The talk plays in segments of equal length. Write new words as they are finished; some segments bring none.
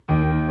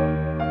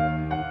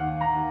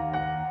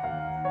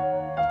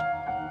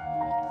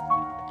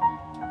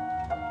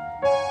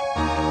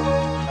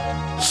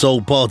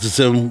Soul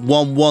Partisan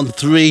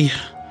 113,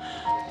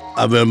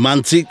 a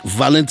romantic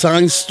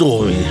Valentine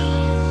story.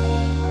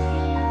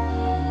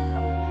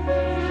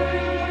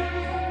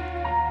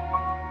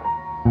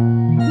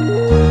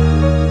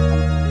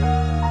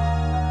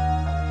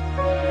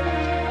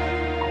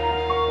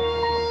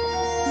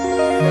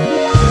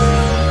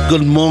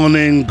 Good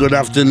morning, good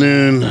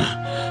afternoon,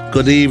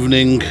 good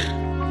evening.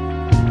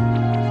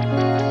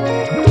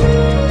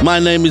 My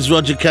name is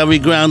Roger Cary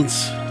Grant.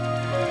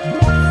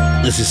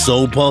 This is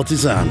Soul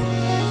Partisan.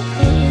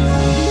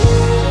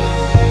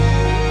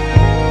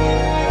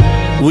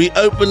 We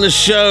open the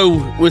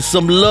show with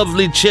some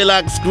lovely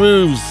chillax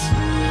grooves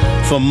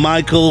from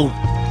Michael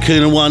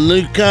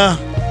Kiwanuka,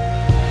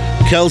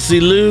 Kelsey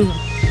Lou,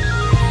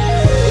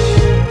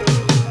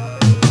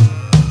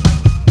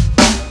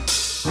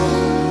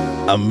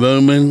 and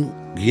Roman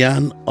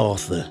Gian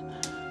Arthur.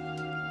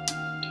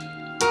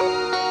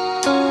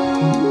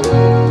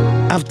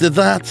 After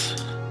that,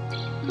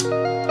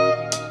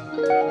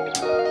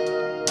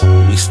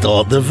 we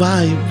start the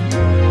vibe.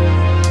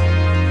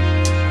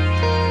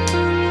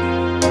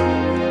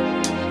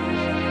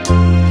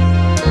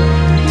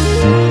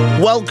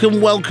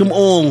 Welcome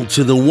all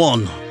to the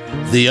one,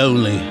 the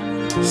only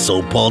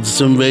Soul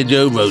Partisan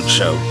Radio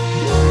Roadshow.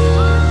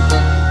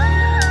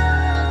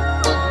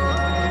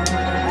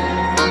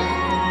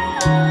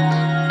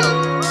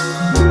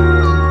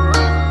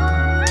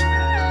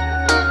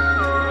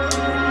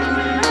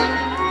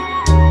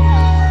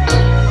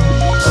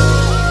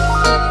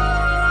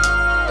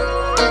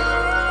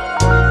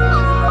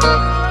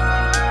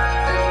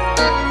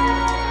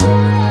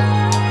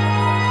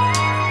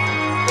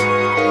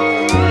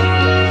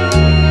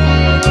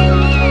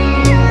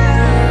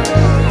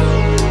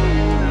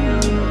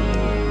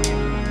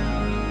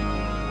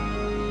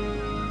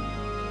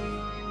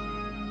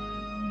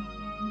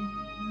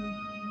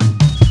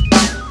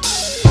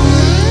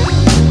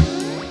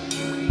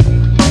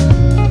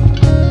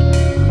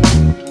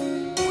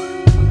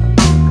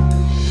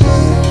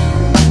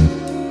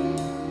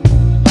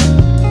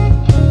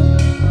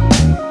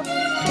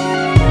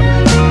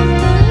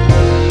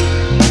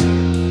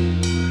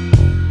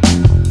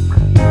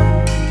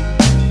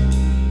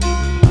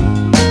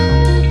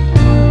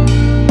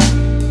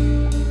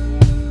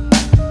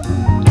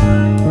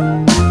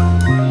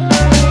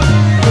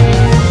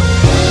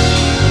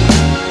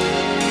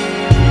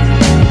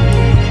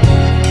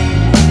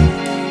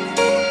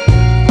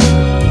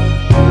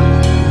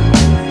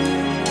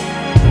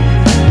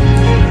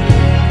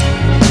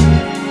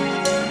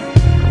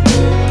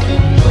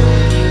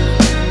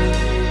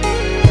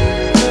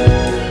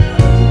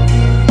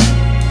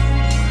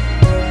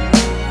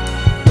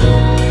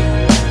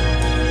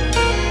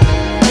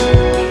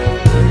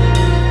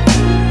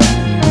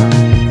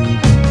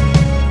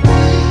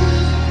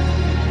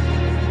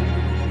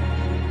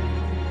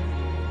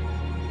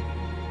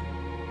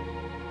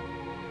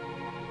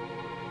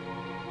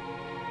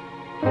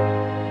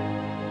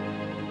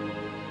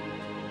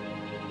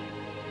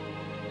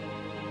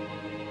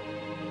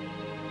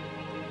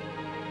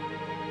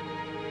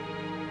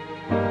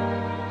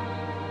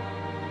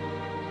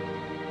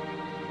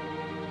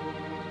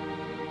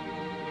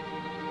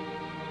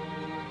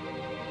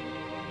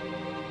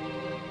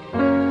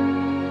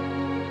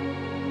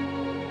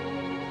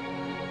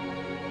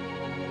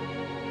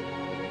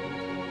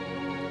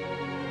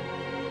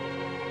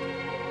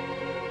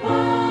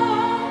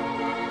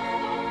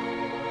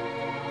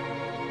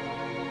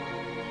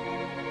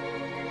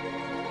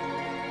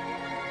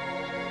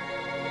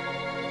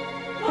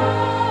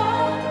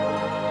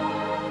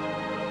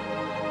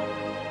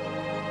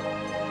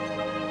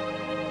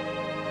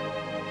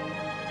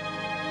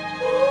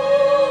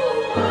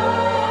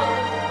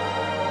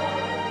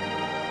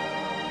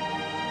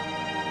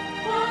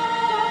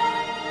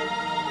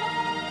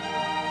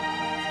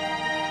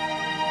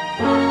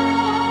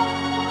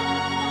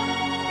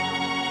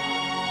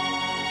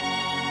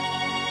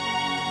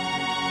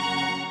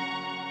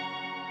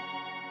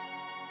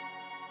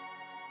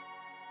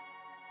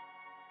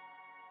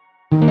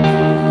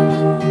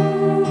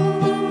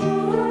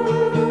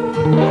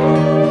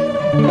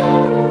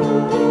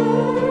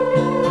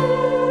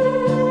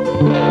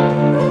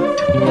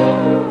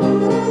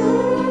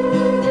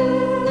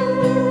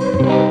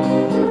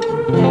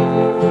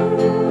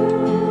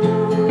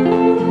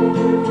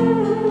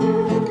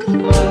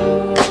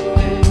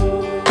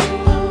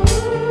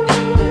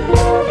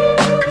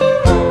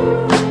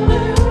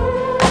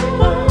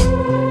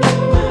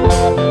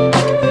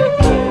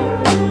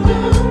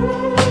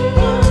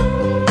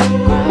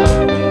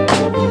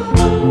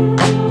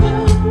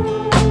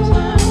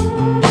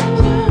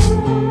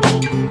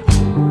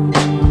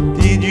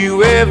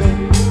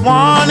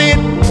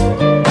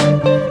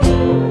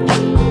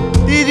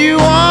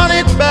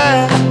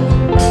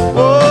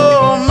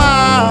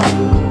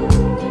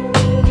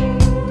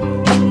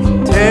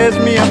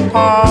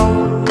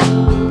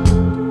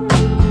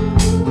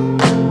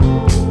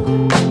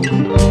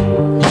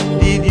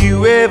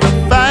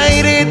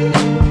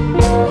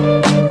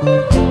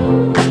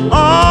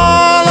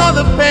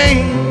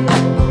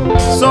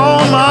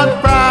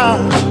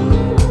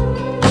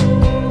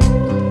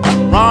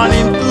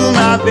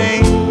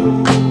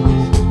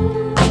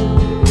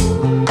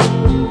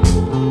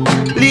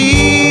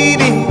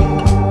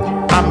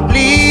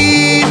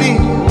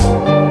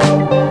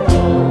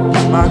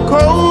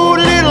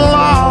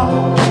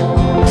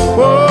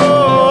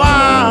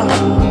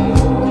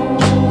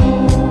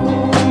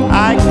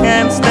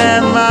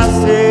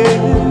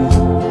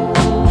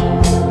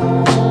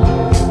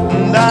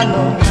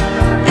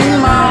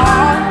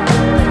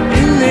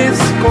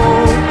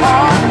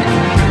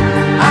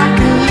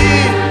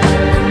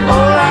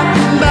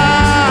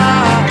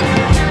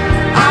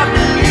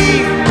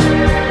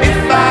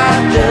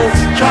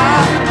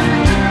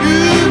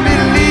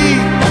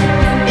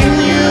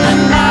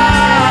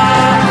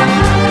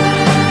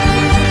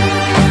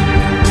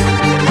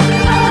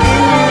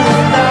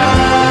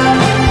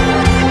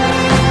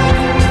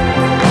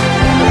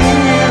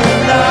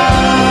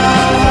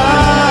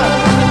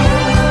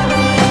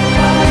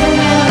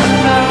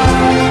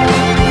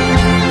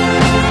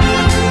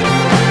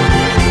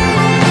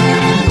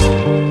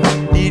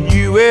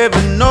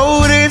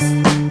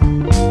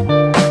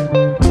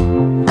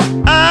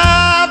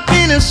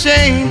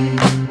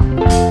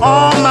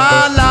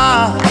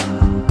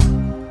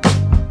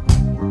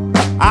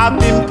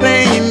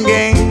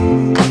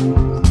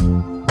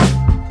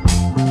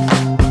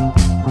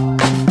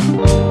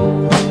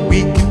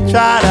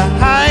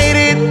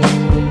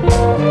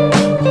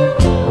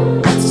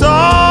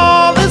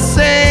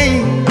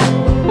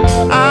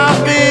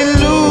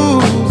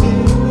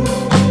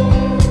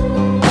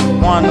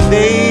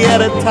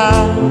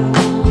 time.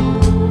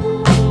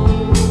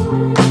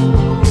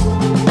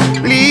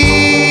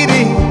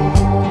 Bleeding,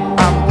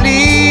 I'm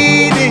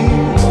bleeding.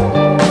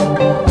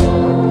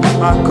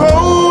 My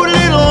cold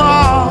little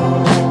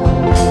heart.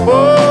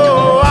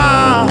 Oh,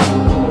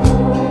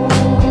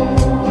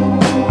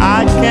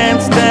 I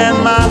can't stand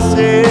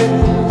myself.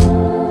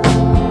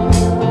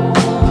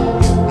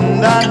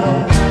 And I know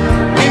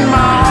in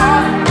my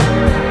heart,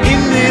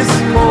 in this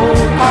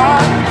cold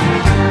heart,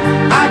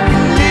 I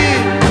can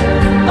live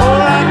or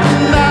I can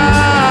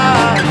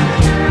die.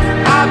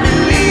 I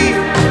believe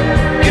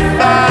if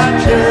I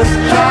just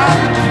try.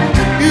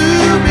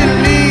 You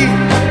believe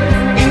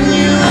in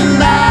you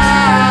and I.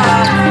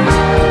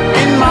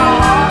 In my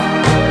heart,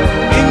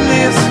 in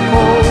this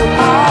cold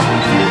heart,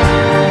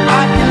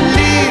 I can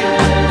live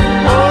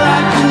or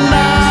I can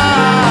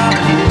die.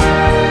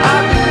 I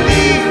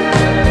believe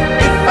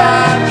if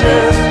I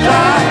just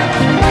try.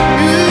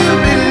 You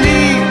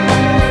believe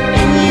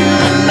in you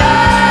and I.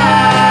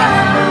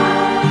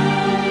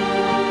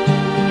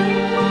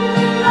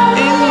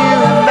 In you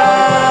and I.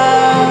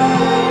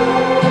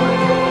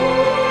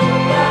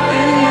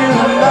 In you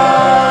and I.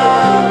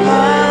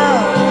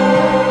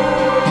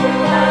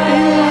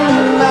 In you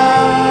and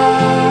I.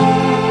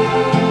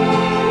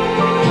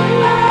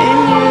 In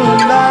you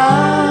and I.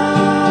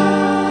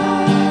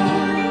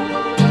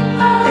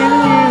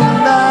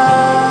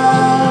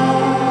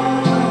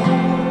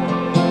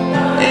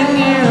 In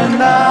you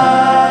and I.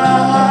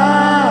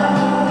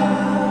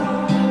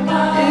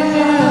 In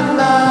you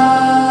and I.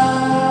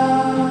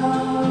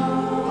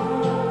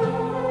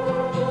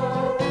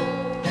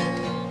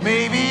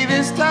 Maybe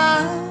this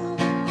time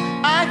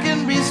I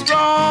can be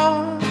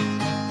strong,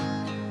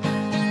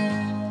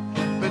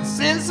 but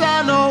since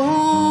I know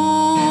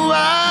who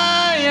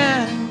I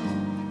am,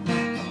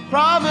 I'm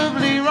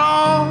probably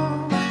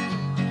wrong.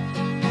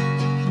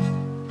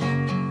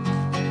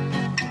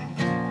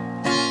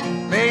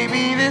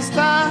 Maybe this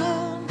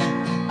time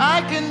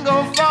I can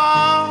go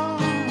far,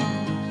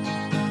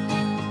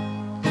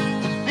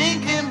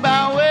 thinking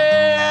about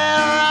where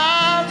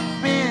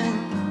I've been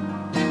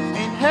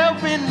ain't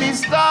helping me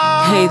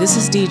start. Hey, this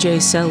is DJ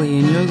Selly,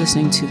 and you're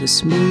listening to the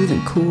smooth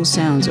and cool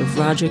sounds of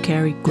Roger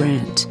Cary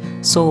Grant,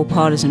 Soul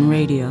Partisan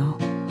Radio.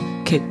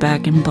 Kick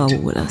back and bubble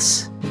with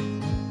us.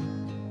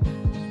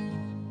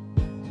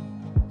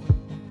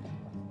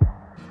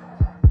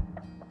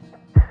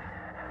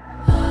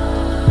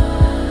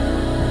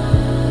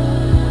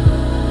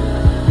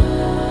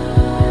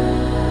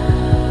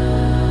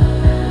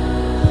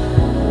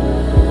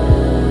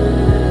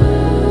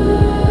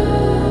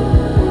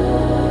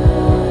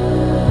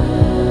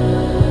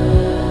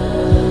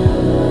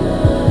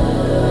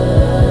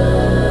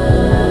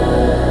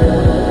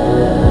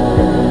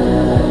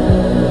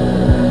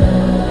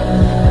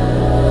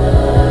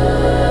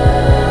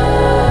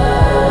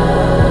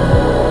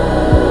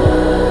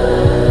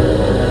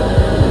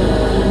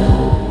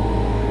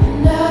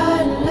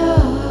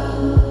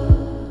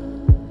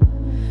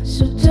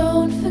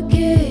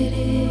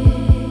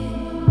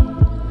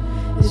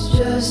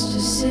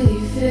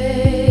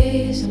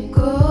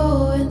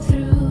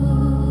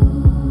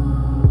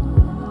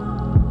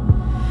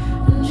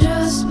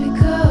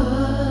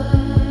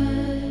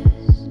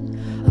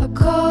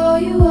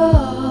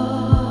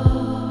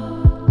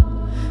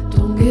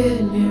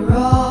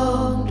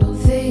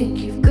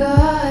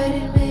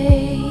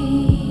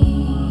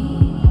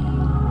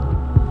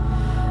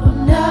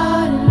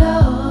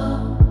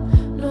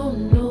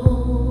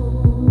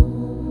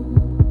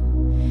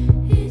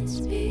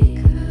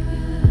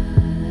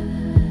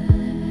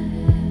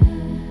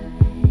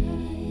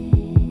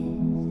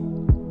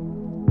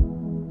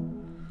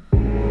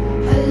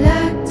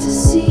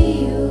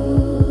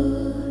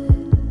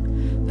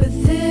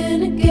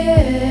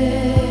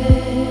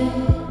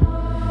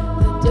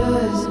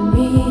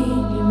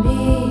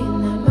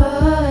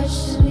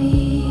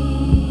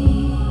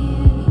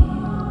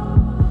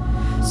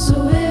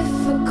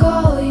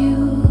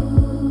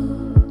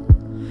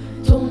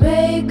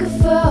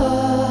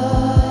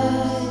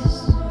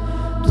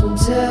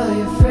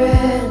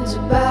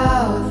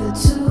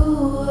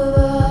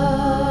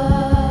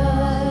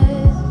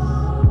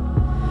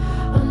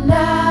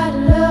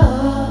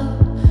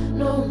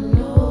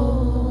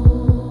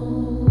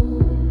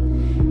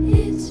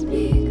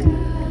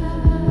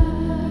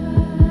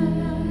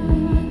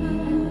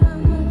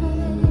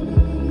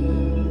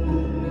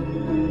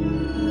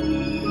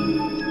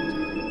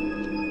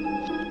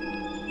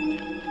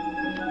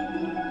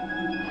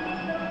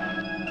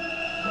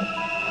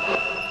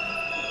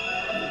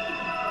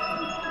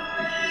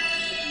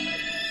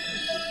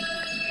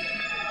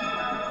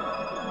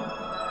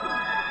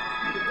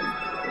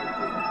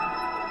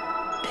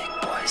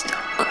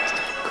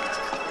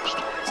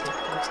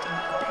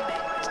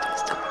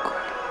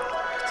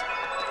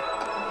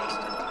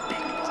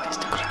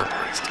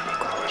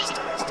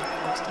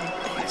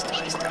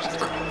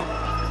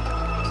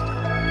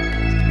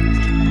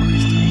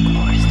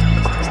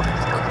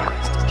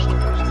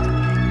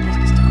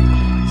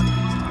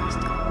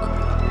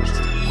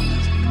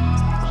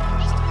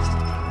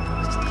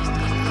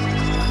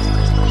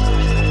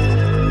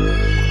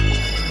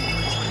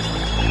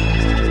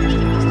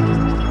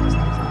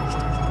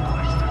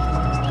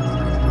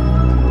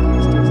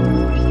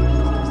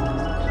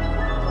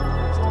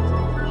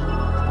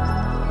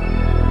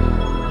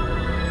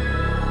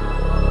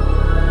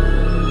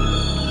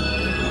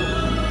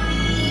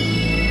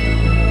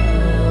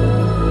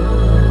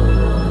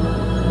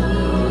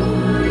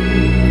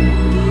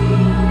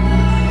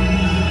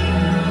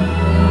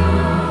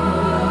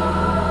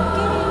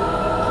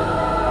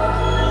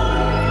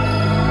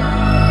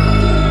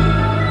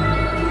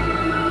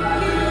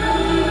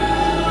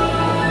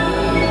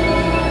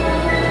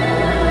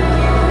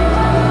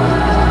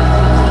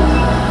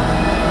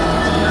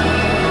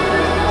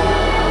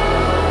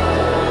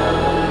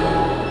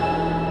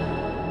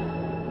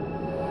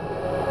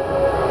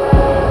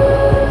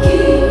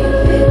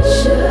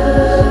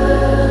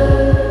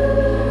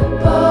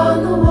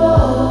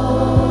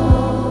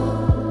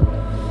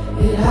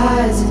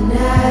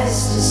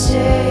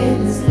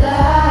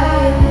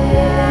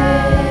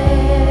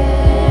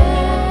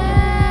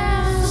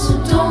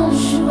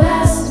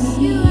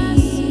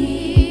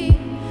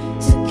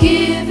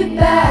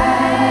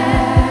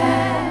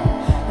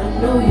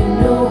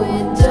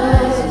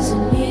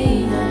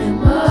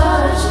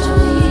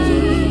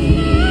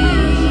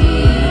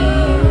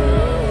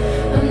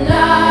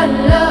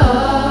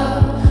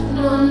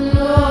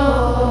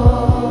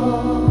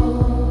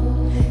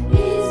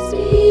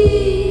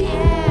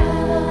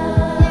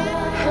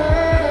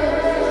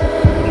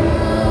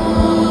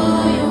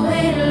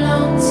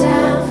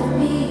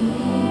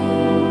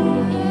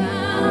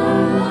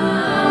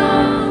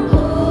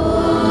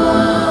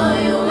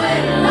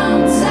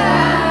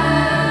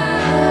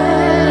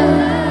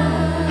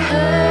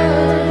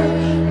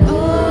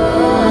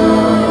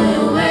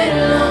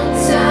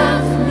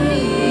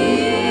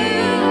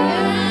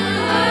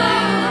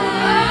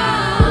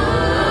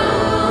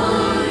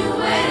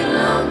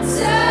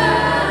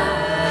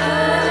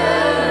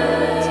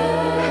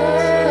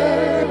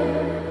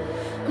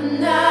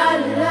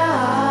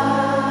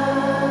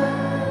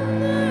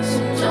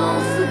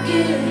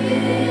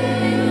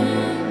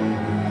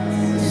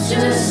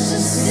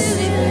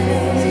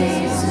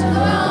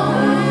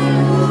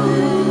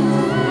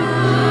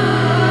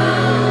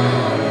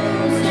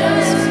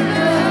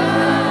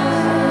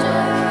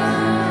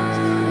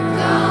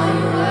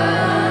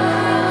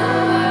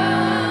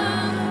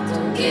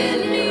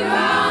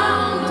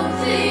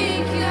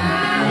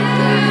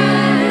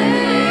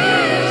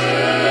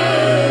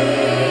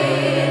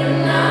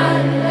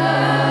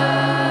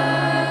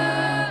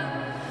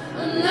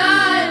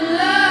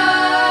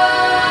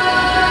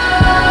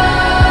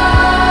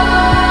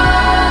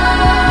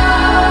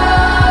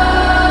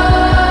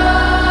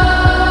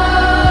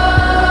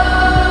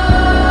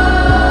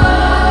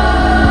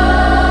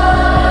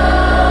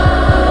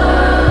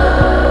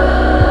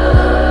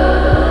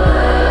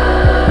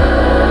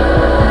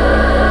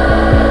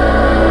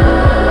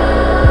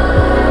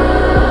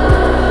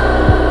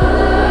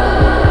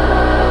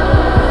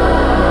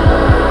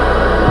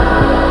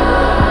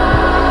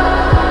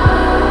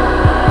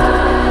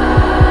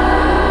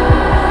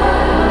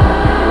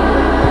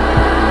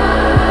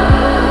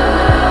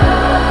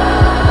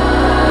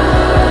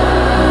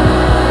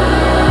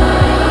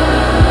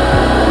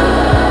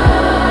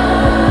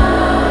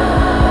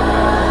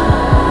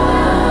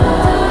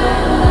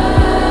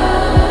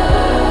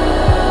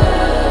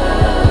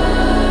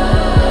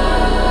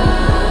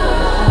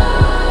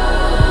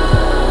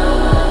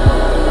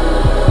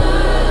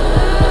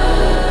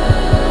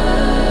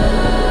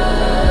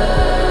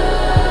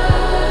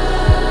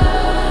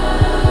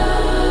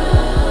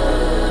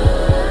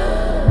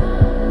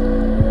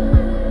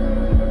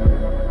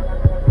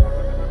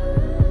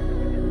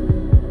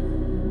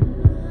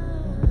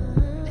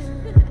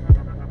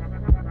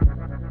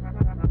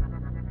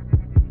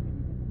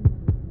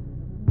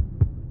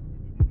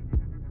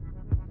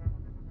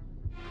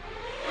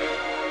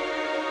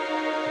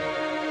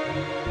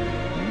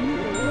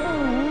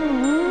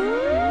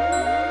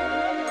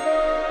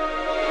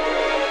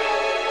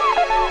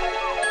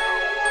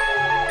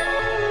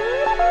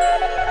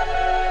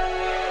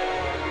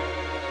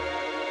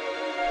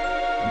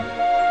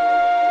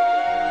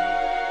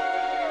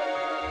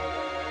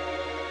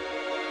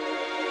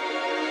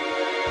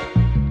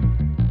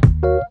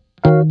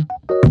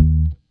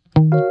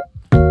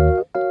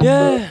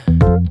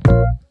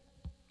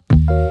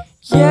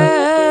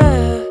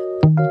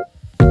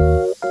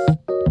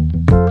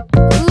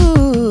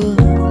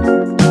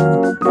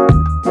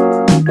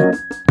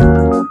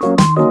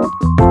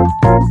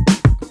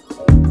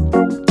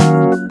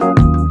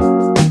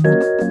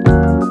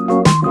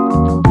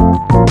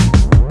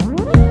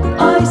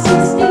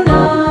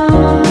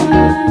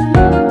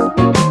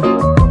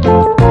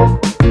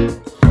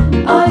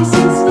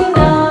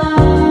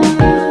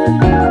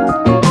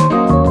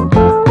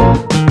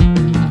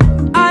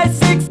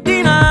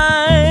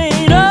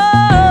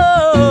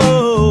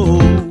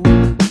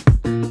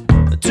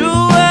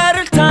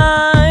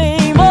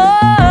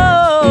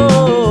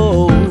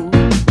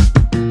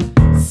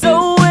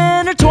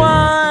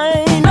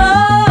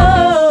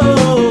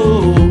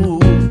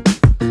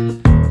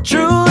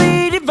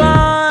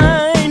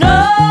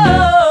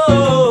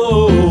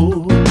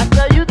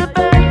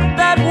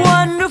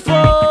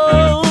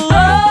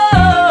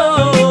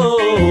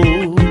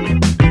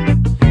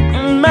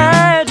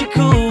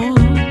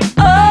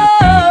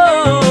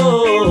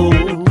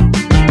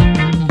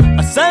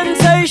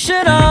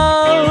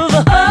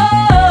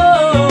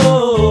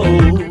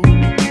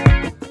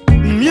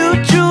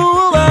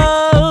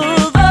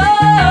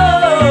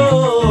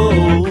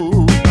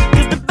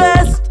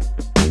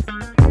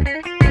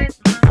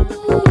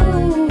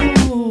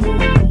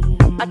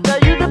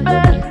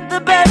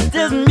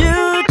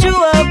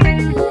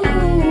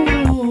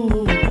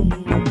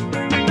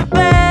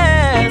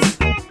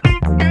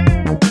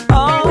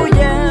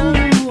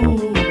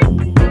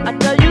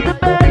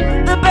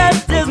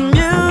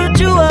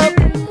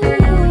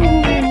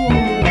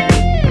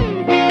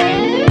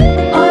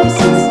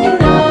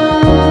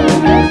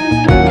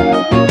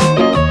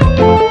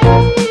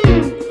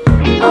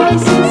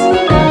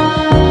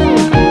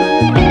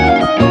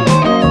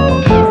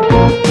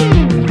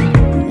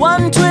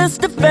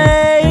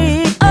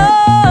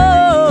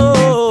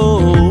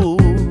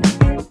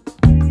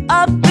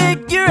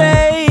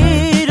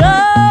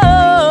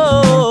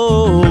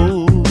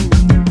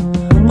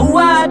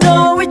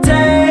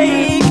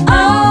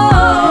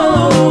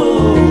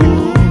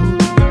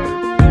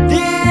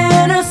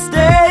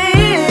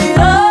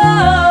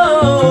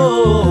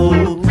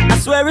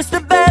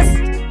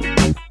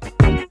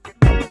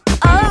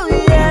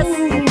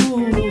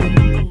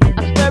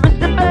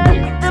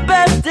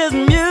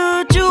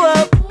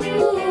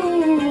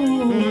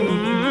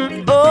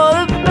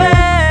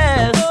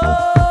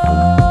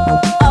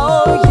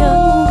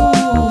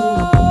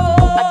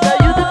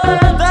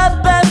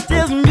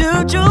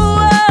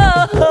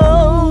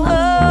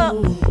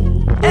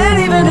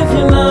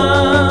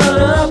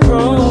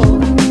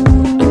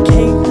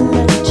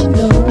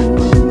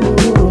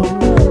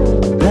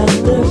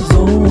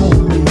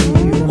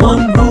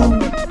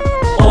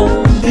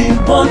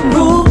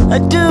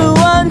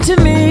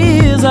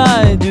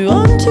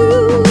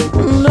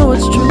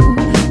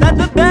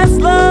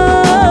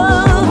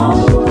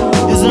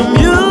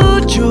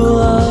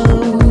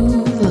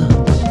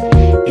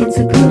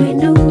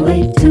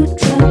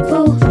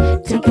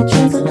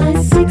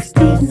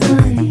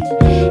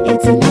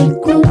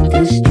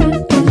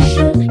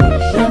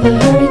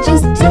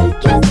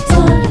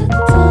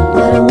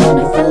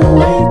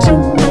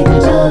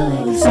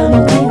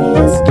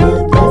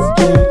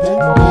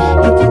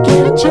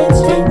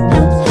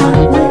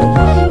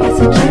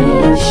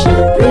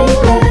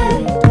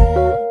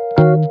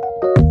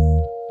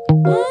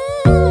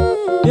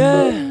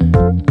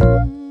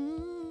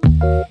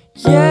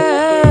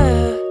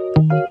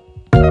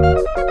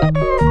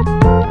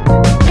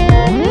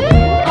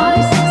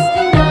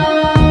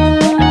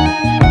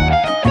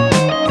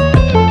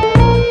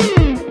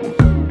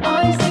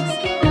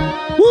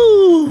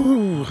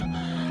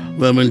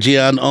 Roman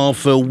Gian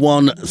Arthur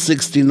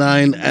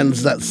 169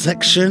 ends that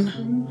section.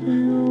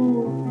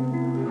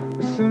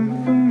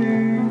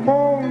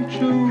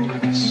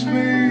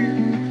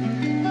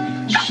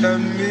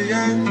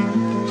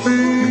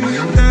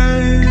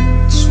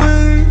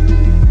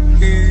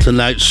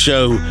 Tonight's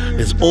show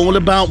is all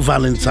about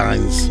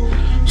Valentines.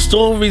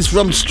 Stories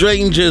from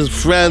strangers,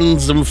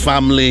 friends and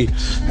family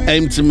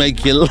aim to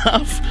make you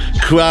laugh,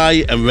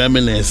 cry and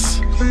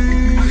reminisce.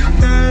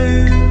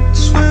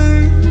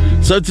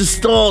 So to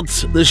start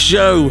the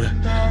show,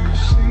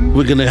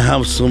 we're going to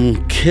have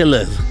some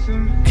killer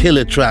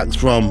tracks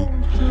from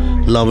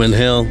Lauryn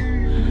Hill,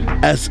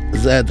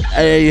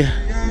 SZA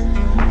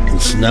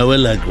and Snow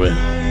Allegra.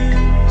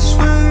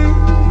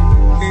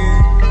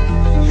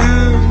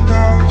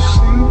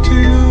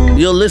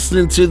 You're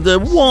listening to the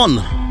one,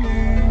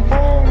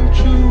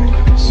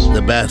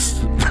 the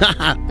best,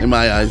 in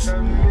my eyes,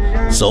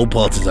 Soul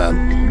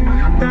Partisan.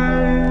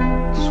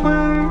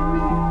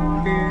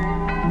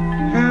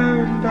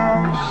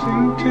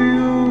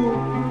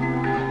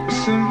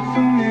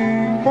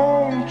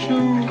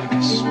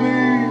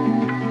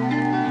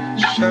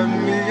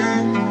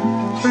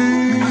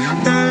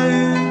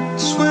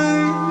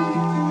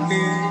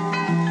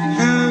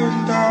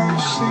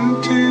 sing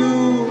to you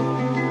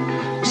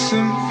a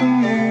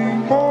symphony.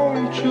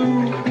 Won't you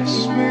kiss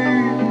me?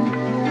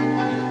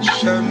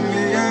 Shut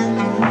me up,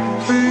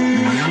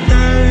 please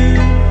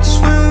dance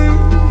with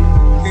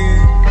me,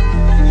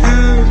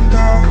 and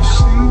I'll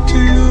sing to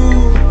you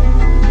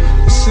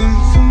a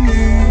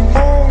symphony.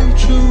 Won't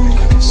you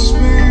kiss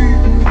me?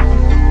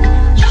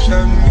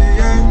 Shut me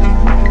up,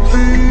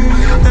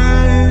 please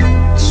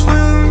dance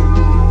with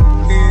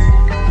me,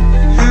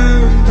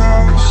 and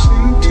I'll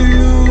sing to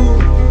you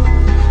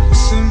a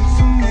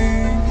symphony.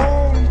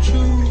 Won't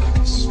you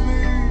kiss me?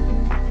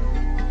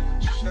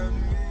 Shut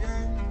me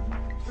up,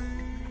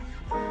 please.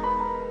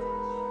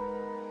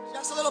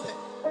 Just a little bit.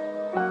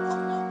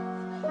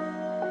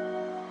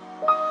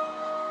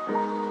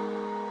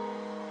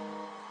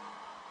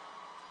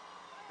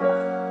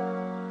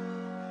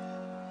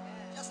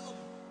 Just a little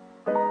bit.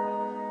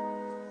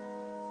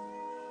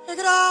 It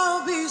could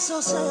all be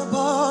so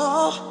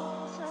simple,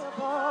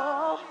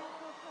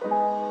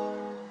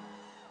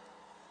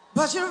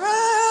 but you'd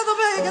rather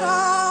make it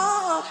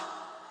hard.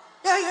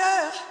 Yeah,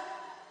 yeah.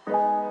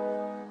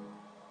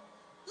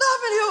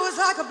 Loving you is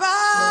like a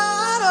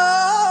battle.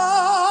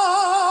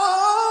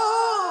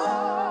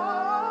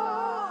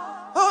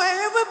 Oh,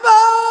 and we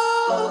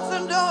both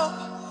end up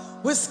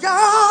with scars.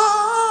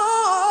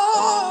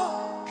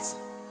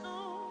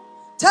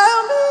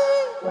 Tell me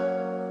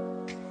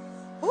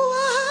who I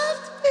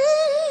have to be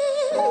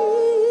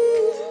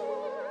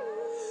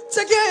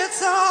to get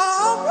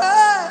some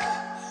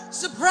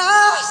reciprocity.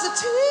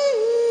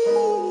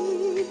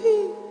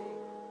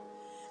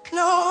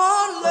 No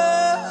one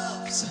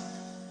loves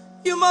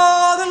you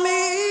more than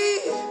me.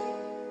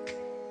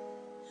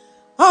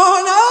 Oh,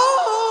 no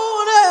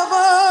one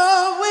ever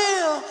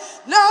will.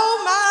 No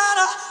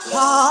matter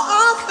how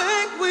I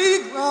think we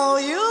grow,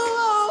 you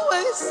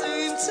always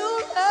seem to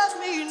let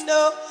me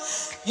know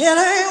it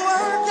ain't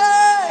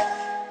working.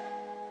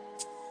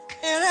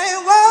 It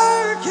ain't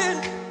working.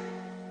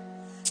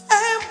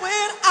 And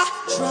when I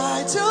try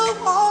to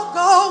walk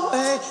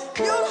away,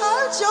 you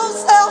hurt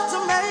yourself to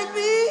make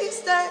me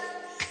stay.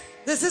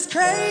 This is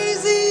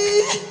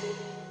crazy.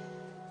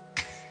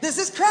 This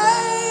is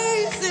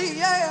crazy,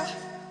 yeah.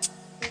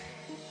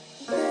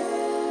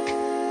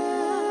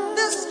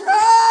 This is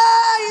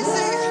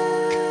crazy.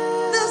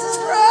 This is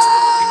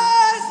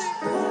crazy.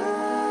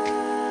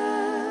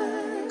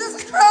 This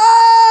is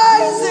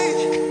crazy.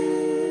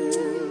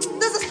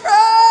 This is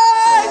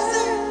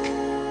crazy.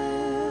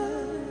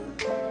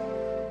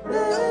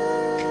 This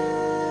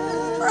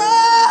is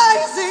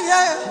crazy,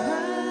 yeah.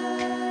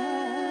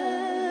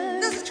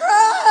 This is crazy.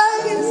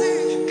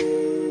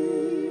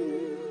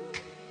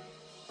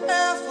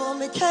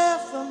 Care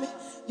for me.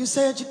 You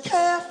said you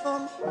care for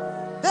me.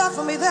 There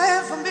for me,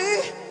 there for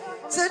me.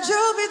 Said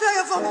you'll be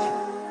there for me.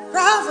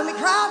 Cry for me,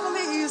 cry for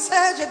me. You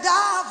said you'd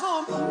die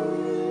for me.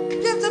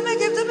 Give to me,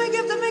 give to me,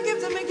 give to me, give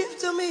to me, give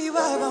to me.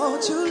 Why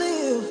won't you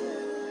live?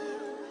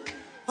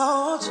 Why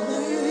won't you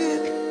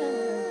live?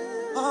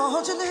 Why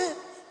won't you live?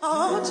 Why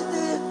won't you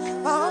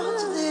live? Why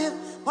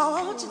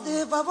won't you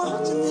live? Why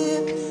won't you live?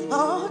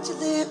 Why won't you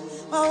live?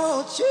 Why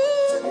won't you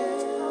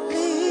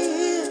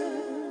live?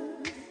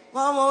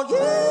 Why won't you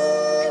live?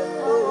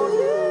 Why won't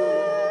you?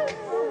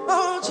 Why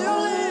won't you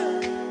live?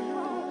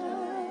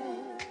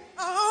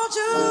 Why won't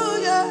you,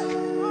 yeah?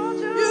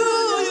 You,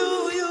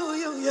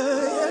 yeah.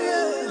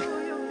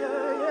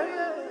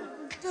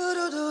 Do.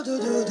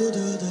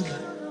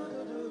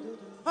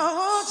 Why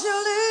won't you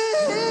live?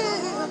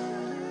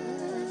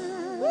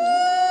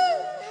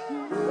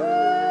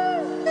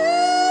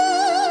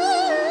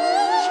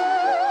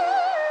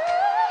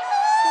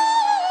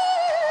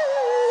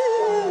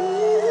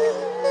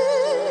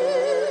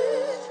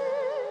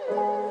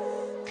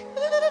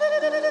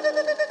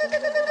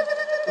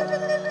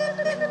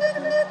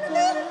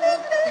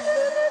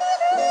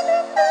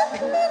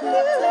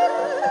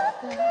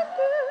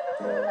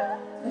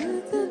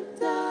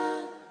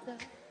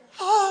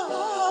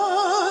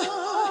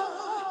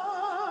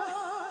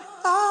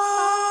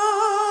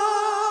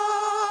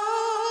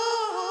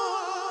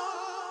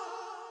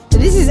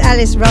 This is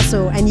Alice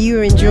Russell, and you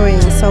are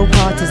enjoying Soul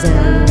Partisan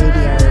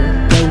Radio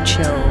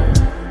Roadshow.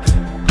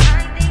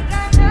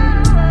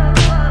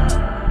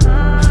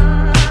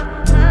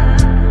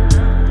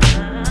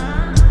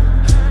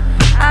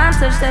 I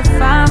touch that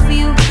 5 for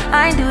you.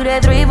 I do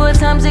that 3-4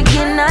 times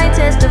again. I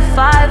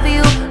testify for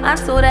you. I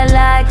so that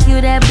like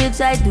you, that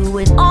bitch. I do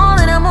it all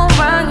that I'm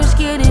around. You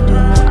scared to do.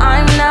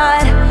 I'm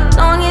not.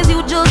 Long as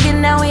you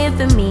joking, now in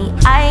for me.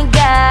 I ain't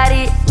got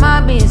it.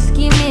 My bitch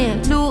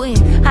scheming,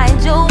 looting,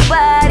 hide your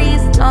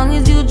bodies. Long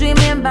as you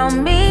dreaming about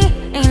me,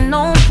 ain't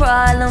no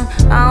problem.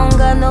 I don't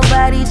got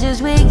nobody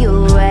just with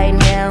you right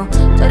now.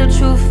 Tell the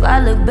truth, I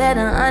look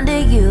better under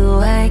you.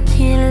 I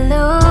can't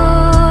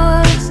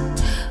lose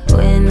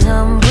when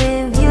I'm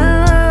with you.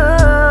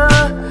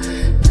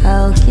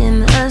 How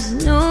can us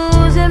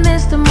lose and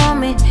miss the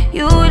moment?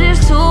 You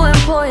just too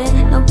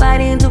important.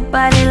 Nobody do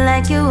body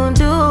like you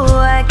do.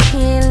 I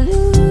can't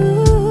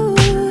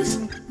lose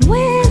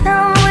when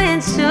I'm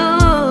with you.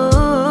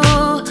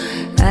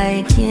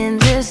 I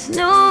can't just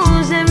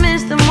snooze and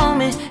miss the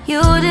moment.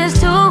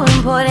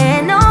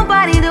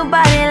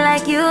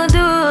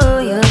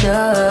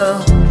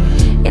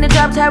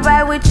 I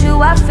ride with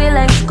you, I feel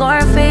like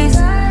Scarface.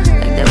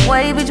 Like that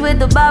white bitch with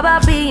the bob,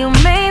 I'll be your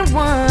main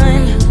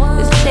one.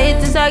 Let's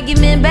take this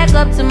argument back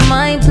up to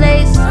my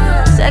place.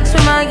 Sex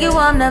remind you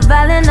I'm not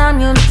violent, I'm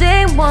your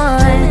day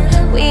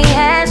one. We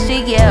had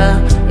shit, yeah,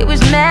 it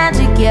was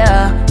magic,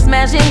 yeah.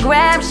 Smash and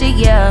grab shit,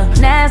 yeah.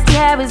 Nasty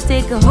habits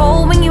take a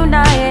hold when you're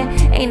not here.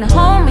 Ain't a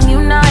home when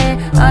you're not here.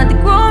 Hard to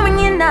grow when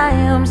you're not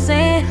here. I'm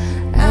saying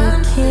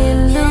I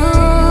can't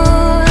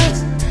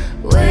lose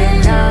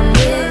when I'm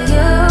with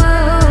you.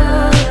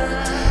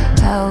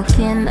 How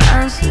can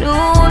I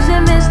snooze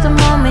and miss the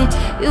moment?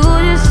 You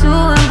just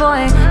doing,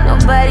 boy.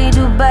 Nobody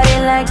do body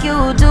like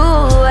you do.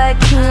 I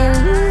can't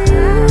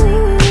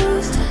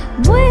lose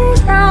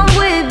when I'm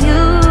with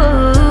you.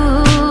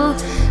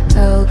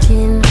 How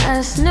can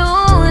I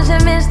snooze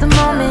and miss the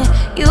moment?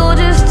 You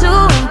just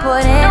too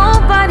important.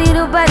 Nobody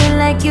do body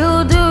like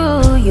you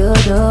do. You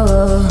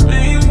do.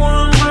 Main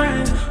one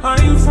right, are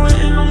you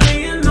frontin' on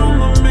me and I'm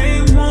the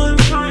main one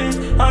trying?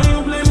 Are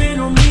you blaming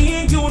on me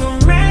and you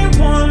the main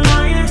one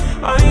lying?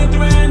 Are you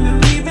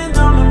threatening leaving?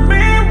 I'm the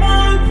main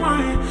one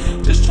crying.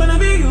 Just tryna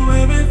be you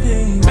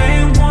everything.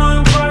 Main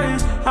one right,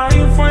 are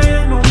you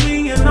frontin' on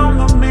me and I'm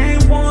the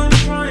main one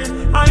trying?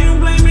 Are you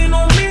blaming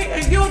on me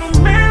and you the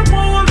main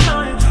one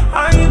lying?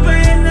 Are you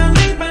threatening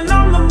leaving?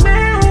 I'm the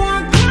main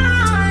one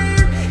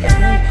crying. I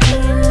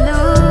can't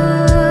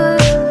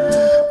lose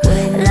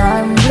when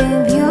I'm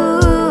with you.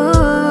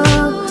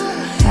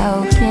 How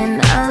can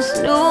I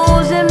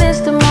snooze and miss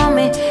the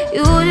moment?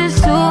 You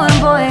just doing,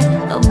 boy.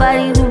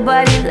 Nobody do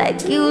body like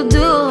you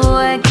do.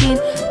 I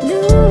can't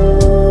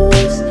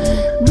lose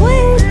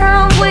when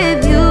I'm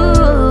with you.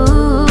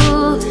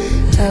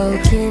 How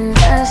can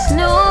I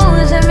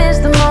snooze and miss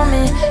the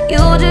moment?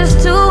 You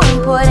just too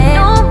important.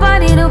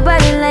 Nobody do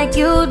body like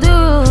you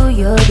do.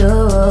 You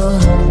do.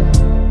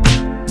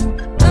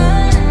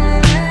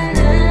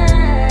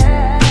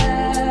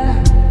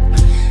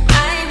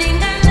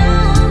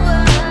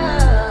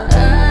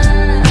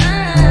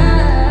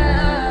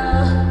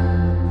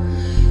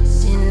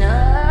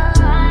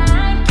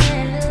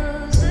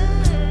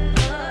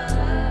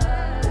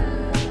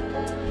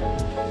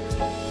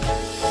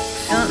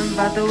 Something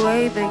about the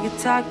way that you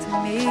talk to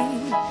me.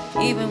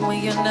 Even when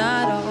you're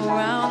not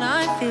around,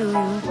 I feel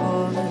you,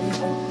 boy.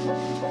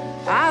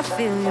 I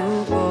feel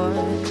you, boy.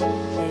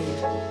 Yeah.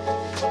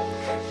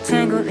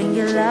 Tangled in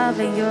your love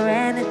and your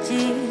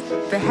energy.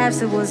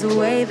 Perhaps it was the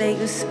way that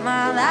you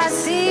smiled. I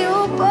see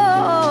you,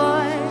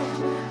 boy.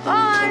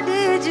 Oh, I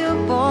did you,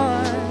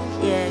 boy.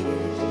 Yeah,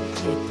 yeah,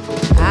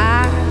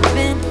 yeah. I've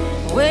been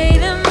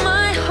waiting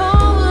my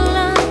whole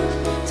life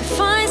to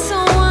find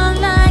someone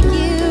like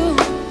you.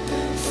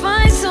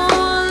 Find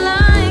someone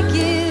like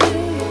you.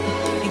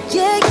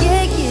 Yeah,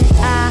 yeah, yeah.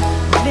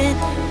 I've been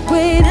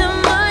waiting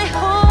my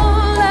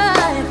whole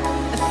life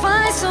to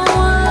find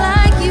someone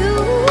like you.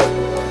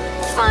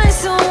 Find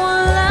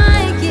someone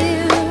like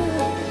you.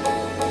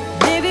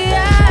 Maybe I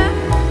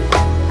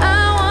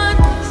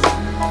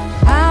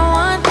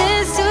want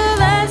this to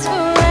last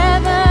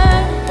forever.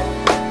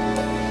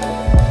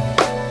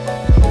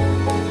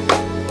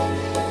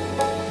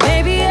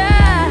 Maybe I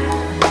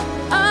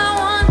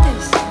want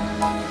this.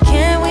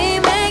 Can we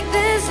make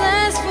this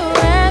last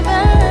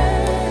forever?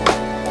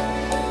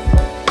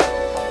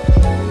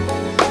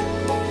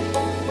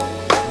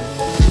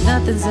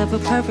 Nothing's ever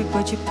perfect,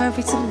 but you're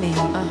perfect to me.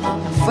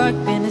 I've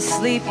fucked, been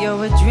asleep,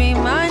 you're a dream,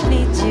 I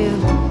need you.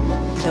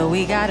 Though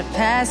we got a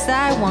past,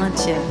 I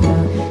want you.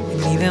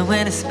 And even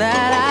when it's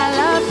bad, I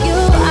love you.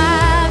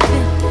 I've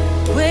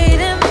been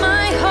waiting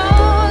my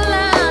whole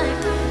life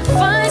to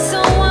find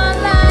someone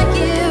like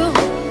you.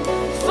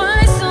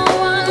 Find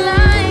someone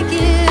like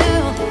you.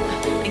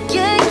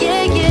 Yeah,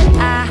 yeah, yeah.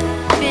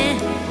 I've been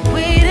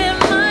waiting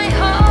my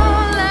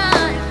whole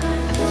life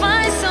to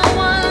find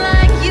someone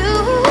like you.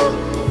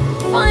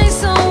 Find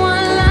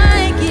someone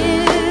like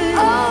you.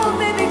 Oh,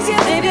 baby,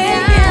 maybe I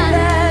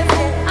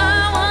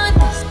want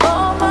this. I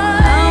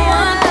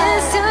want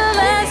this to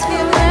last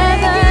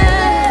forever.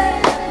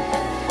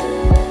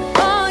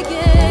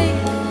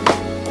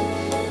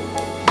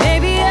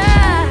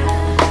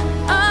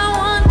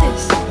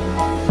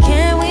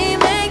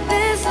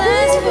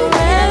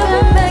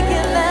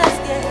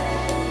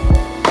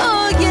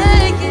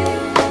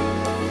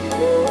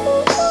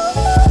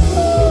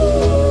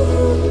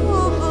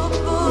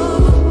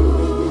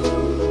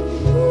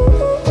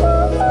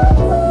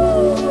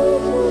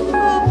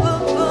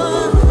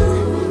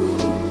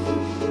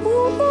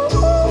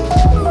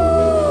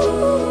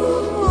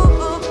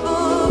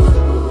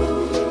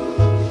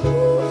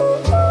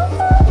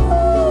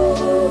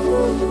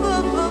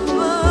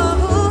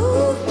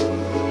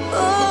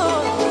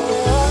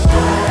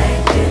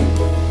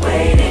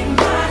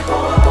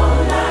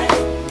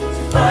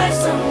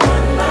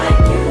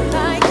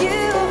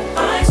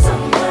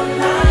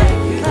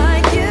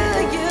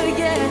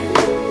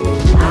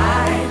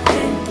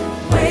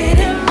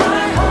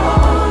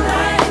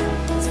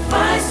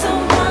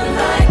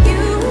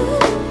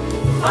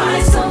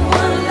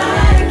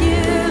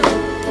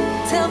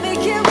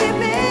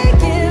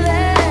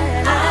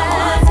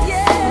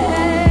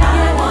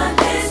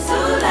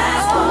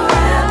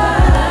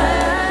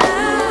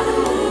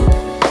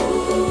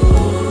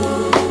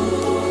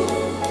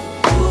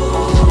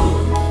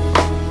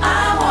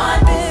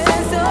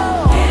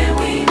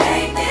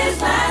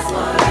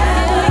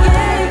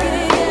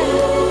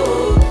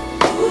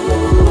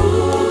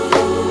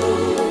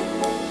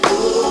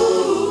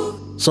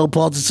 Soul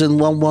Partisan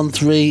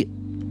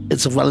 113.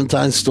 It's a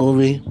Valentine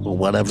story or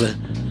whatever.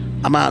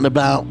 I'm out and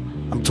about.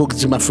 I'm talking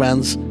to my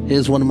friends.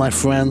 Here's one of my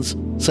friends.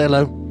 Say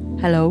hello.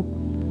 Hello.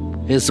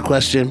 Here's the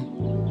question.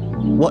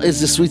 What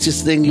is the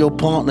sweetest thing your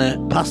partner,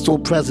 past or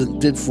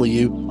present, did for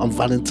you on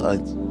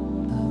Valentine's?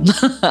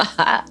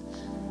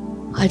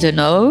 I don't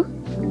know.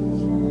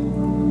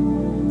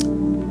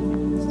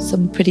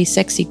 Some pretty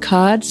sexy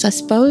cards, I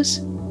suppose.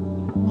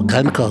 What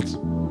kind of cards?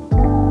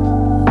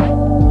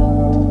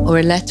 Or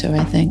a letter,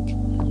 I think.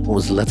 What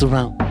was the letter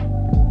about?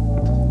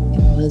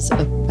 It was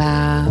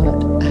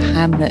about a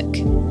hammock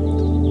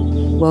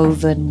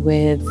woven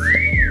with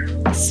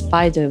a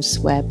spider's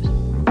web.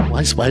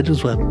 Why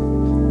spider's web?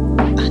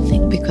 I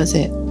think because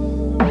it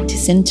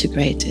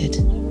disintegrated.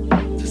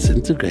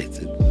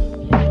 Disintegrated?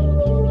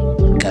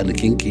 Kind of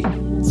kinky.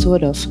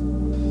 Sort of.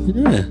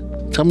 Yeah.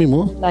 Tell me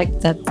more.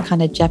 Like that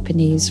kind of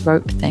Japanese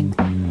rope thing.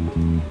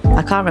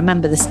 I can't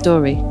remember the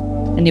story.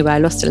 Anyway, I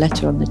lost a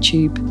letter on the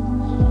tube.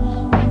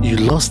 You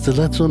lost the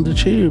letter on the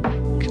tube?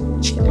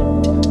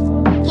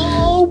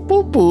 Oh,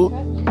 boo-boo.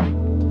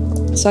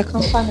 So I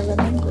can't kind of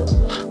remember.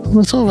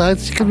 It's all right.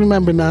 You can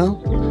remember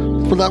now.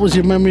 But that was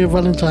your memory of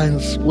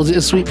Valentine's. Was it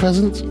a sweet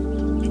present?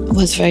 It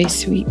was very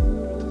sweet.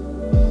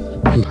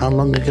 And how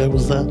long ago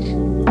was that?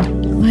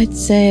 I'd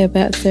say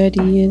about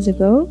 30 years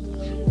ago.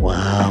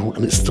 Wow.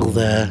 And it's still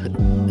there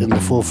in the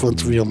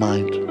forefront of your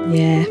mind.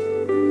 Yeah.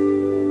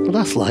 But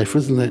that's life,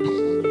 isn't it?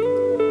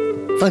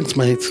 Thanks,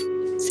 mate.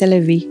 C'est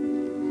la vie.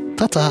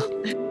 Ta-ta.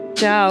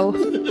 Ciao.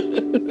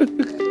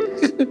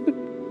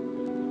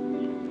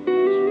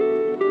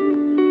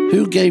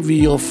 Who gave you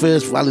your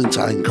first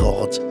Valentine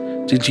card?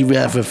 Did you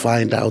ever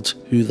find out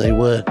who they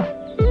were?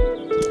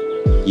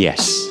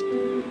 Yes.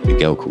 A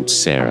girl called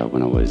Sarah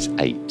when I was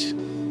 8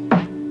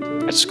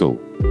 at school.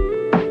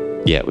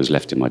 Yeah, it was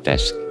left in my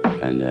desk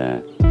and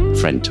a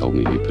friend told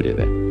me who put it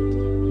there.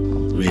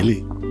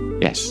 Really?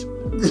 Yes.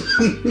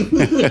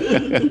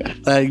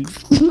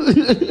 Thanks.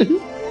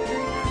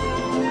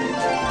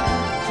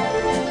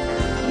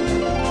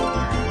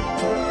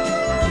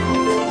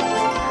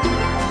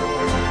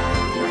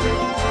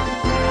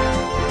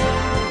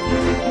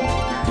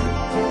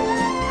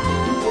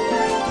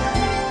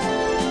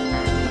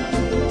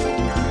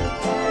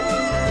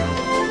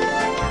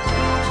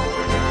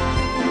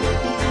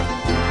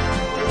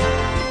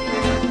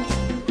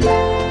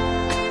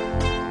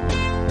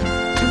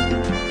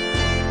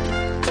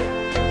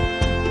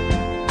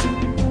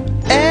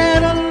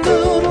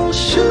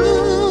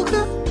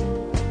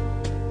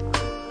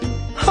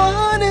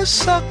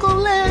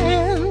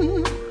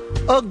 Honeysuckle-land,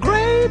 a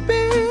great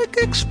big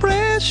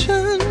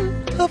expression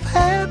of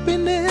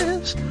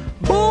happiness.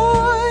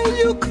 Boy,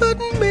 you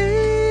couldn't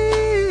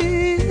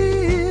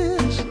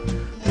miss.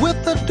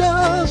 With a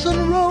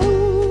dozen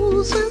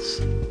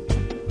roses,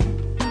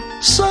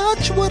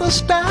 such would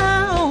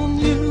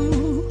astound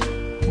you.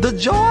 The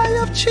joy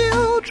of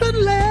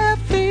children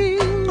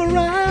laughing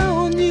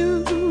around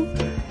you.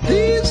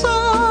 These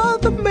are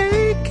the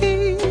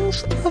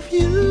makings of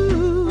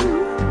you.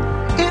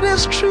 It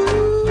is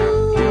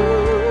true,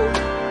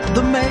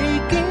 the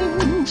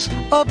makings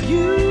of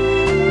you.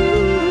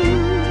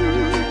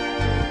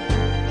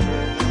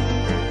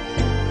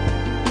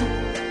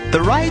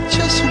 The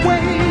righteous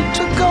way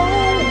to go,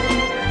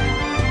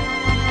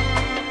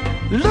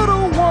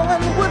 little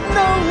one would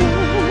know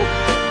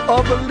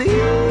or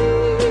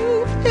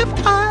believe if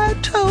I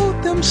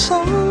told them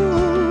so.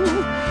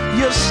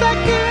 You're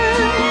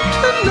second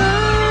to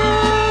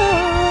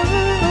none,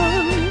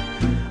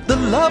 the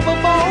love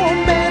of all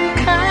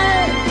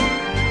mankind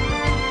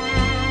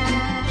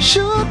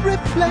should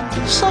reflect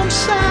some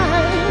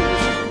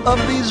sign of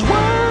these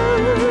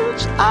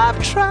words I've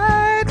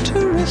tried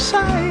to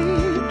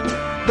recite.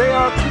 They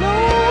are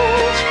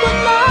close but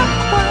not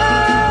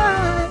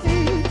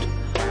quite,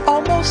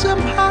 almost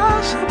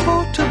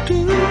impossible to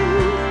do,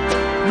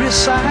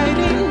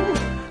 reciting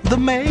the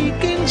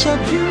makings of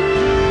you.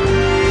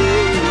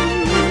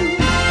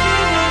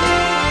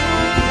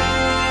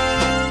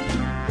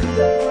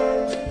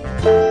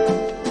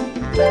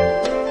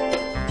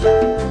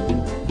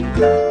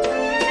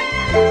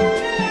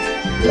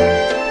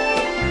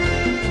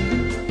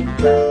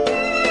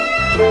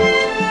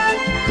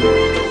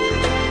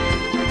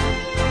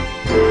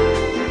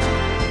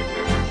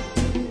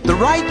 The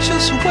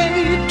righteous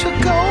way to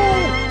go,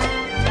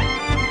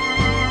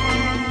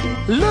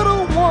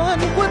 little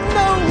one would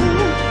know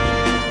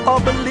or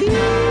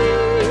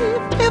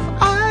believe if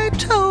I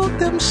told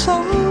them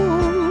so.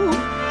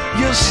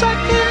 You're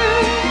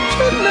second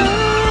to none,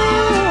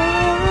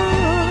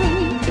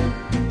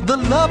 the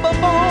love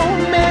of all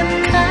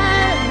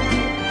mankind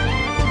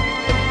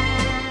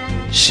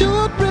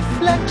should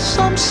reflect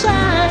some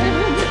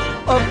sign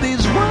of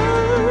these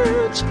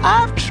words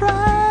I've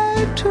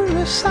tried to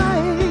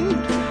recite.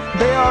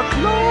 They are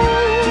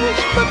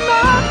close but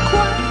not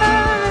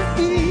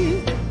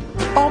quite,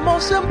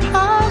 almost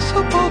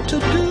impossible to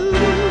do,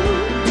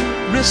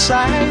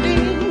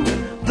 reciting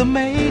the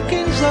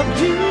makings of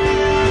you.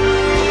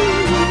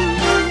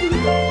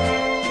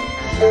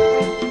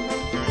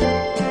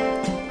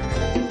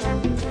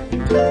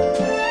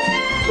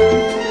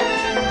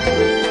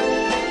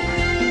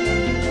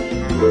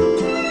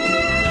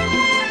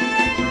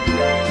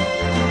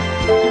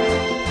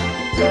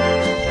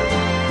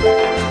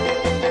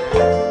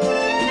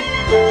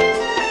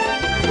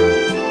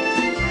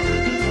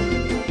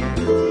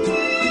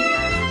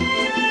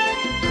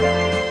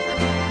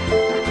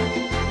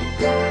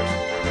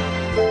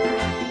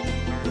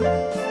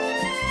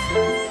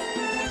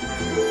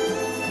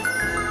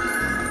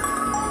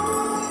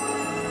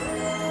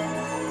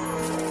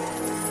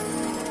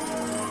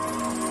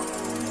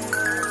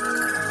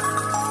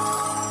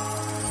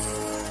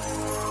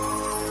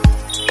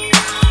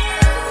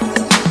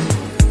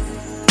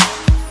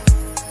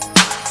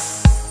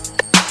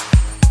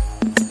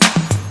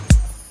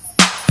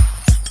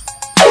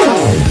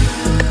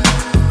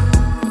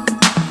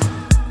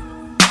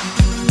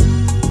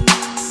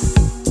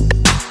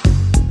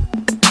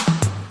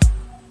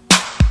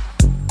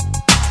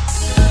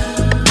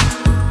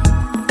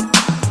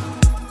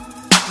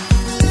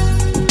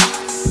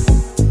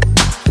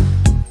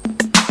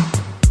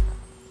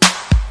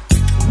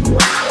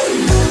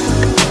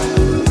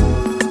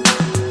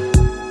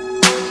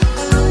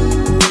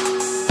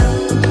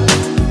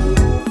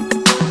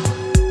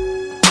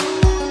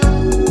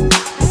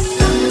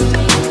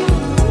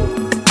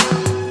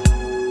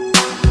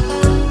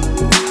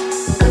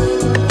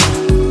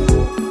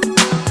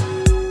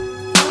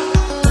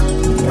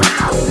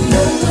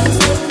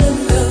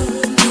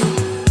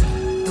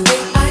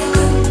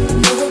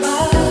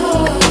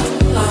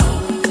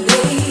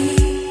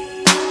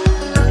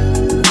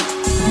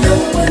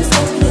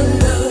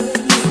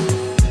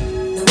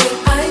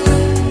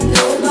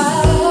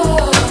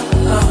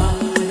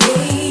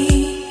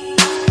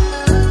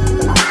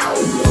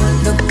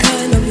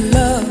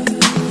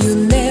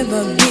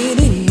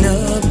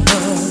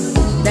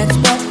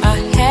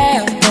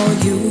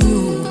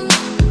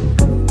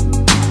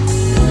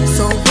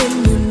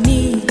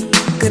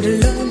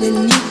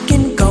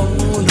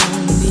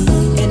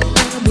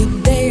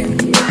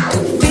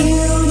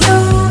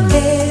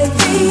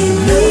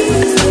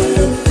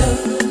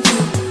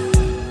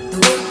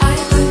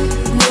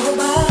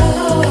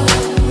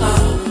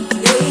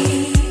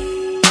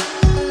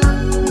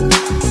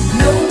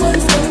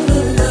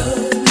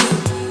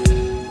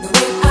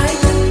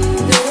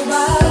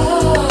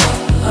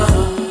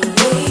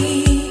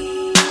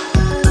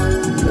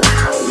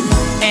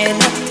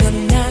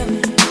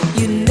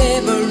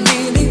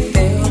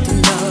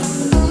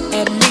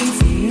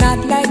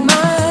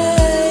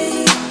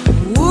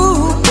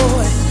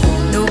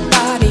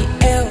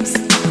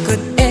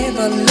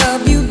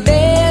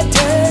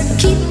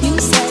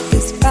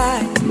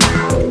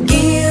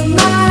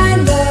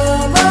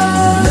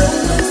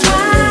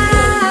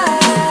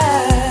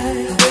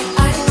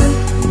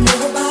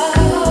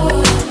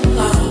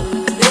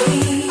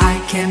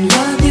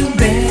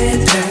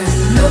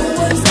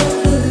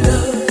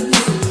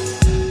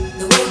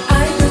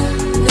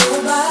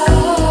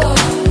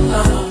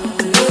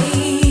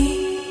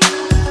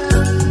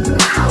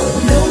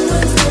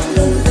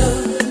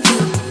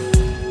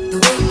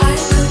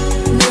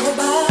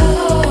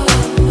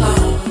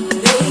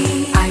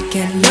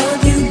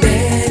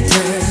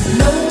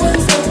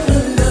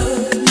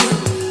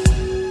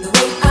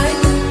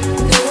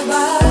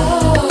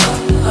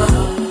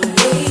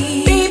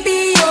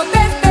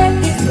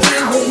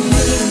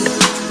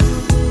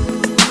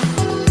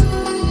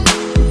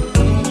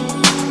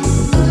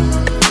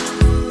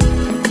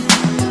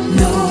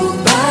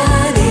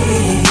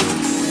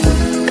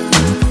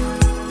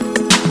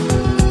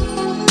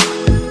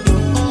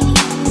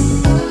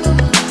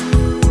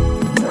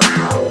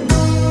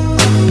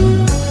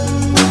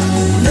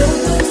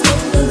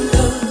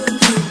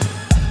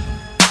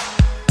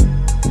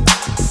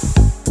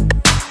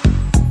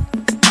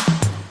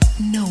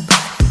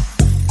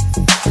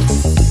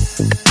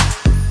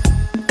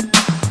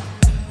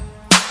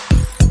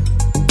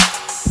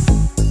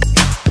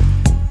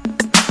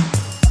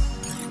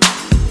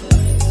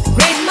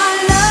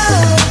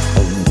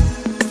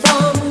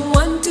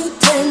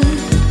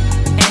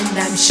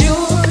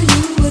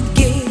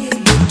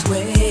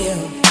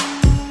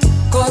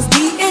 'cause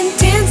the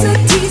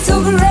intensity's so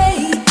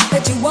great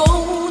that you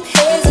won't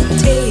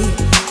hesitate.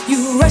 You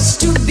rush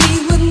to be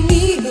with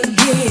me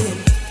again.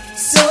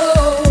 So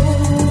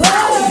no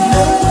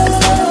one's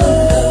gonna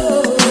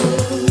love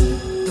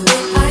the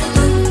way I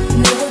do.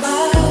 Nobody,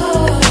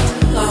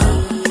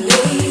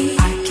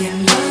 I can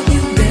love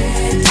you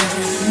better.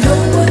 No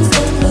one's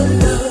gonna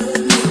love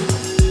you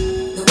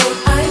the way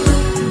I do.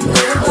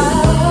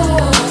 Nobody,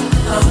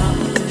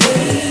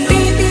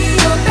 baby,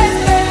 you're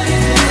better.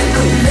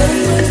 No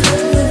one's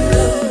gonna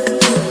love you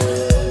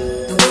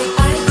the way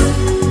I do.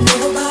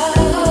 Nobody,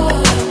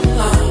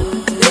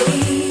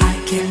 I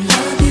can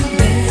love you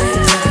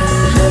better.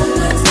 No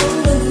one's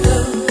gonna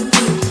love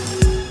you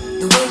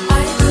the way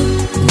I do.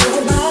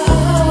 Nobody,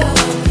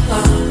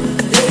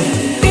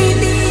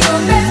 baby,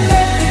 you're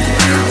better.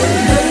 No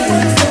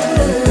one's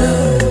gonna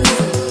love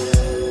you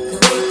the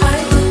way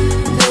I do.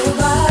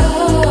 Nobody,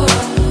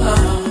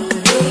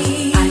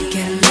 I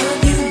can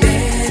love you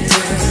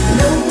better.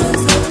 No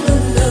one's gonna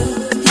love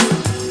you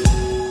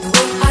the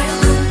way I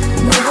do.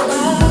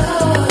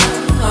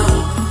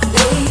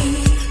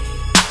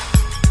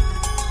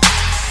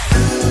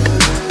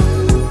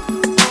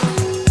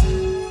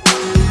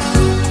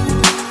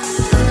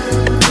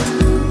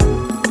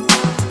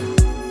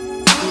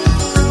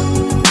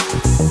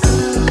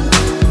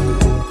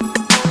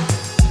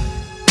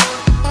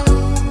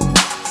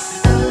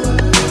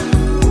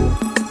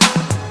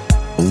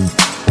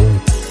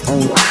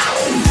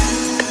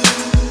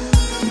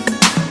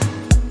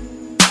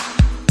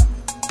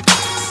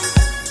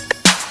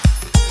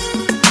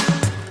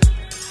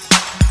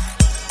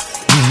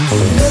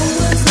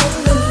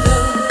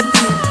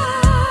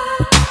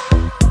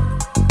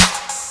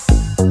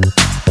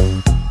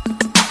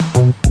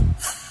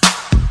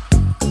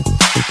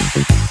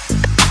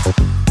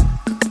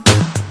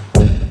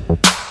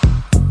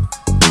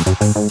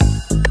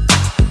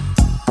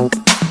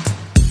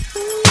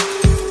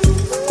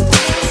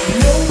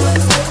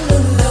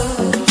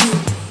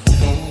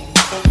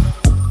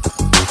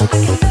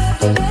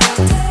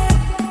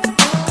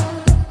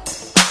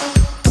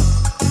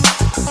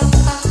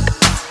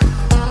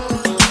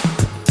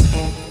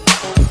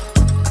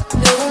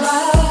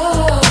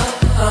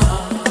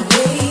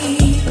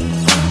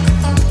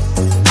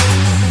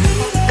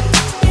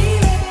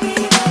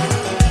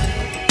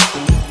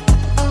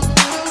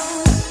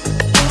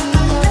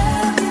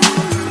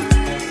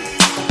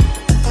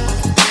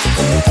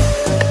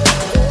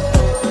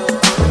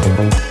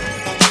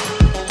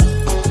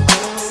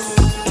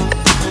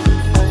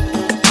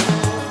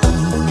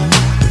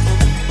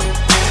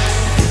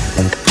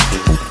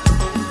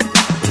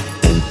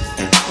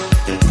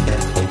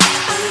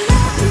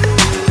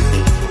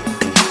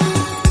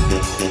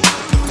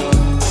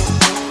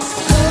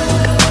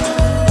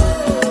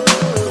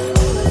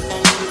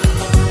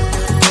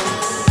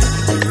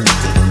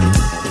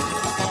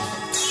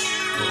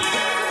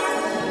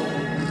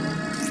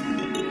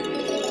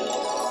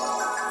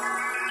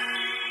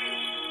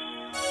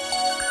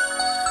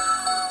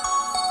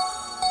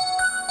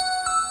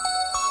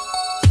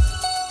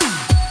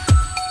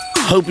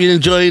 Hope you're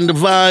enjoying the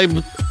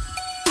vibe.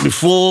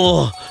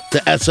 Before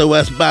the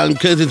SOS band,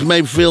 Curtis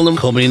Mayfield, I'm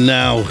coming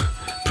now.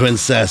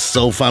 Princess,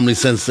 Soul Family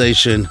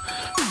Sensation,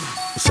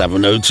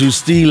 702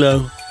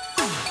 Stilo.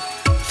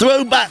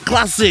 Throwback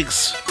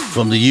classics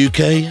from the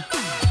UK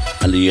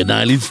and the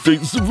United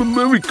States of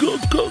America.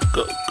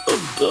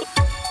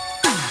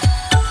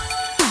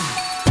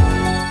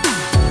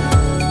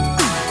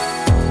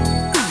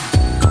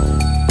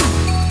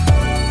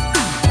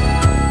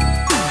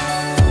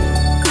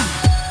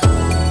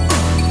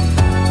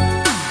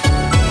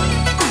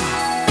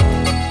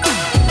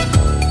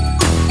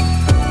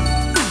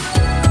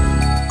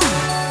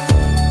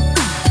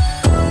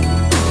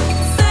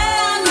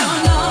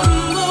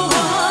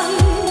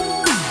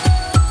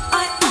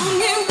 I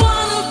only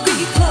wanna be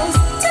close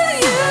to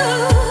you.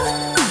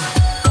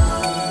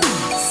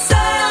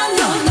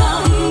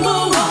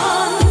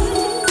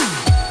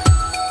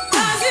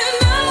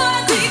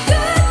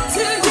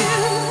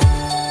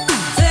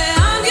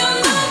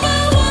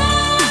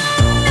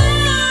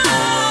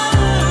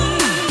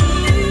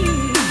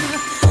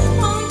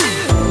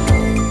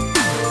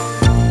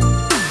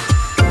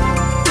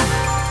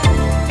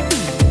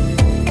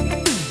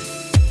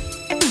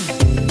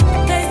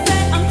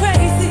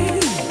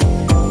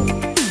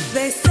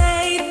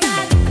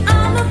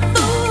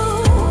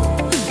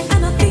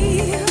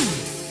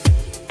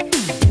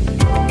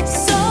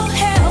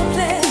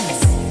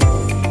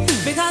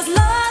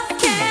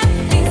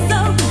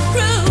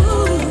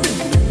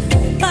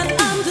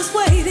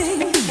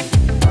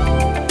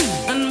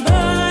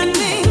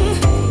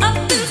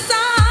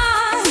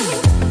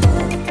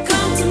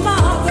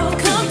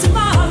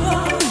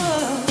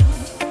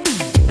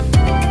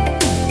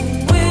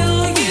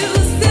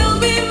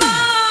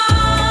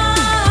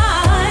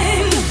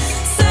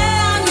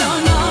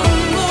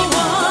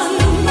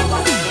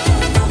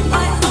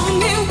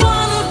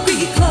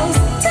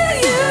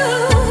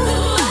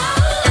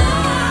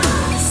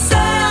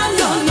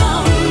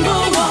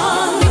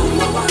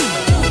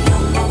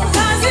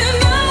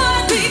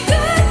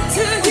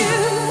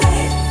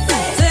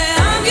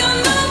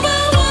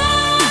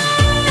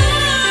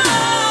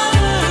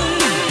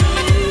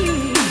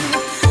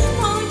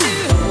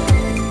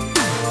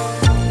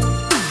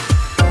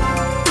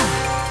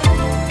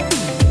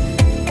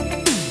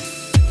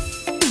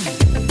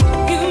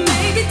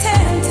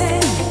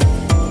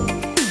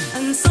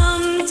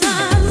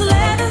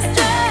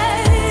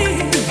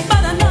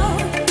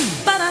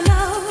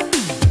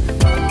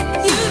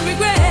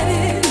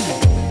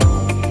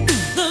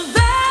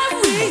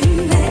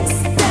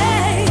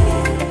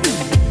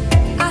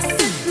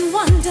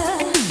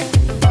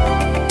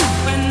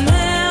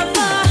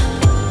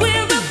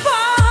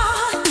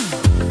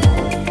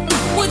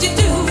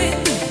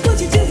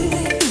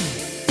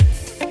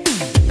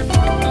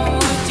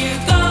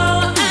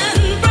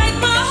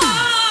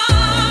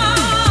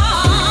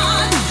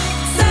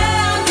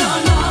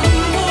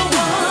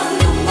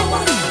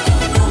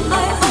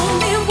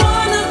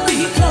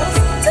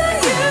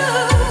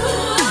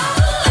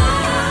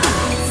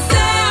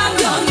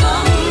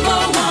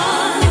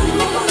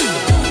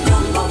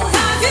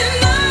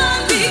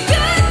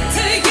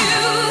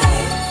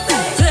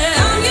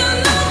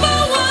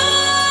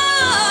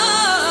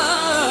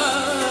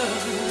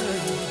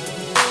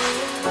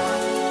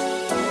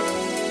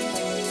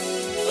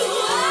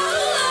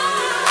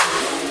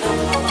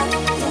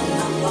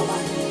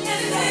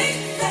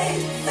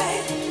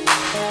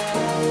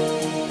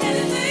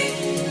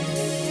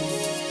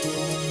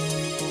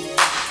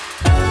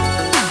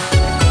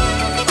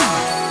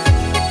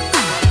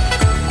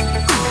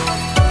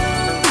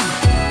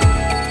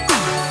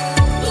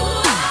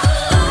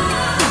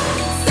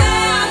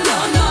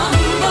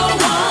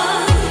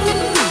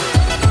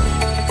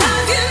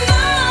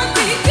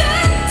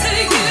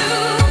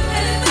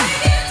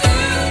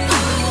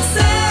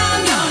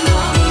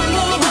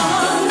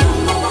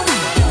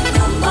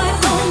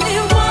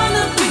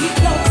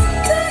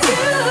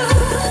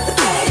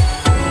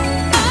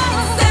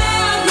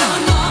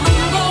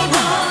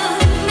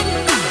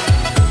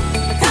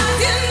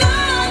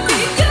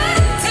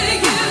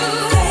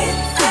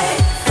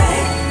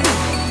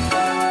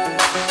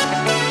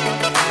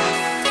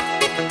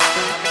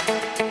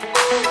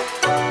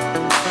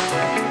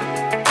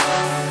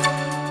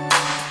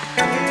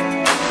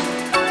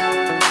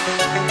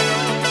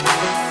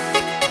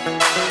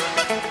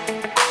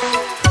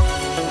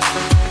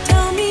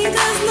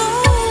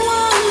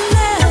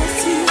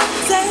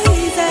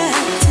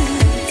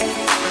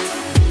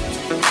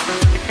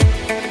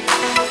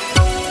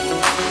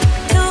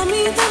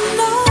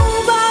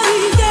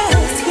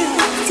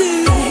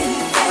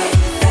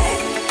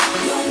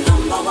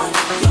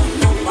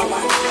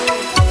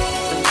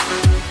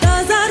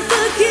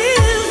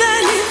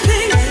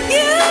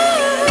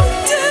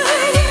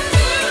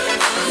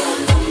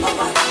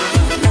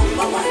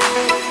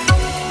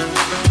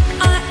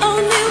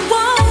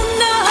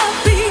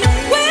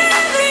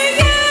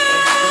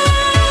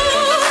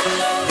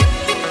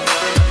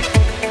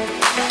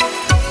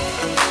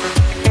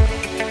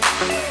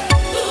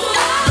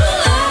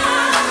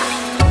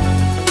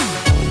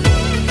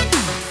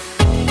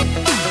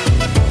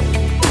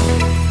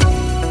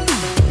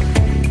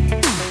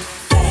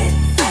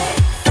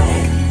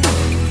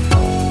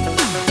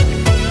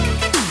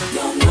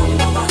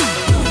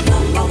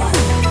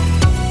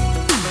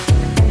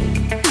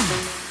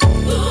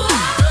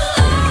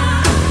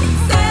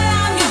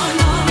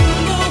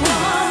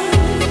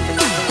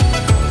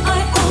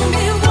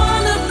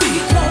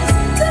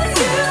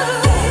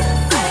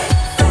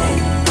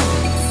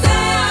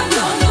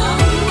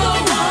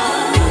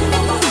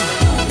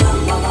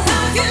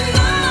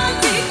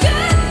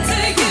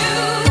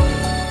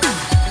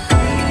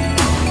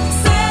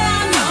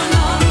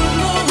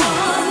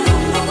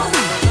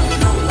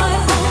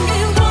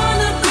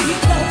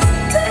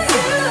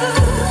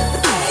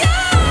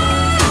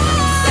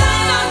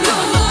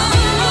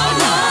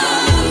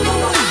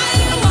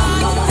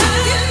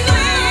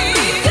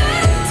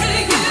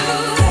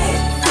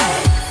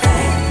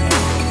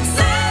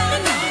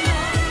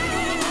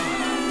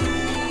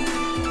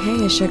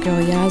 It's your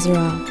girl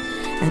Yazra,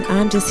 and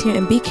I'm just here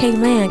in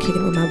BK Land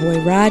kicking with my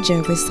boy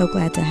Roger. We're so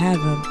glad to have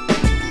him.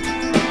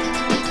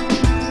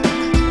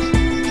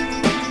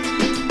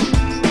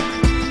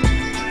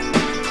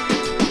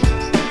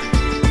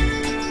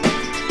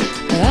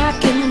 I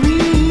can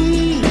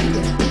read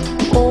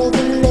all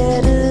the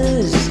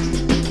letters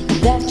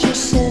that you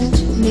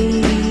sent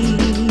me.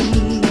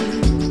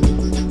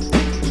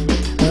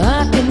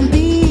 I can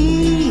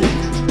be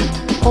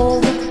all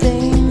the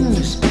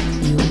things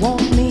you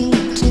want me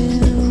to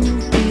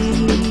be.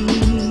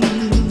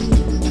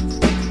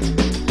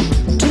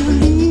 To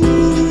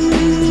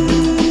leave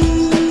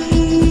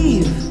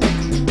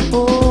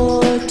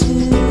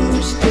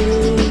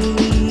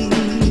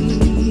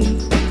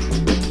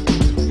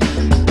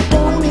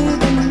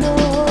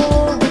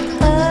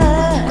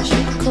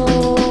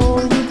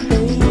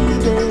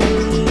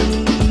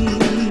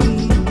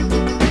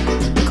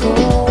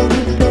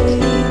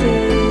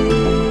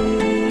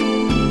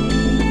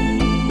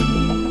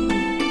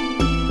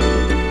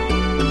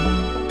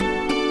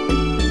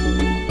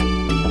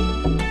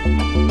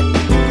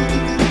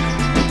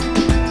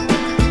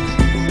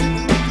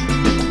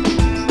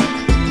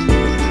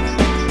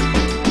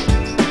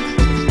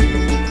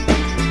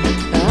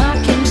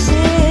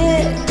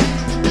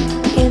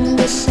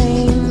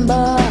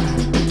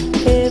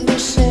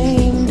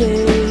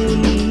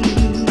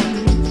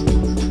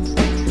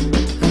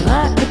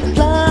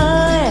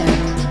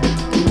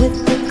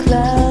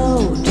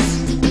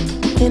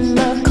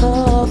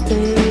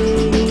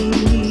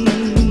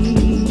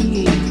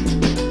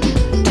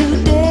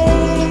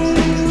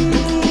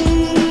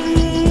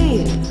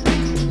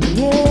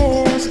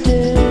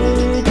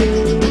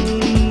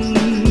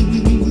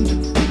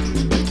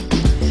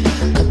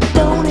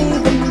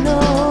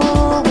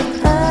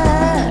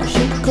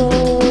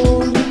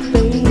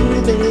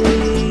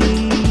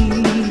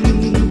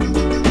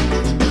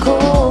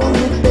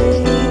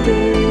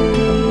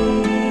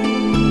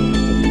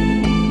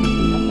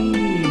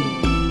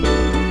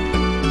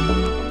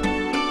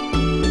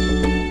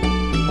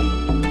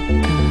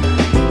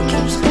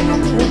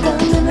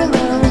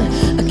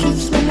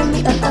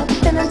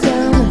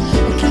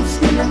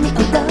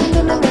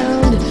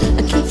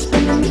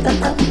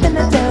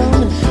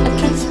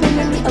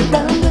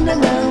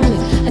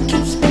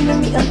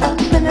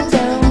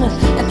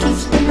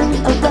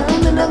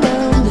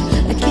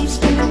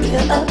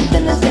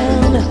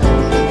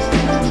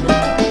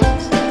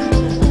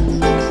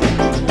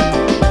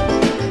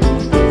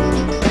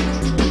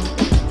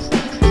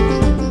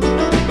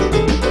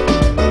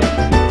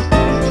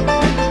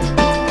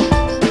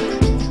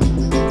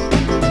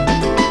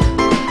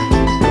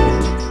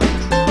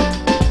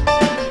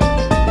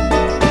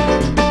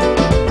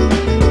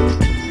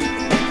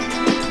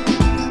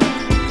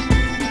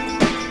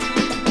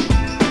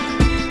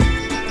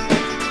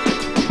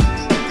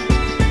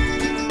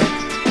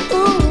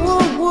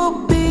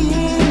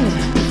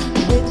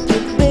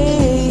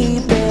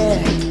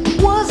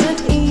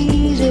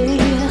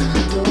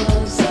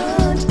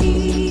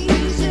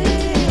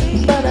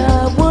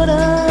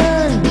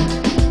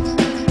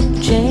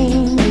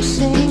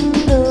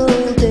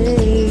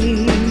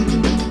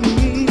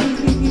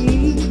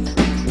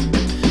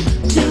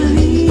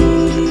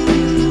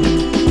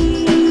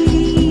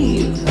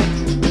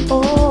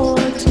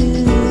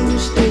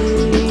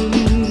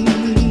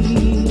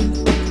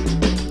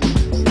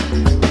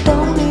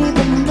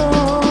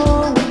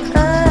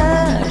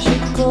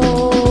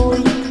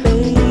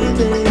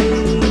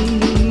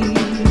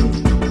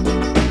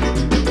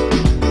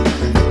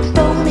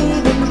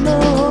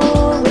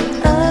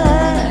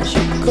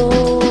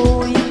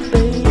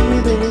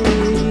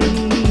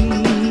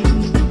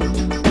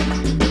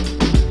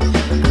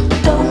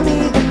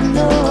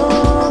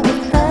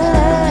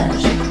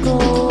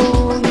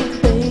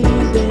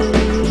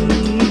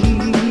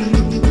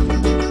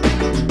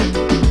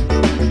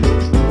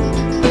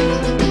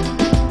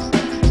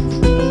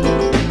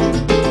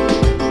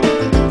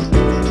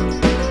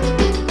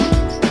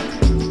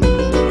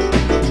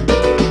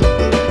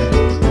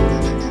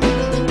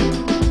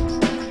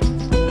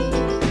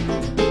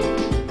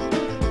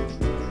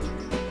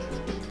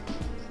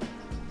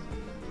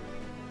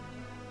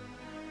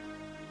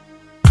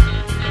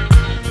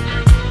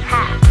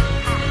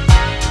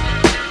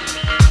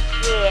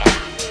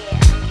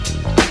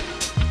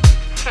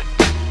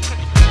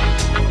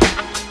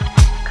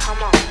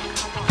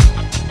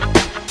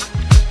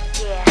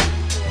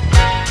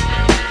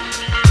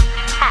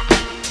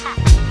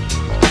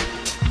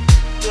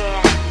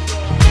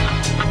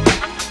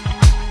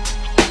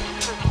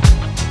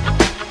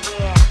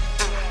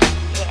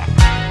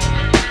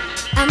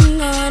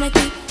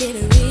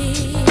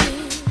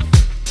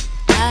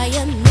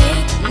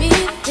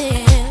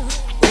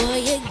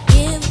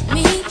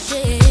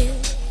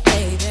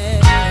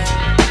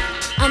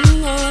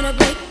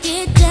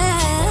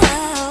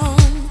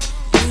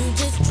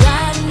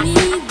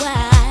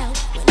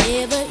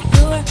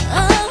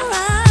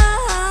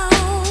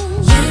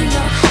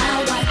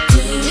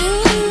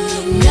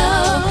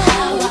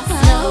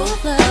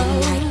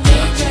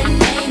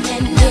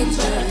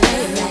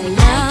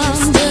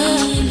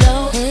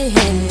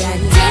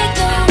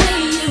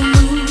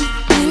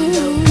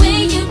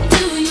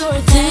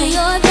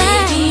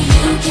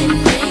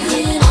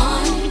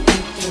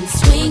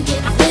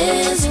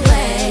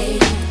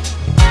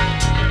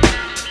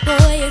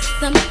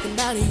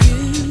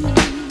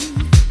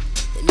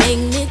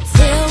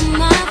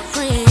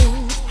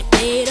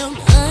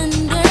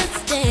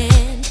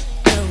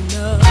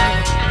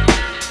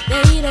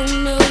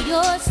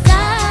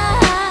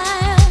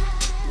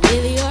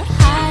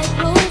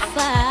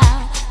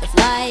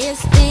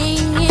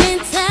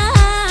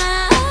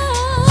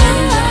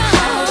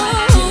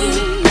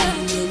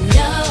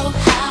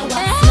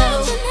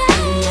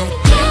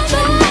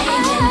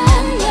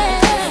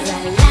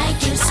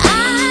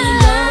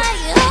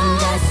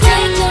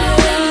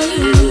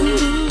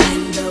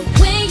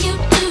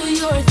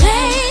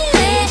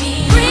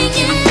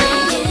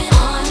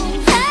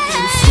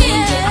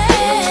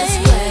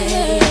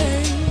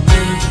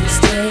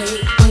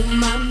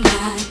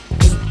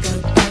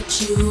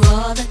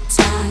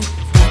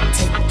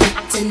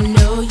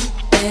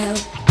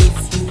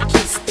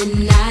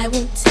then I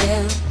won't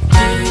tell.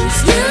 You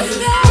stay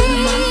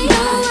on my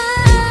mind.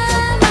 Think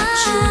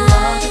about you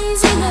all the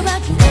time.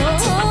 Got to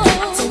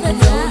get to know you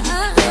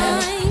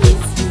well.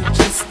 If you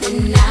kiss,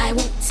 then I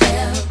won't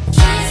tell.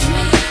 Kiss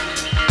me,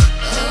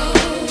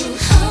 oh,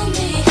 hold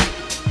me.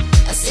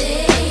 I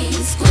say,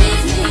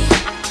 squeeze me,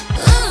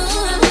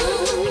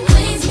 oh,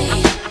 please me,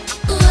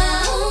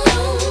 oh,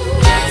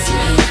 kiss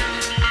me,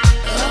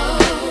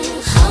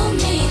 oh, hold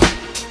me.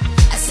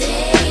 I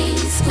say,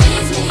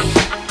 squeeze me,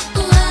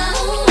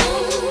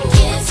 oh,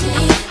 kiss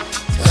me,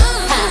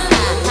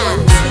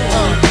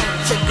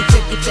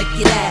 check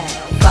it out.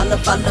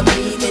 Follow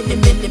me, many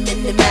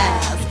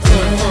miles.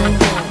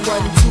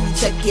 1, 2,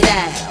 check it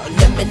out.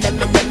 Let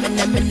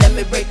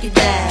me break it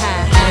down.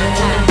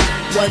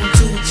 1, 2,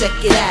 check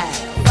it out.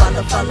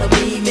 Follow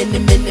me, many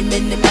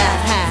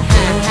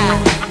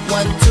miles.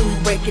 1, 2,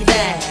 break it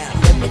down.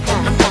 Let me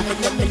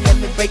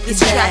break it down. This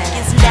track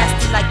is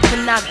nasty like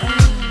Panago.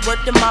 Word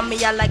to mommy,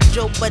 I like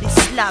Joe, but he's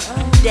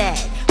sloppy. Dad,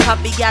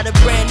 Poppy got a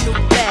brand new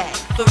bag.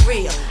 For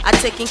real, I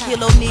take and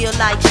kill O'Neal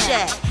like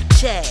Shaq.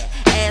 Chad,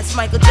 ask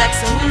Michael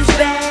Jackson who's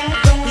bad.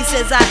 He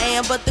says I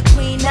am, but the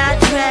queen I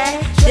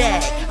drag.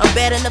 Dad, I'm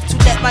bad enough to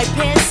let my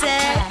pants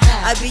sag.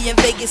 I be in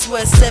Vegas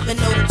where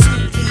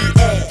 702 EA.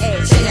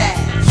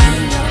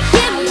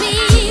 Give me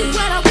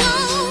what I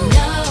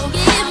want.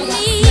 Give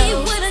me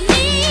what I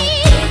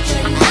need.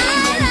 I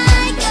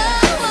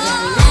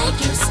like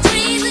you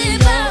screaming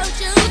about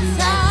your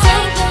time.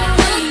 What's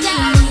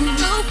that you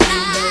so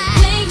fly?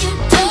 When you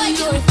do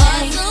your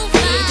thing, so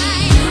fly. I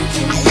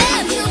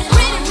love your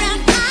pretty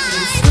round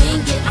eyes.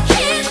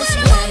 Here's what I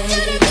want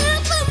you to do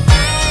for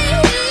me.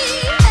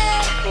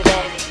 Baby,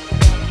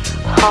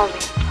 hold me.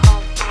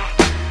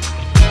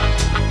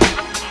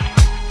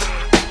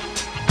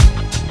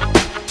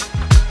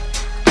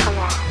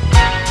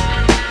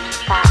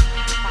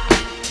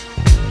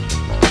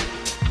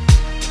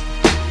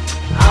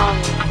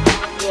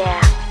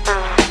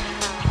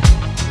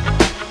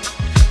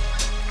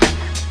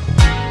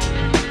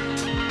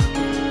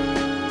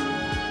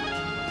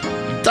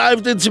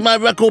 Dived into my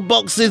record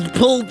boxes,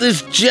 pulled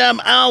this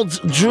gem out,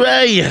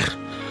 Dre.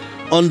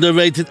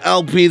 Underrated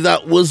LP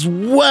that was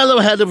well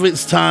ahead of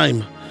its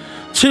time.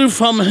 2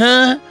 from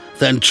her,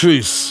 then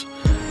Truce.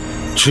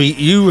 Treat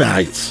You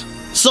Right.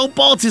 So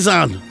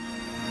Partisan.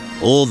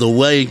 All the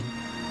way.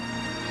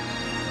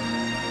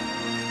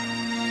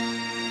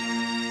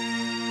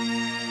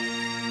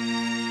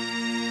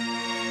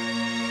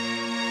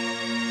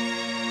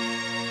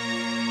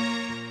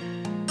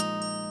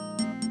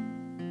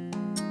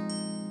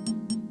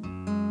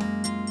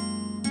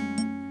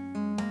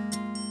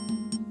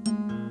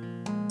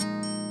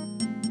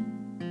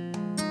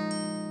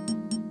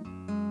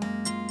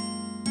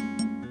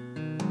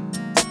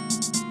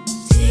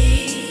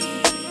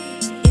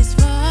 It's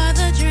for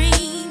the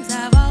dreams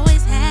I've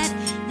always had.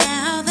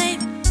 Now they've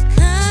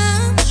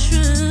come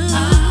true.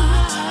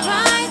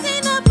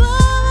 Rising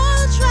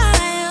above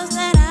trials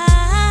that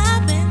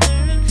I've been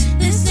through.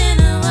 Listen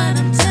to what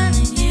I'm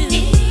telling you.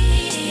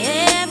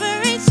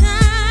 Every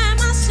time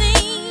I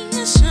sing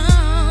a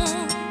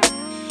song,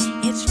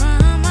 it's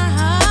from my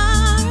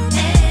heart.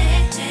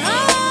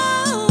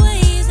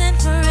 Always and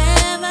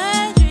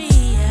forever,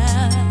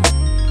 Drea.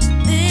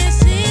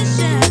 This is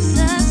just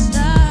a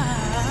start.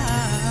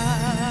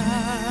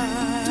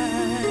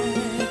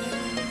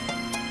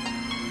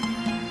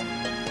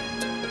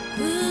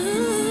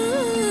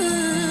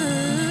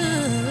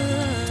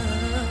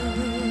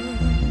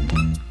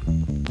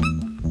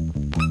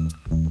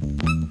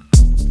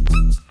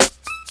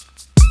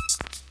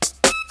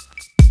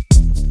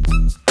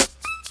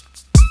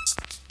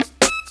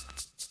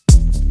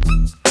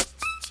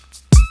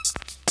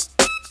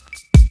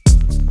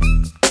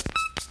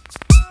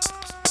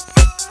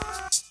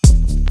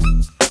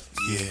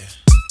 Yeah.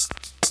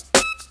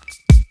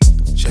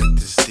 Check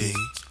this DREA.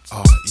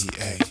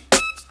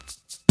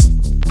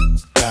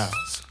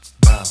 Bounce,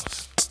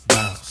 bounce,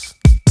 bounce.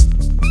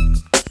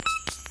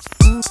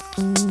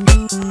 All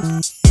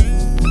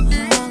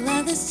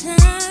of this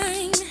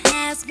time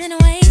has been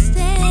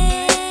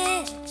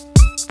wasted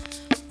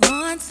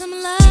on some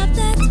love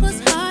that was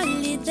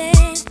hardly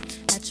there.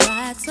 I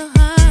tried so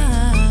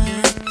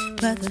hard,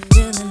 but the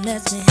feeling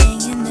left me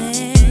hanging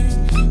there.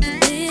 The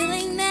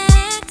feeling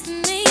next to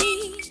me.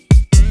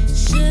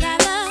 Should I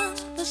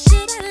love or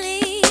should I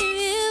leave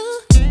you?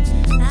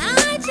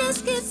 I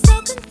just get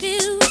so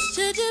confused.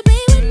 Should you be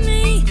with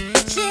me?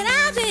 Should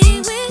I be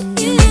with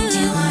you?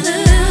 I wanna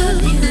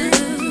love you,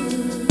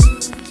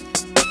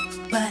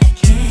 but I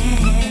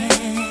can't.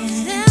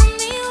 Tell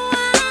me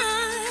why.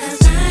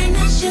 'Cause I'm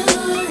not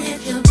sure if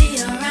you'll be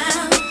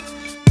around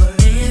or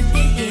if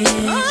you're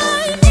here. Oh,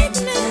 you make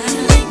me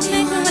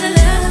wanna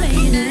love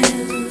you.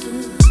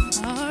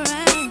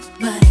 Alright.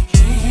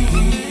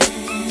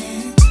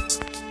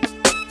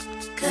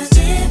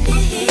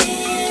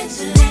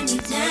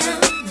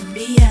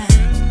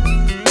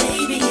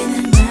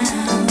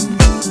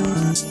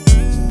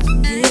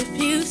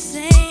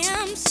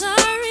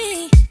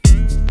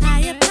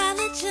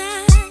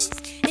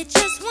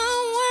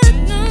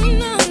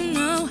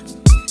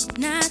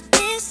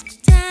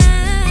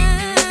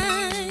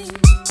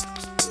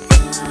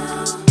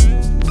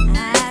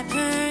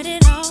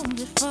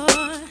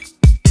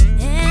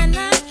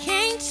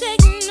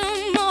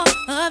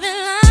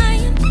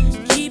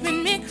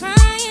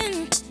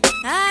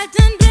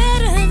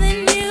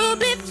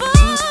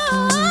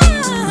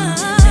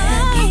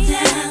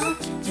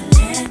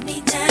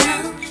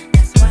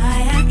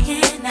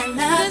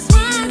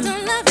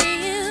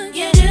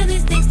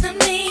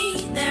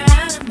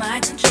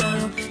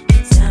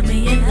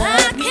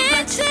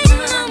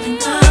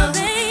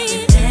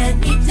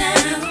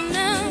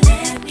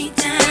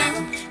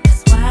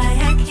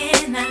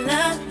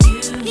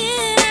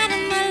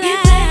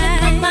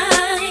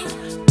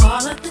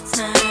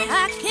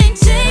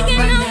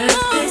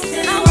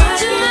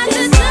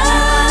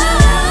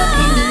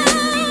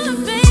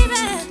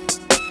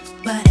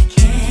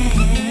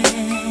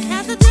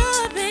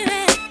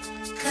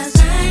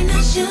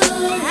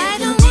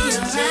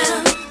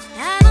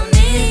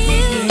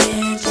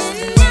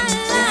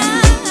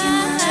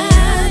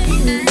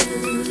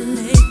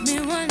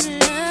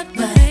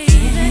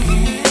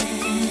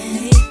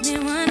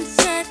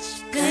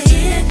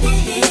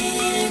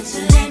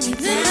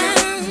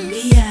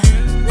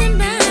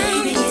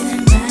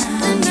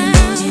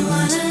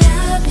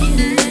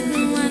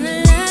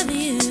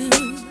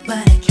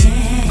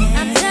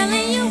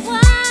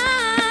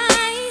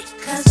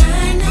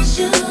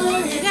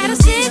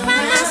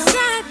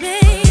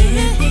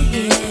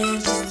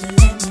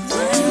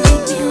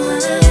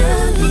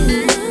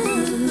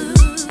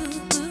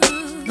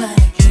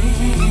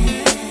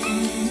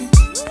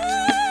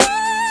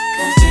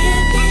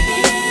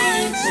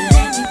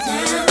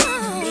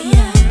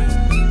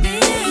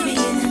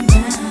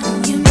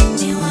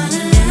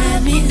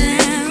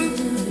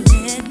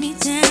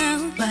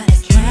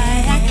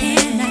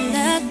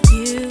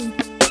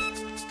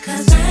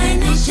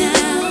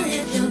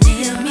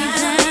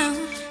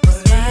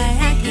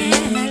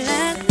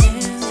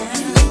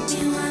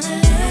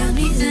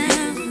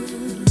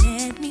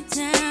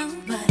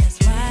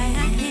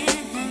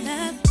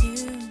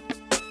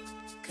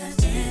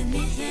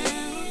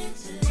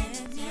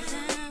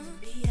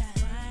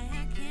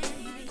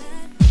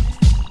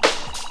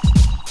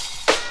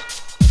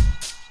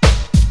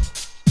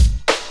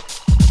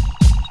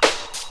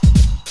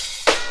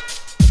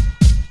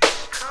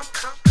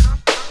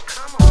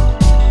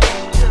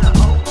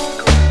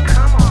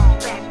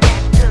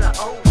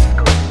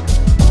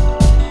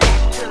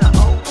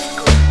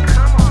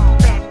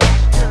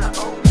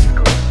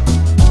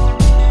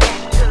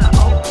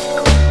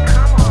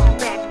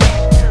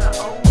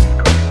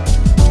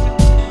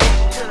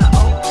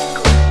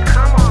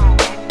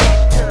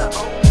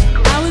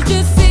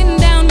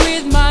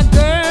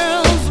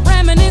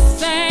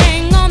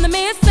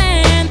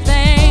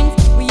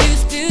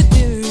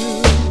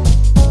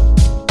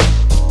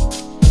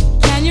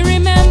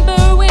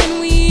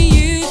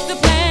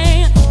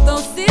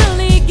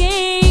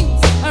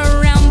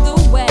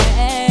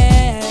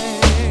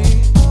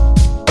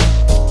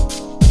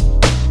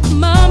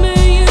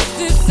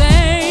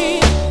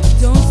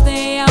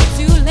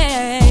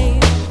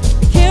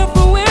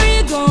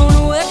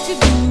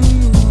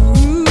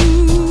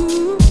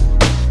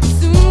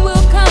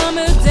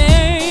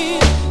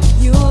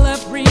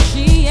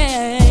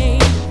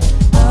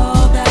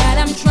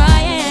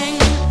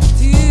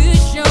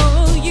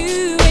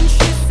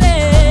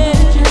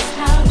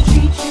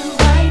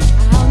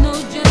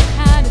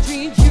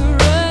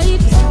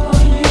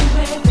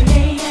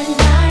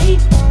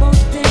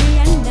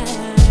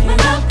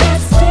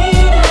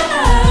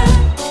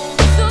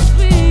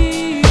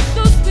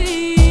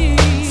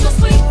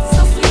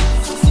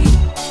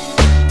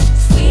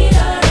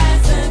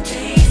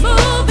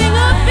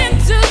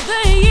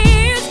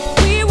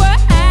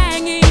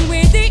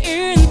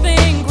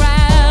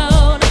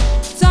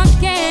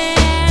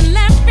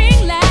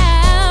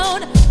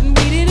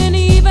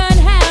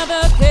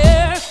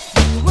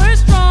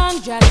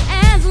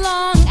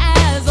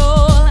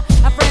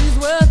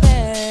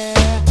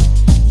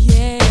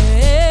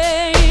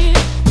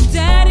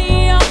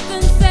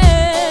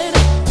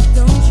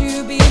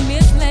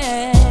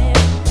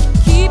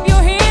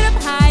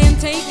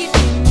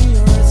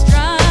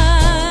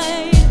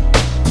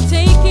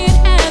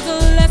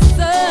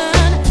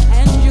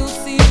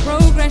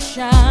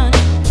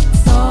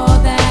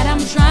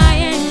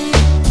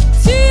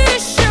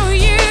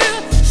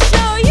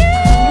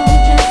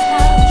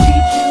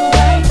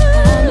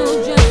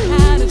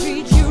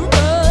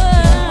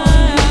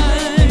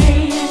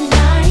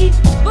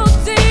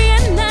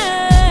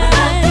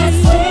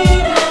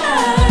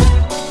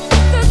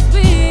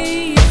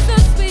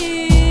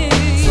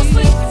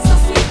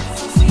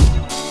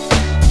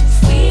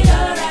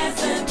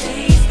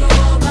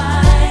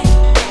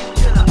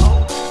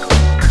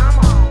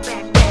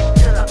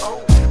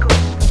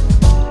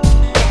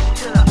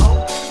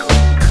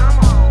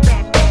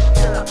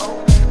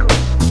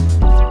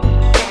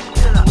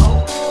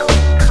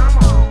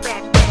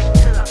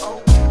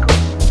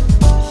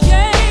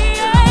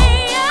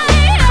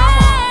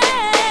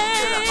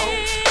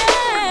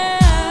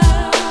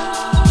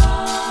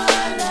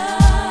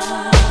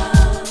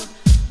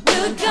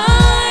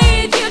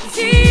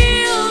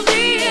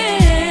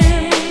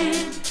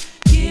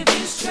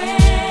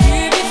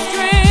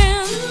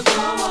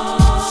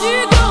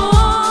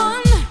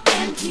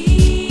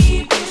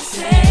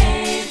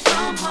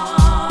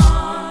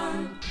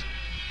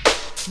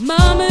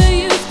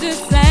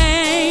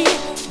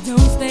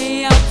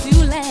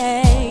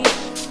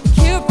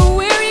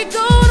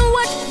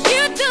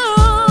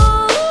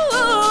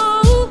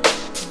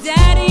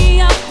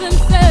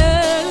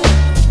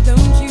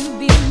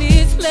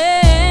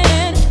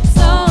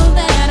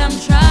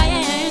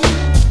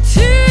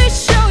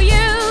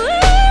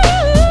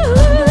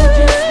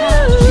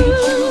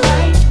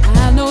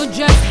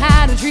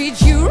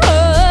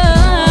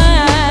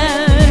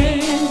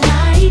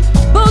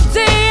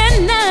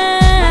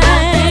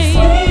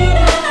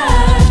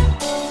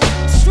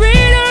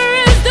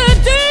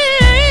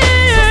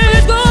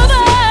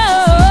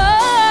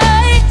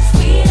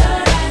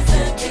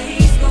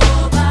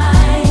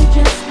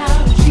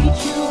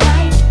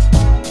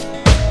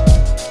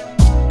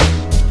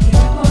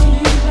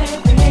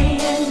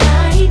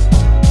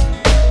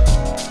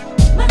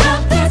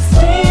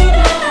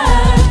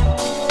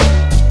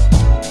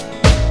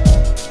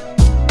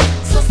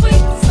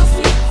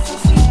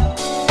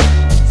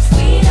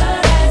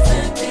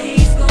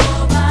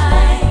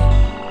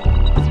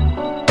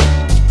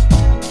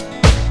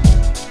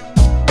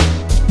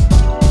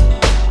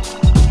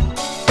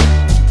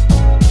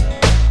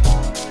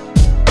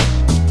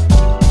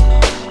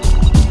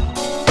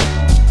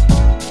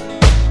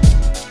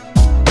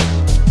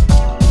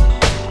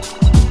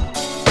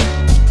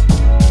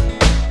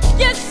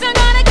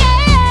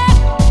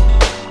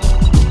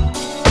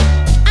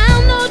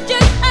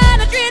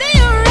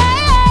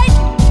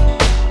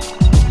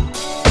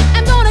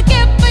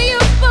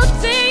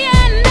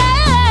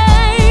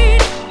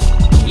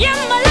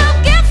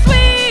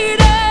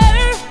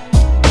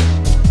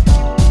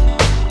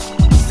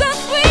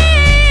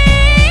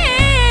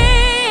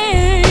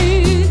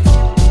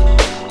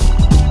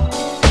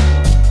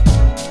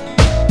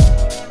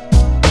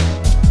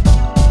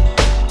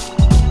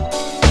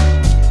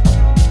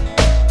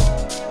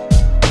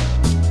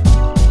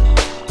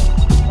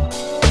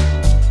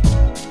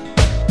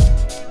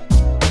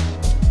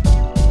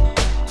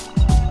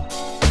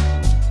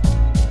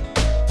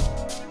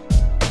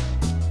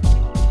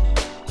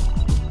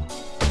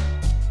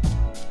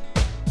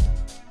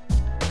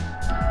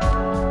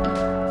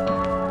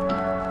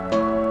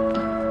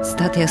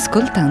 State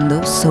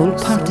ascoltando Soul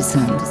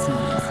Partisan.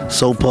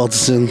 Soul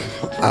Partisan.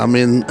 I'm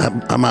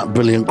at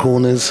Brilliant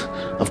Corners.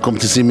 I've come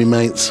to see me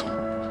mates.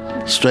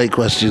 Straight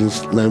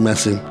questions, no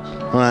messing.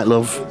 All right,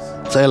 love.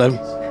 Say hello.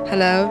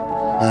 Hello.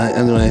 All right,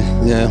 anyway,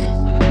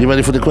 yeah. You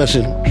ready for the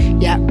question?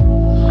 Yeah.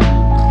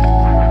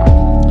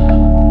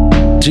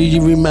 Do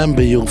you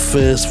remember your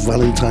first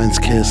Valentine's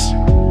kiss?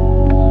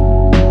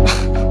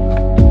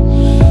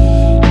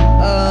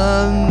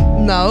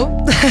 No,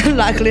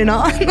 likely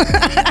not.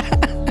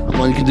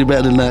 Well, you can do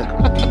better than that.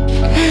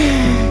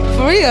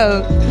 For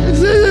real?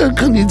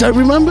 You don't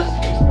remember?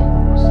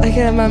 I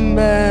can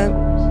remember.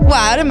 Well,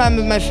 I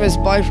remember my first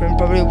boyfriend.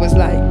 Probably was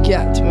like,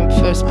 to my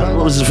first boyfriend.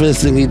 What was the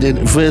first thing you did?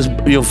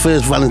 Your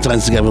first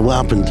Valentine's together. What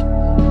happened?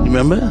 You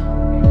remember?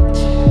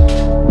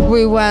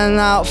 We went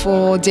out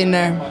for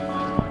dinner.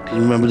 Can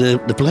you remember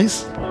the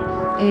place?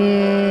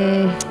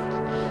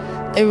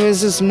 It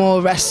was a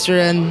small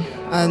restaurant,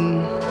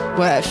 and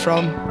where I'm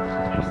from.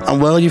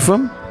 And where are you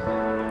from?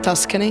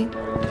 Tuscany.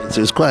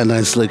 So it's quite a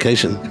nice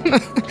location.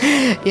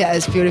 Yeah,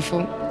 it's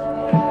beautiful.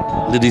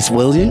 Did he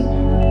spoil you?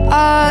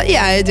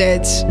 Yeah, I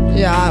did.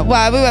 Yeah,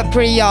 well, we were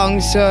pretty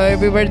young, so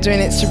we were doing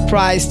it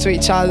surprise to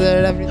each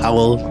other. Every How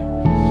old? We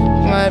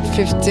were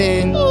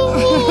 15.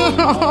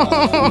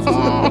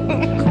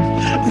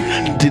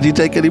 Did he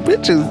take any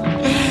pictures?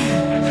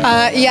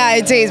 Yeah,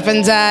 I did,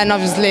 but then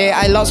obviously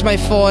I lost my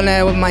phone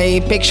with my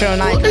picture on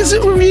it. What is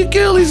it with you,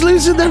 girl? He's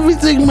losing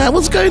everything, man.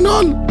 What's going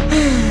on?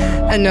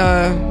 I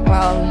know,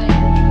 well...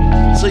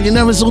 So you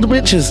never saw the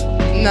pictures?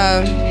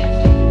 No.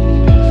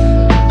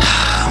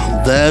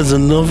 There's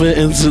another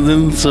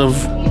incident of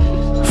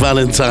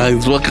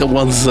Valentine's. What can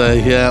one say?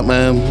 Yeah,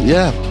 man.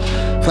 Yeah.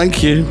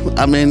 Thank you.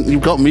 I mean,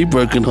 you've got me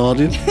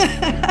broken-hearted.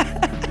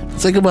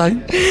 Say goodbye.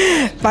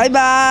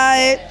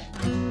 Bye-bye.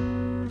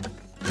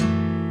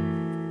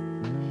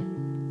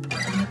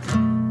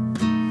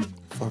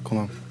 Fuck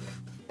on.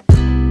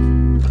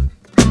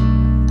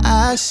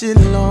 I sit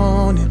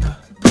alone in a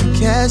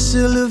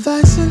castle of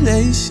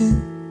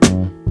isolation.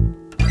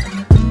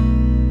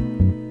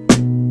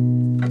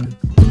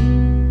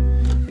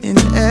 And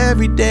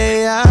every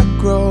day I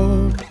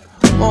grow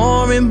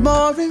more and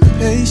more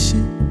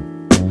impatient.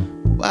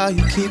 While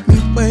you keep me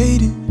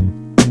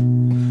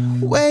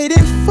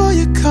waiting for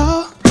your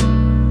call,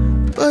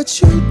 but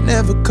you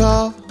never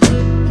call.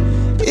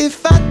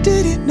 If I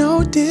didn't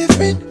know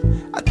different,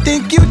 I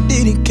think you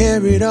didn't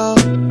care at all.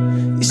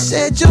 You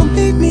said you'll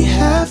meet me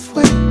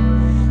halfway,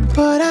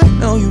 but I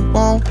know you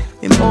won't.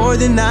 And more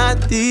than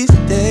not these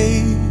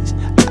days,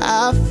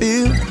 I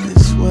feel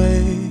this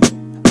way.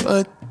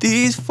 But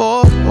these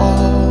four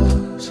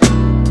walls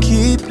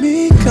keep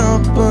me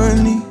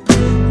company.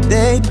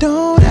 They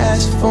don't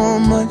ask for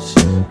much,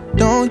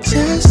 don't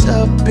dress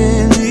up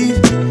and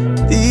leave.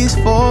 These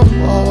four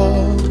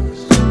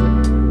walls,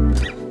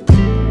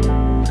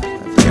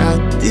 I've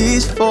got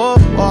these four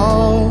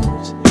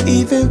walls,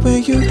 even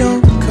when you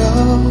don't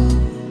call.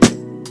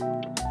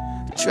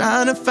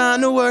 Trying to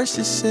find the words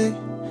to say,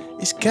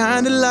 it's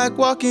kinda like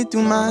walking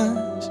through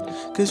minds.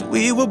 Cause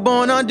we were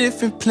born on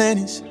different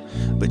planets,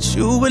 but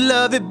you would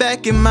love it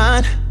back in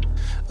mine.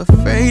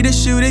 Afraid to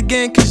shoot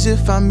again, cause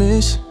if I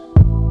miss.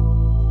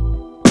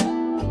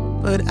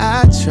 But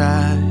I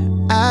tried,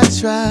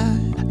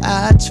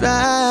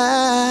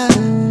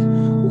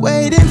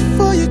 waiting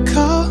for your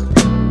call,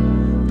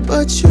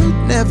 but you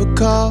never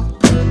call.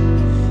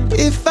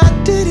 If I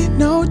didn't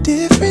know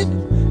different,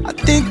 I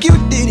think you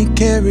didn't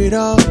care at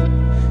all.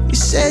 You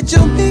said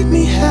you'll meet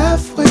me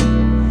halfway,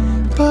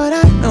 but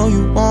I know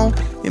you won't.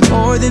 And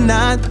more than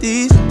not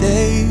these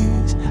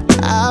days,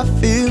 I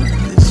feel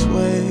this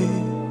way.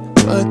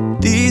 But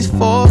these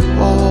four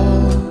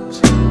walls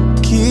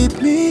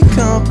keep me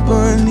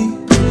company.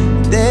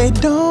 They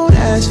don't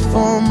ask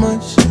for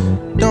much,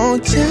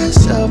 don't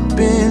dress up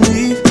and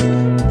leave.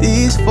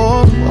 These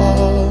four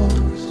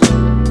walls,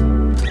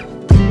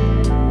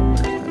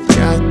 I've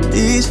got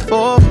these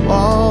four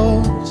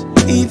walls,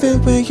 even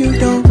when you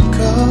don't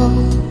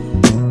call.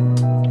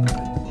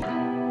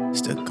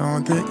 Stuck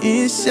on the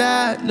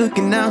inside,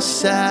 looking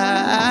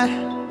outside.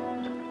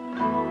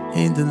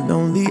 In the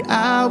lonely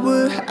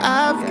hour,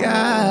 I've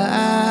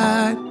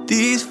got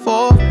these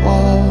four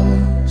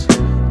walls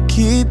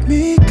keep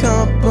me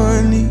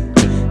company.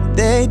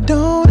 They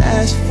don't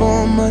ask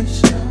for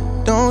much,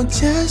 don't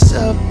dress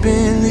up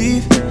and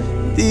leave.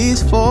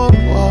 These four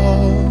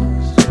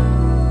walls,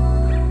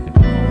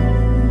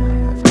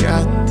 I've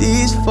got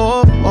these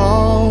four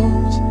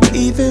walls,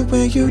 even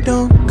when you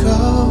don't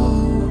call.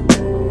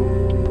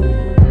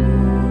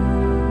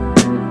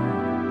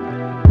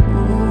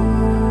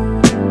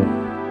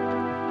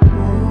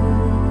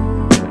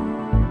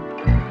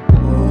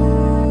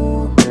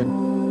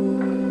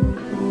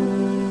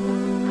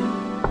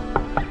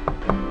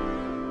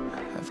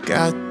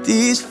 Got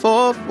these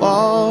four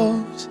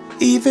walls,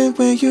 even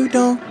when you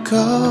don't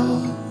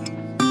call.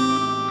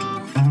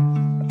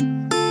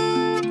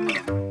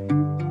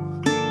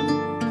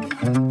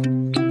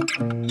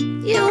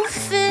 You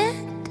fit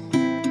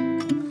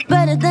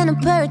better than a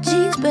pair of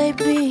jeans,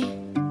 baby.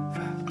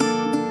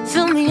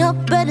 Fill me up,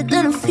 baby. better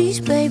than a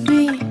feast,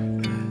 baby.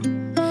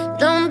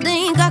 Don't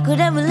think I could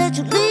ever let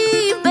you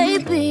leave,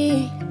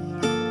 baby.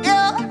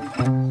 Yeah.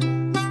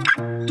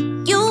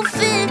 You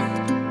fit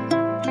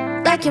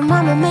like your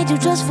mama made you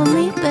just for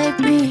me,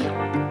 baby.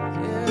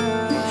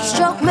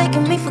 Stroke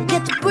making me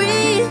forget to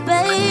breathe,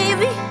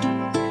 baby.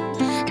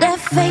 That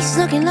face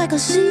looking like a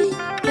sea,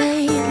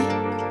 baby.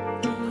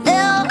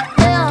 Yeah,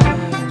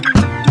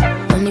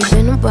 yeah. Only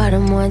been about a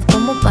month, but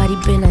my body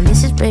been on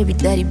this is baby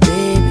daddy,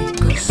 baby.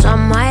 Cause I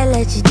might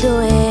let you do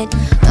it,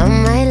 I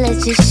might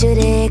let you shoot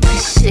it.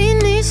 Cause she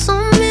needs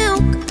some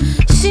milk,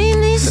 she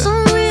needs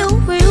some real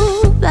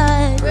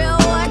bad. Real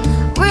what?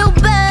 Real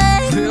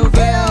bad. Real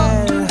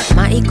bad.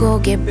 My ego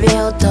get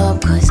built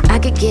up, cause I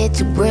could get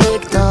you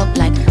breaked up.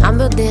 Like I'm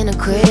building a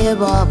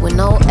crib up with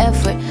no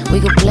effort. We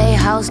could play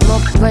house, no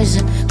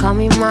pressure. Call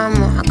me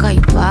mama, I call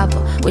you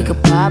papa. We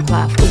could pop,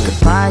 we could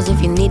pause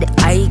if you need it.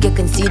 I get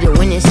conceited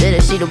when you say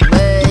that she the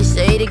best.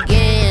 Say it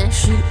again,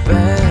 she the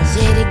best.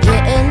 Say it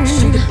again,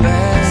 she the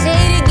best. Say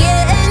it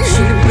again,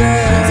 she the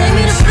best. Take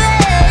me to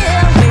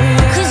bed,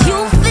 cause you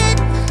fit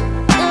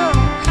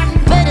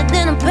better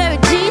than a pair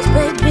of jeans,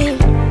 baby.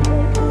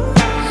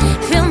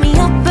 Fill me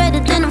up better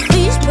than a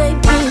feast,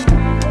 baby.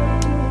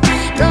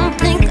 Don't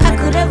think I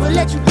could ever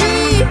let you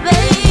leave,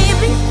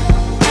 baby.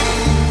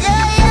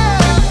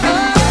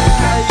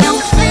 You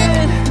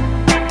fit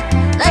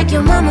like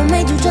your mama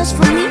made you just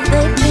for me,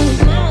 baby.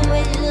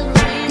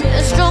 A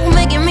stroke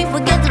making me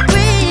forget to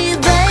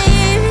breathe,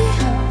 baby.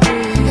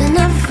 And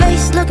that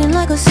face looking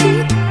like a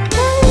sea.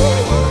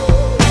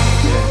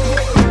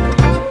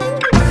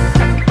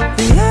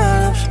 The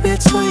ellipse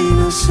between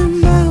us and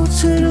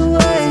melted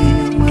away.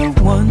 We're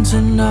one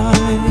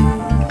tonight.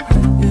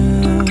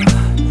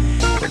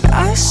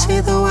 I see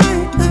the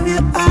white of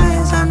your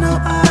eyes, I know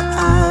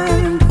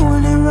I'm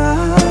doing it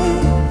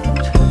right.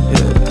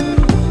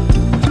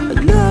 Yeah. I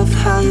love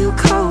how you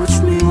coach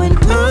me when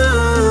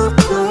I'm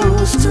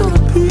close to the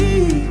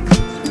peak.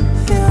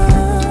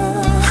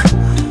 Yeah.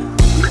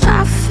 I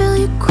feel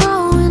you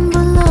growing,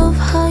 but love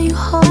how you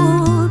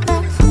hold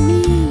back for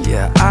me.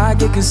 Yeah, I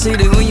get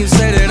conceited when you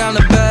say that I'm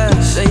the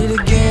best. Say it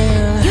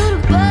again. You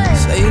the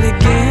best. Say it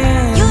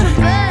again. You the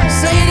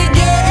best. Say it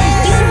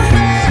again. You the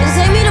best.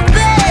 Take me to bed.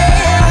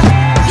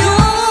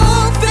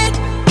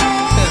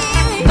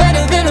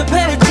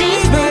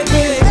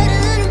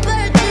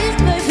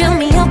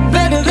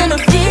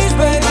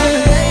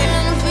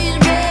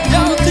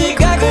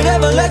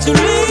 Let you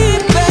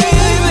leave,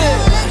 baby.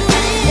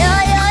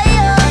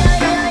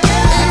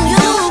 And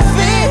you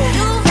fit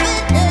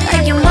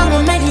like your mama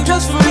made you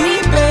just for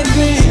me,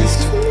 baby.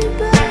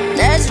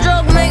 That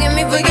stroke making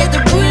me forget to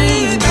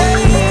breathe,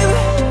 baby.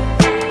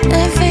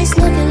 That face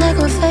looking like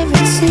my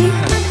favorite scene.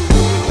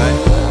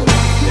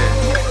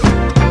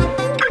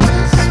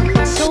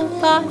 So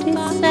party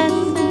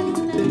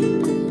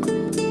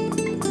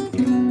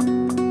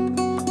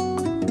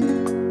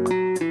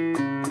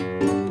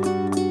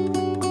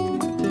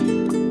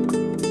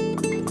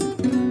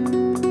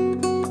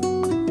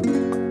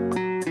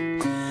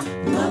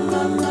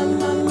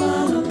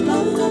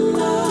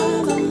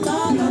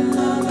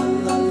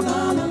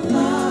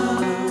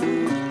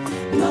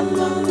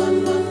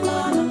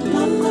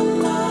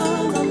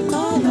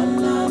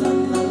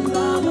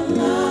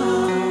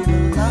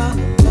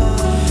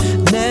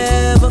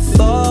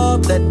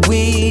that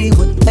we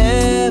would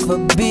ever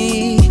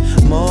be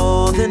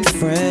more than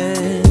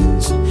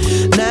friends.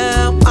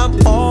 Now I'm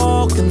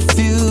all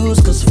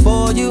confused, cause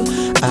for you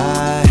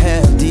I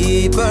have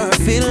deeper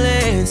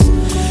feelings.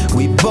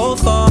 We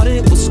both thought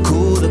it was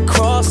cool to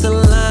cross the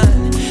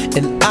line,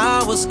 and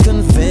I was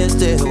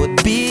convinced it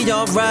would be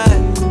alright.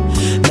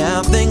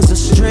 Now things are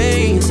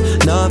strange,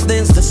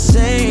 nothing's the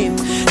same,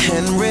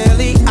 and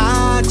really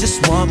I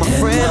just want my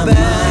friend back.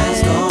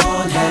 Mind's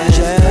gone half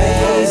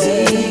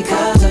crazy,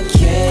 cause I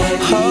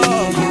can't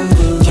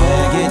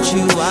can't get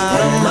you out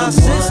of my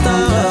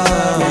system.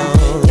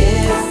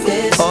 If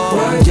it's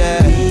worth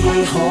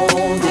me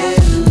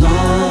holding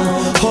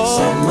on,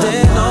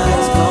 holding on.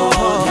 Mind's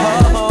gone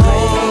half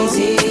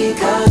crazy,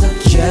 cause I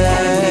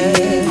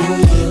can't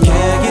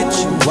get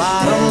you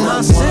out of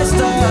my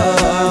system.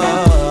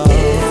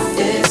 If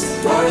it's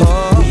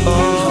worth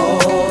me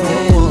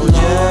holding on,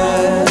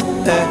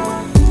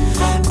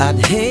 I'd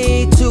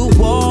hate to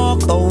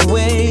walk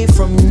away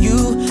from you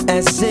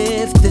as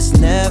if this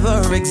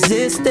never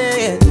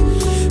existed.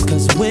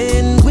 Cause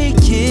when we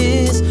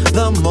kiss,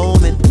 the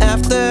moment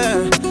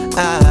after,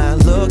 I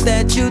looked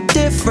at you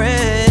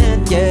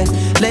different, yeah.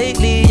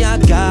 Lately I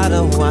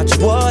gotta watch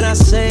what I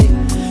say,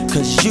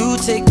 cause you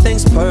take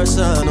things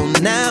personal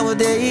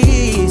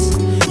nowadays.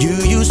 You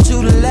used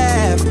to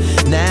laugh,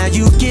 now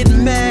you get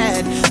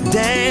mad.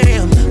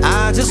 Damn,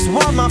 I just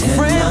want my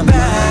friend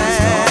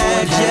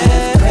back,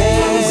 yeah.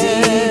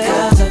 Crazy,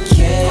 cause I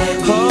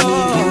can't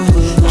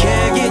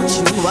get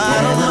you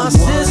out of my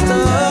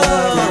system.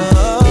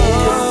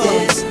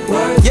 If it's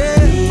worth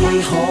me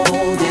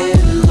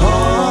holding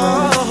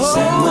on,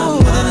 set my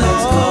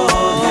mind's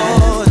gone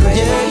half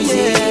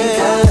crazy,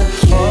 cause I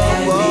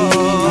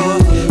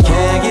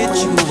can't get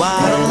you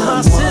out of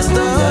my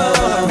system.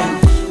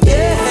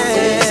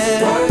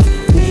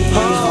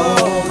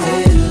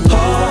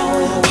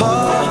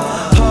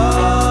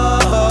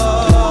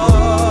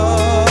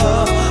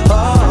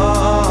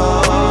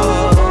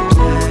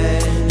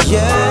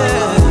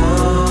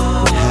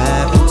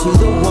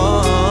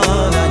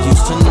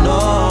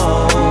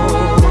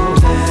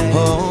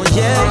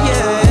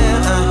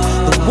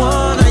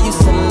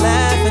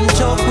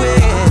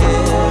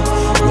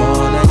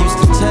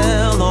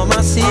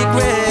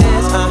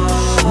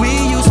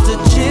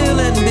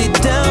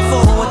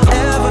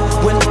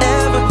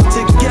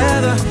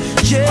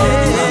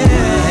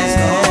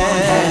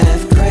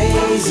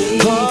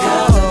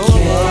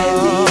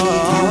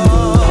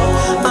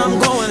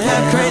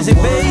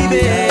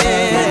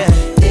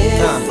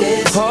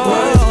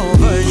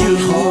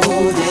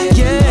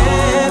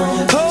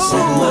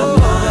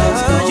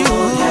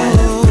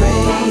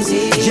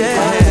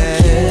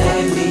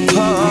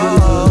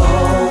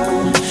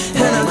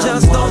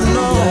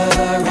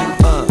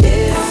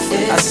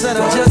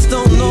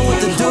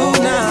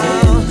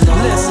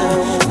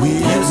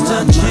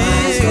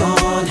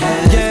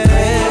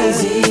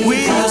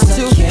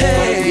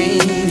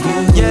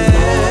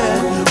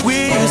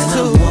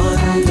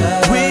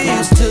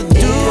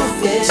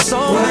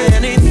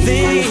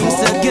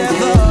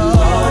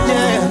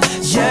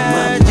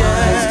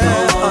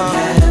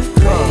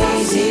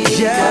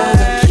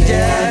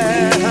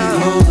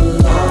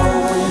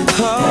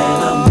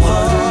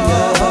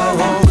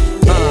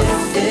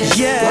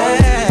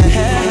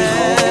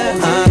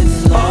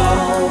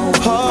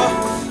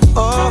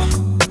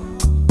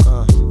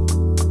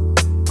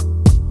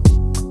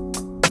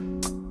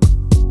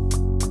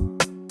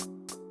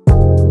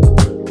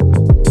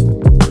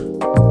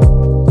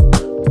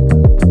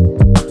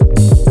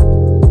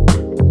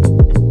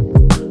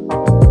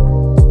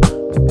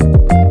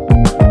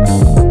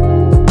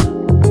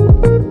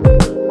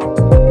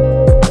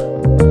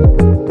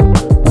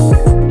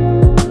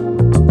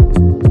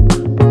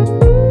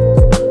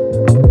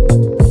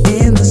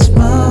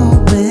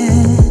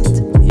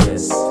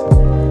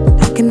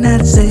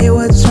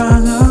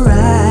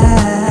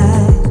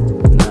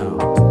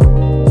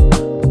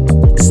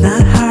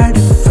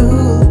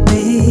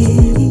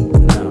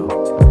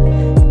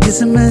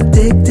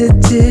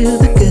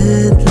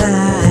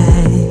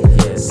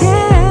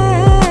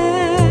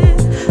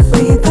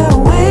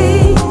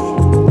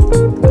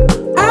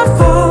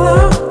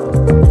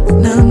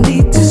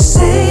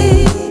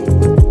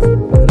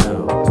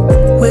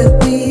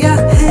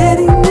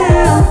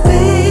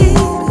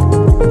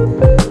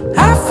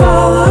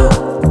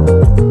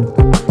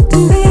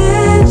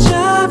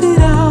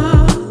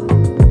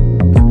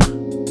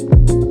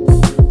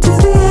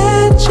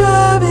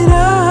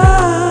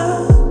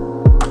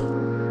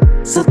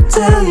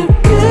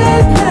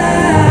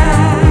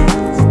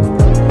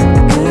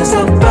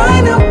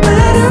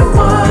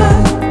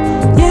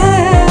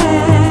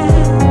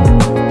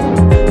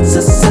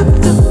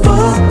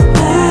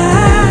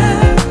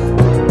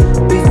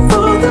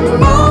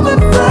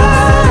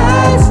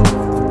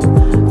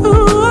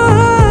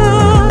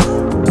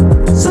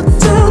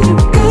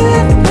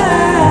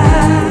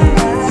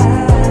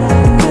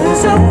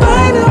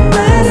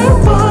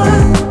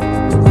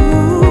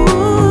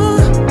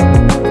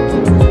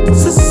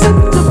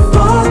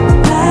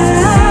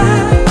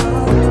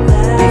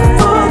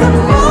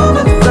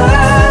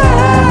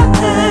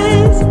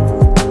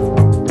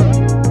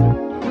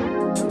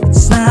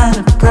 not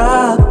a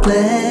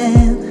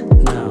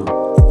problem. No.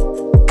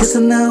 Cause I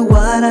know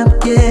what I'm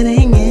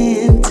getting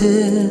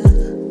into.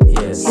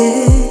 Yes.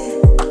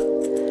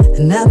 Yeah.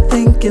 And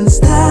nothing can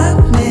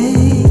stop me.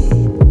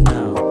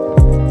 No.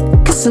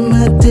 Cause I'm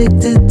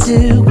addicted to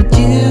what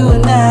you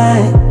and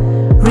I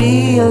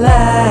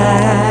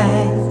realize.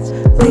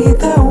 Lead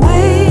the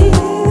way.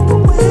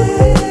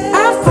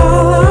 I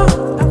follow.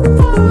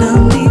 No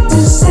need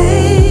to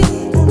say.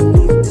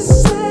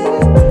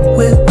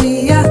 Where we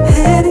are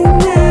heading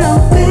now,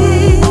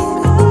 babe.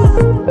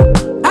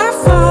 I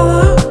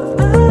follow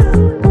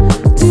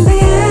to the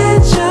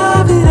edge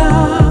of it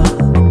all.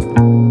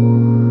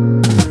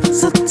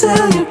 So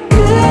tell your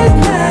good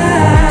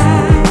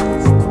night,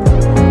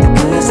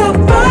 'cause I'll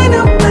find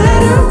no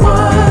matter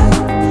what.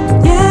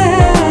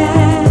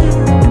 Yeah,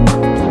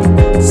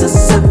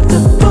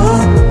 susceptible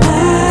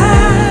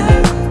now.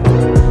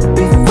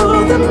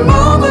 Before the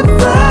moment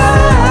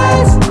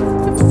flies,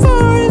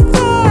 before it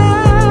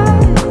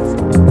flies.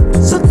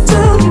 So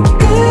tell you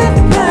good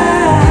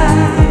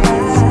night,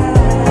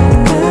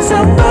 'cause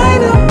I'll find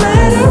no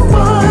matter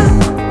what.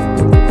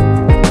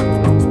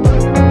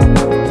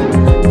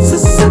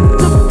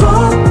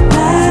 Susceptible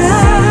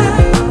now,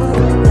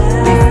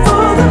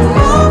 before the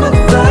moment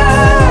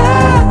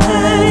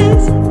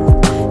flies.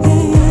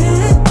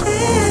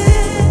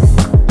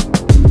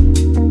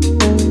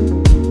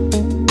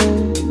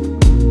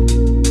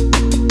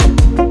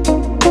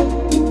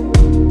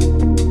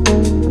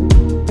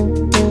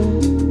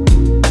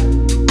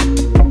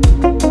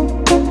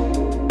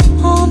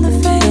 On the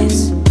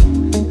face,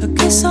 a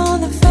kiss on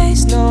the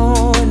face, no,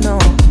 no.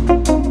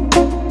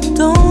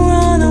 Don't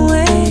run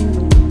away,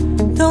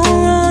 don't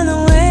run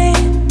away.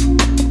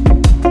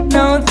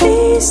 Now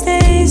these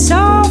days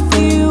all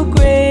feel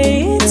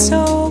great, it's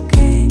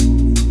okay.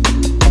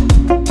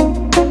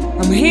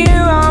 I'm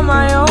here on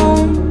my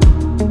own,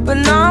 but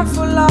not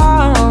for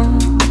long.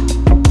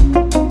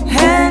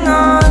 Hang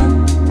on,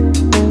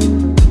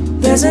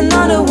 there's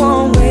another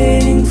one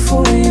waiting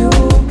for you.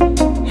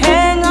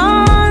 Hang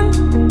on,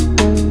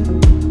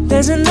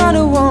 there's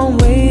another one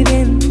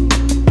waiting.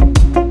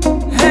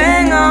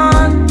 Hang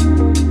on,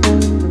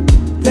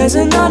 there's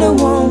another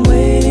one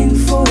waiting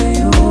for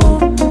you.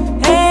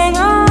 Hang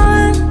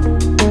on,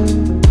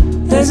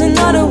 there's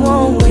another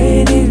one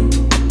waiting.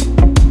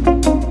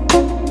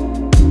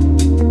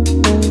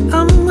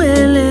 I'm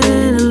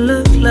willing to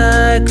look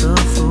like a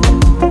fool.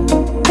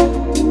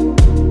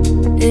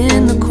 In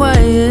the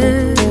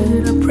quiet,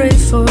 I pray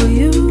for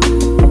you.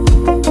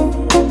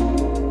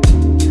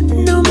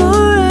 No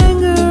more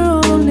anger,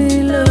 only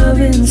love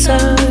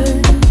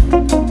inside.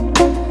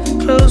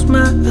 Close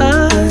my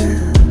eyes,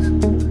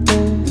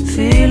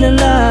 feel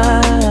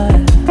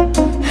alive.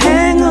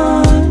 Hang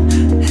on,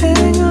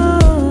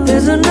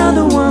 there's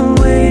another one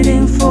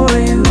waiting for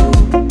you.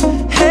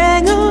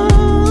 Hang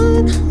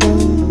on,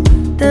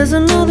 there's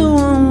another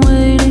one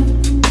waiting.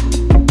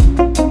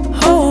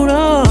 Hold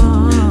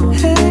on,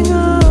 hang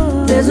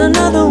on, there's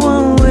another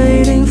one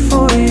waiting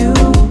for you.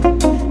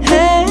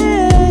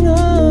 Hang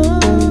on,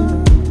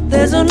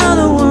 there's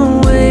another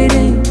one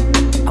waiting.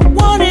 I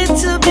want it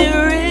to be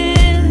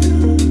real,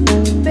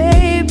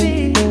 baby,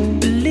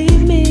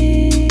 believe me.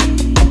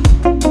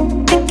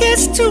 It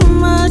gets too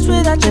much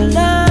without your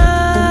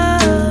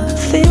love.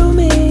 Feel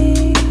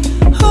me,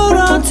 hold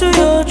on to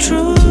your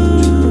truth.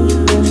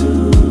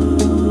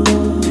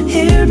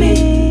 Hear me,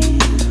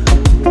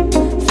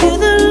 feel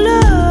the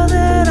love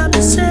that I've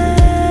been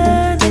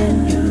sending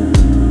you.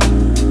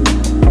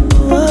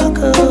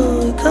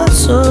 Oh, it got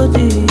so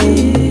deep.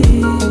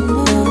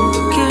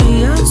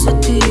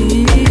 Curiosity,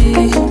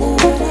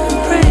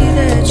 pray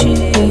that you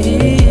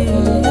hear,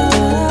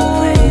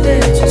 pray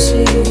that you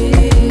see.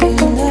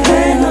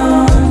 Hang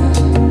on.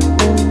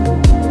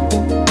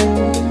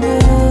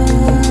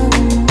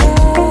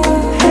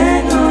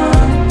 Hang on.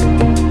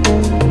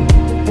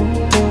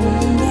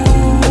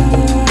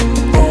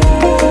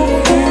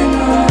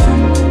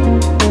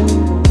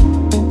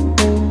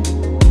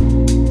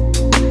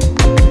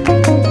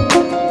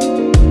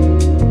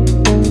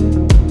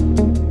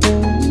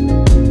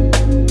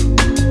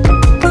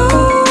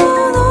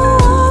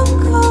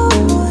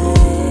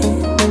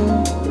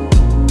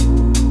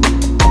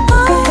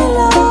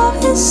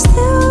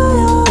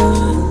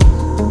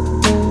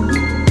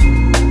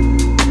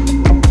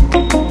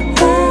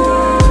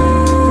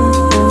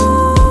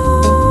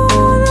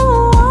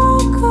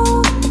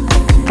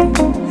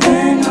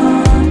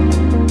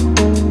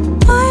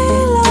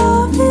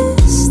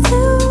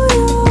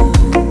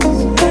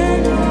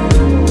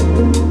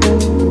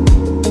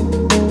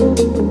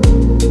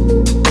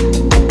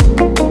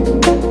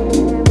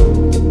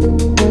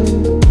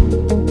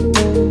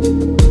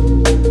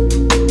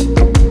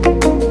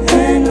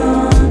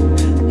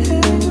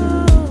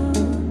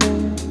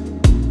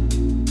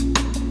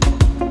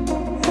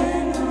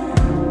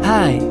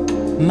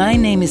 My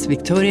name is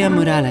Victoria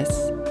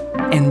Morales,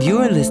 and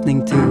you're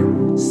listening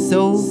to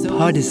So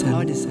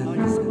Partisan.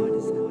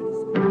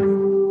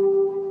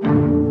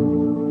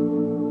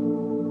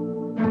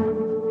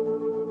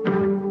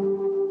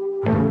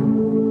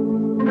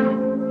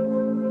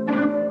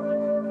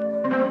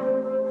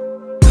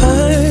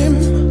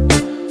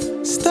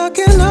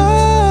 talking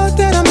all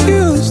that I'm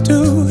used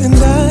to, and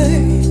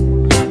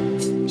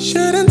I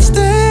shouldn't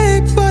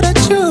stay, but I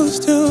choose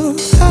to.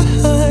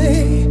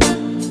 I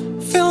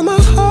feel my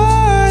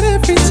heart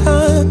every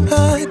time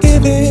I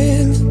give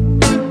in.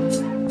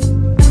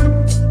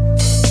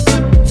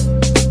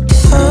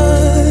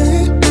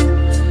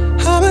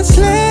 I'm a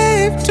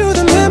slave to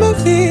the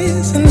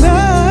memories, and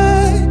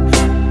I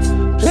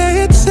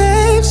play it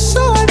safe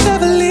so I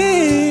never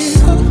leave.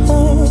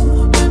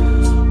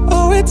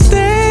 Oh, it's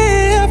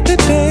day after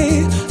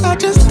day, I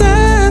just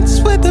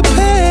dance with the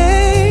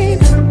pain.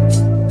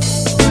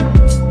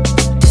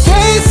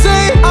 They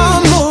say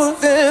I'm more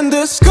than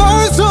the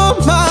scars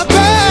on my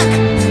back,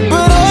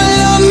 but all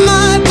of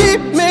my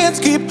demons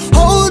keep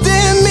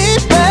holding me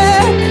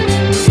back.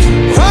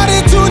 Right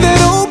into that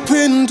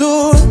open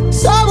door,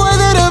 somewhere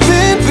that I've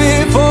been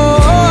before.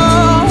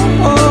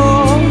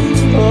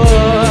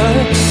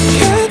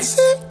 Can't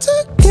seem to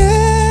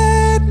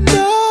get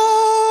no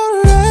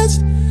rest,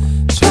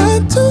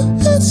 trying to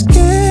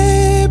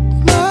escape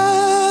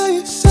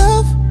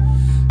myself.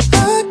 I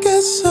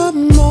guess I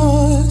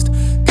must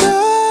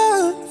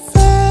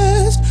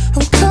confess,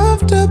 I'm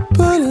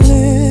comfortable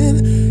in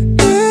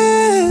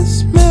this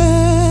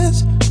mess.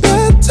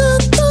 Better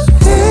the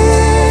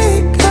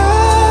ache,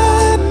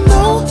 I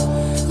know.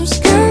 I'm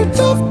scared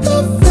of the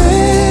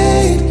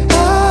fate I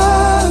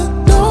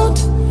don't.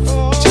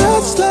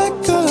 Just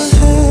like a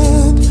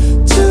hand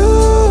to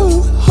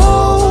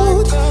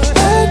hold,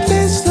 at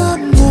least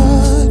I'm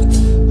not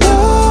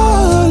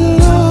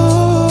alone.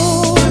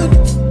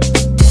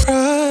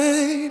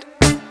 Pride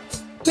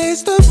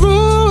lays the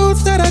rules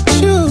that I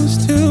choose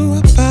to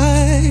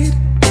abide,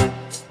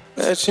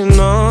 latching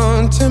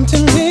on,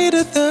 tempting me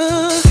to the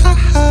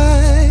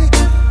high.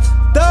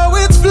 Though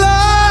it's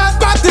flawed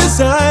by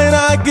design,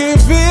 I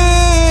give in.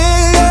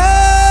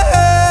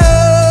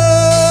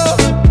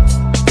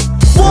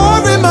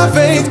 War in my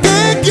veins,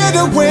 can't get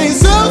away,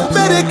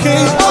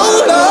 self-medicate. Oh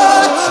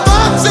Lord,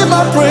 thoughts in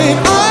my brain,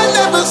 I'm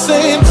never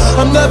sane,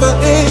 I'm never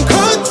in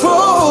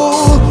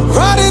control.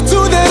 Right into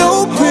that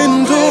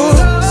open door,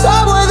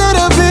 somewhere that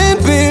I've been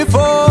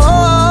before.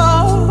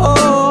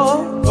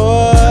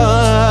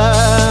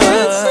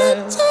 Can't seem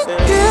to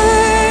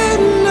get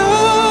no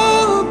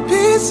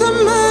peace of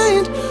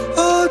mind.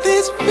 All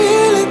these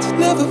feelings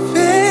never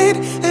fade,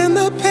 and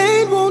the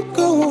pain won't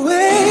go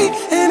away.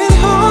 And it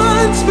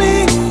haunts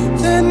me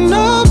that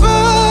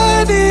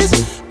nobody's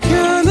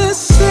gonna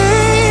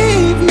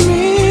save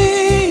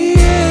me.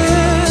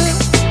 Yeah.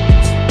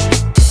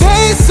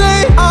 They say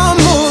I'm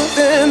more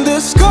than the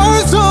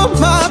scars on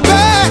my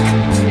back,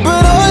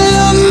 but all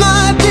of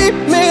my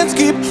demons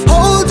keep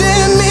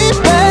holding me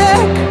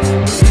back.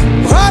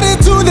 Right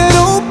into that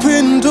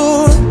open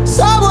door,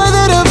 somewhere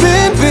that I've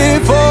been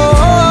before.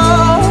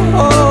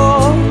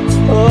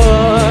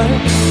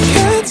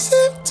 Can't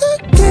seem to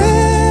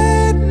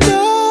get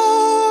no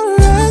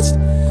rest,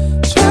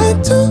 trying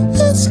to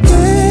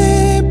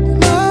escape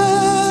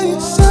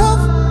myself.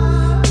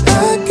 I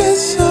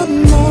guess I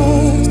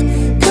must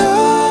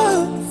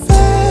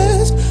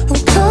confess,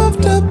 I'm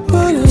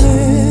comfortable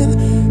in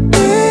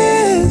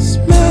this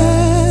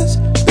mess.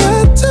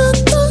 Better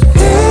the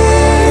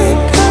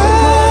ache, I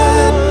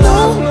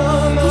know.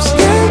 I'm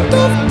scared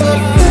of the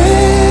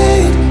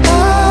fate I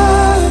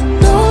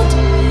don't.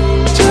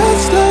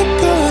 Just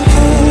like a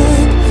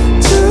hand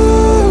to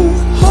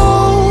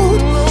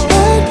hold,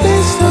 at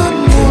least I'm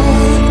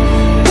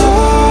not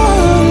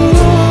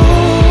alone.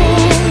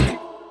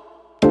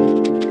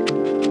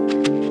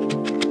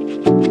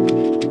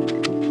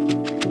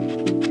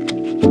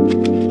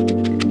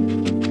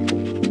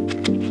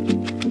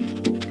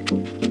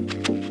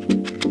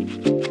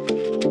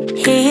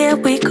 Here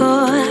we go,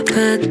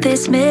 put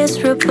this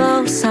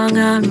miserable song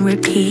on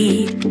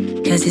repeat,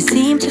 'cause you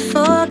seem to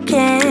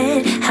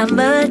forget how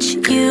much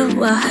you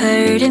are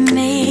hurting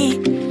me.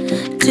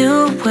 Do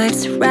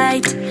what's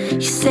right,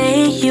 you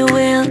say you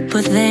will,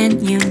 but then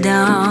you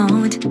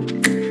don't.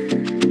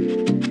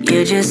 You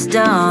just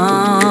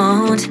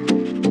don't.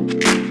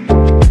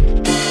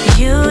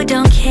 You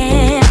don't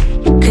care,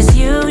 'cause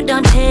you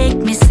don't take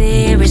me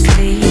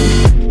seriously.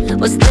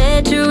 What's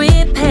there to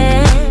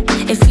repair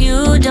if you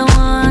don't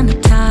wanna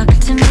talk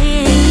to me?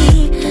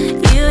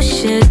 You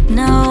should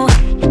know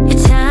your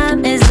time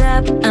is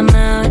up, I'm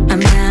out,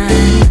 I'm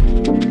done.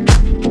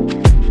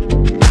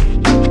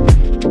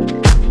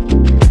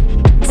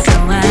 So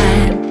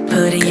I'm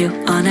putting you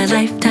on a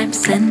lifetime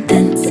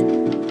sentence,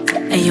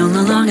 and you'll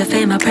no longer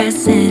feel my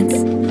presence.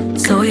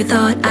 So you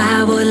thought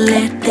I would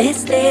let this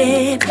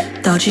live,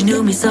 thought you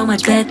knew me so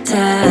much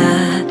better.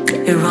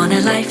 You're on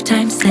a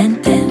lifetime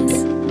sentence,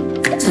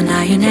 so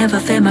now you never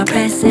feel my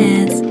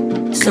presence.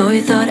 So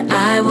you thought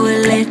I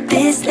would let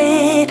this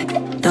live,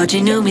 thought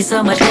you knew me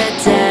so much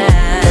better.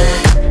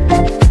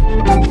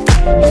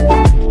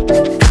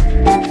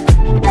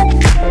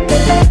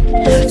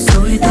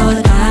 So you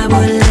thought I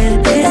would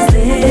let this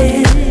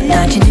live,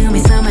 thought you knew me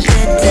so much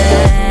better.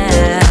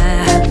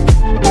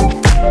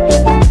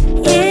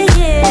 Yeah,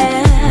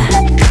 yeah.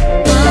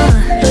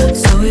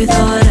 So you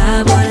thought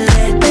I would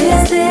let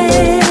this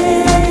live.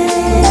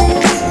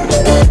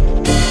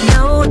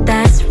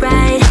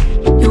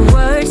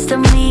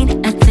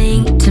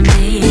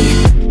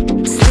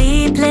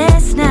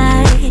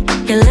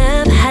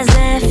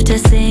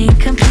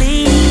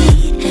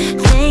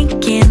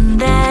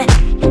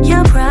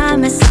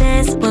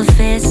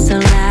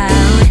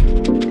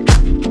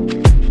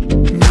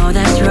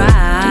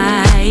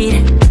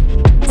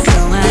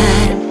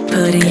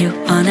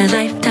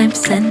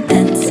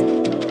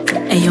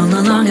 and you'll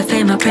no longer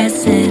feel my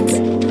presence.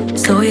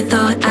 So you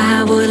thought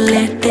I would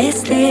let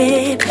this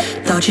slip.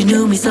 Thought you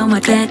knew me so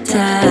much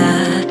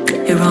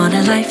better. You're on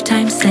a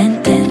lifetime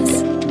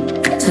sentence,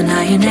 so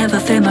now you never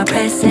feel my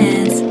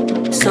presence.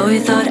 So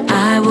you thought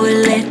I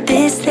would let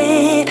this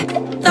slip.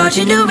 Thought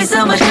you knew me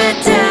so much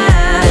better.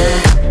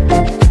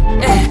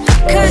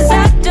 Cause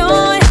I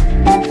don't.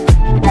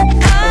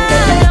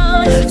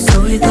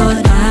 So you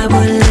thought I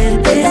would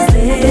let this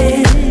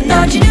slip.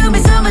 Thought you knew me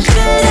so much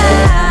better.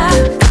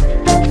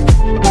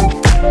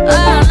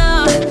 Oh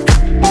no.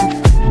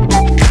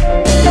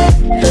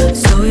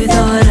 So you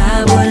thought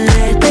I would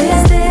let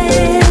this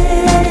slip.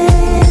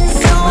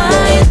 So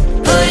I'm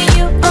putting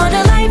you on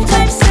a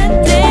lifetime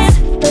sentence,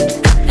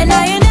 and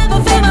now you never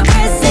feel my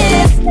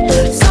presence.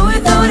 So you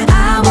thought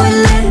I would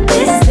let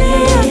this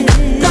slip.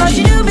 Thought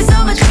you knew me so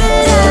much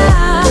better.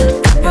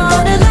 You're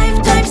on a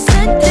lifetime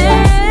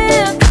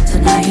sentence, so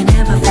now you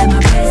never feel my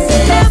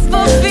presence. Never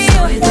feel. So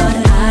you thought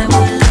I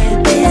would let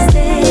this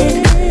slip.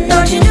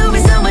 Thought you knew me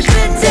so much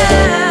better.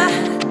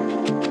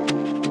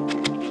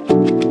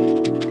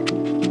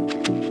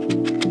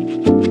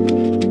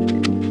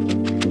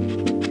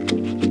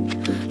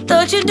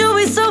 Thought you knew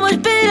me so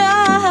much better.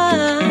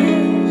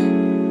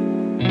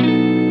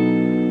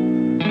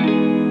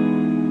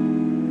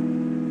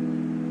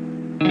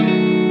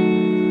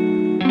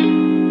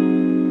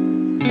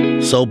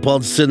 Soul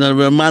Podson, a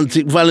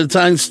romantic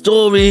Valentine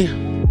story.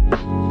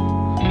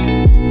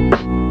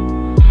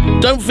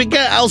 Don't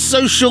forget our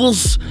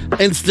socials: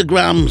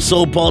 Instagram,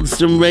 Soul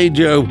Podson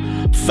Radio,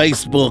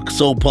 Facebook,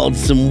 Soul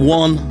Podson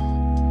 1.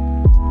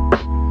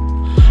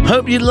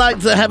 Hope you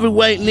liked the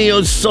heavyweight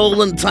neo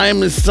soul and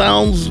timeless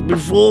sounds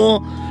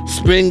before.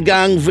 Spring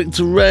Gang,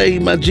 Victor Ray,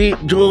 Majid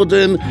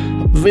Jordan,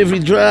 Vivi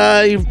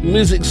Drive,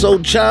 Music Soul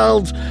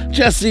Child,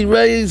 Jesse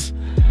Reyes,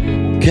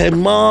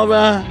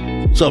 K-Mari.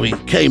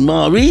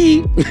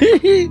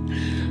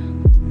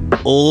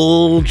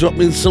 All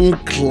dropping some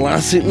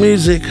classic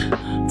music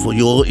for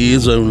your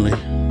ears only.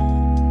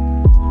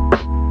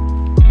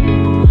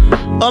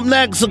 Up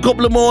next, a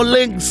couple of more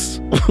links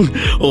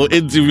or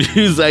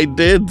interviews I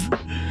did.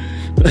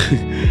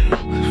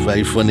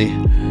 Very funny.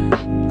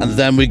 And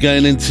then we're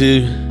going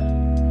into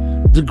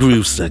the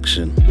groove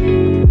section.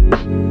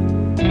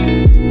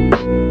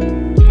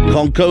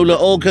 Concola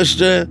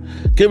Orchestra,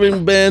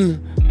 Kieran Ben,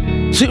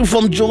 two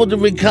from Jordan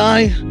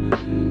Rikai,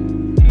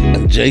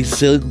 and J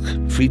Silk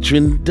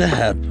featuring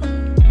Deheb.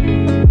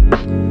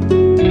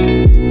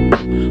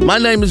 My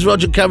name is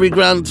Roger Cary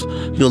Grant.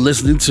 You're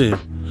listening to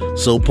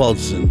Soul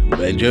Podson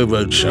Radio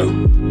Roadshow.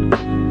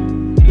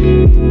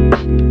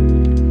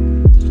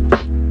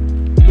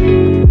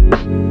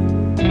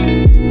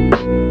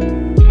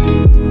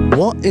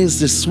 What is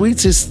the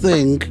sweetest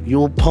thing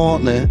your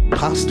partner,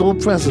 past or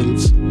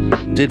present,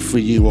 did for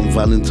you on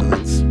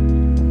Valentine's?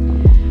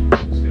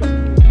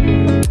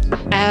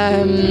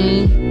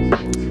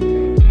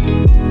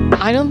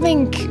 I don't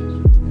think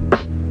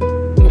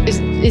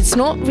it's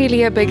not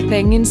really a big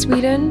thing in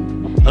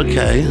Sweden.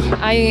 Okay.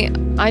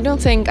 I don't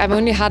think I've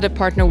only had a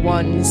partner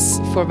once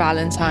for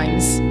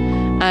Valentine's,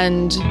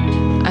 and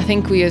I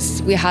think we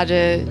had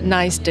a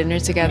nice dinner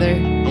together.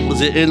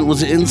 Was it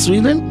in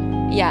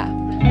Sweden? Yeah.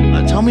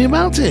 Tell me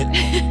about it.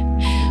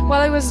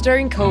 Well, it was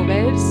during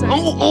COVID, so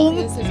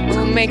this is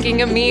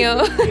making a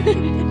meal.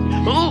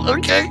 Oh,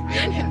 okay.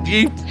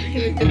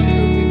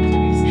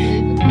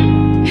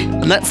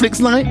 A Netflix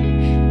night?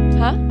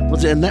 Huh?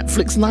 Was it a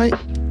Netflix night?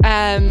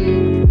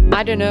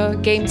 I don't know,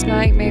 games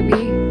night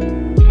maybe.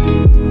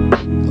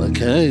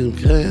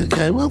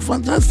 Okay. Well,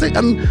 fantastic.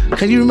 And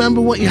can you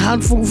remember what you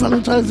had for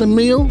Valentine's, a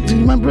meal? Do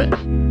you remember it?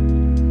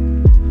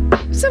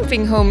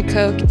 Something home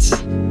cooked,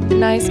 a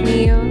nice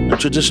meal. A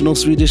traditional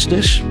Swedish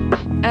dish?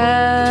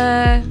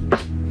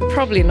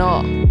 Probably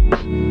not.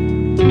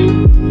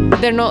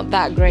 They're not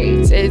that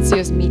great. It's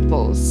just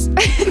meatballs.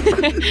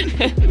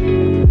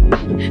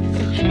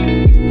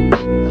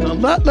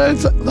 On that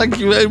note, thank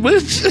you very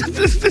much.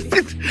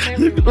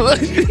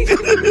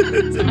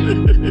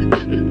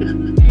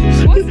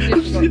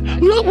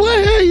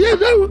 Yeah,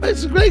 no,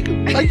 it's great.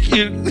 Thank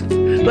you.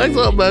 Thanks a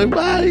lot, man.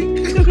 Bye.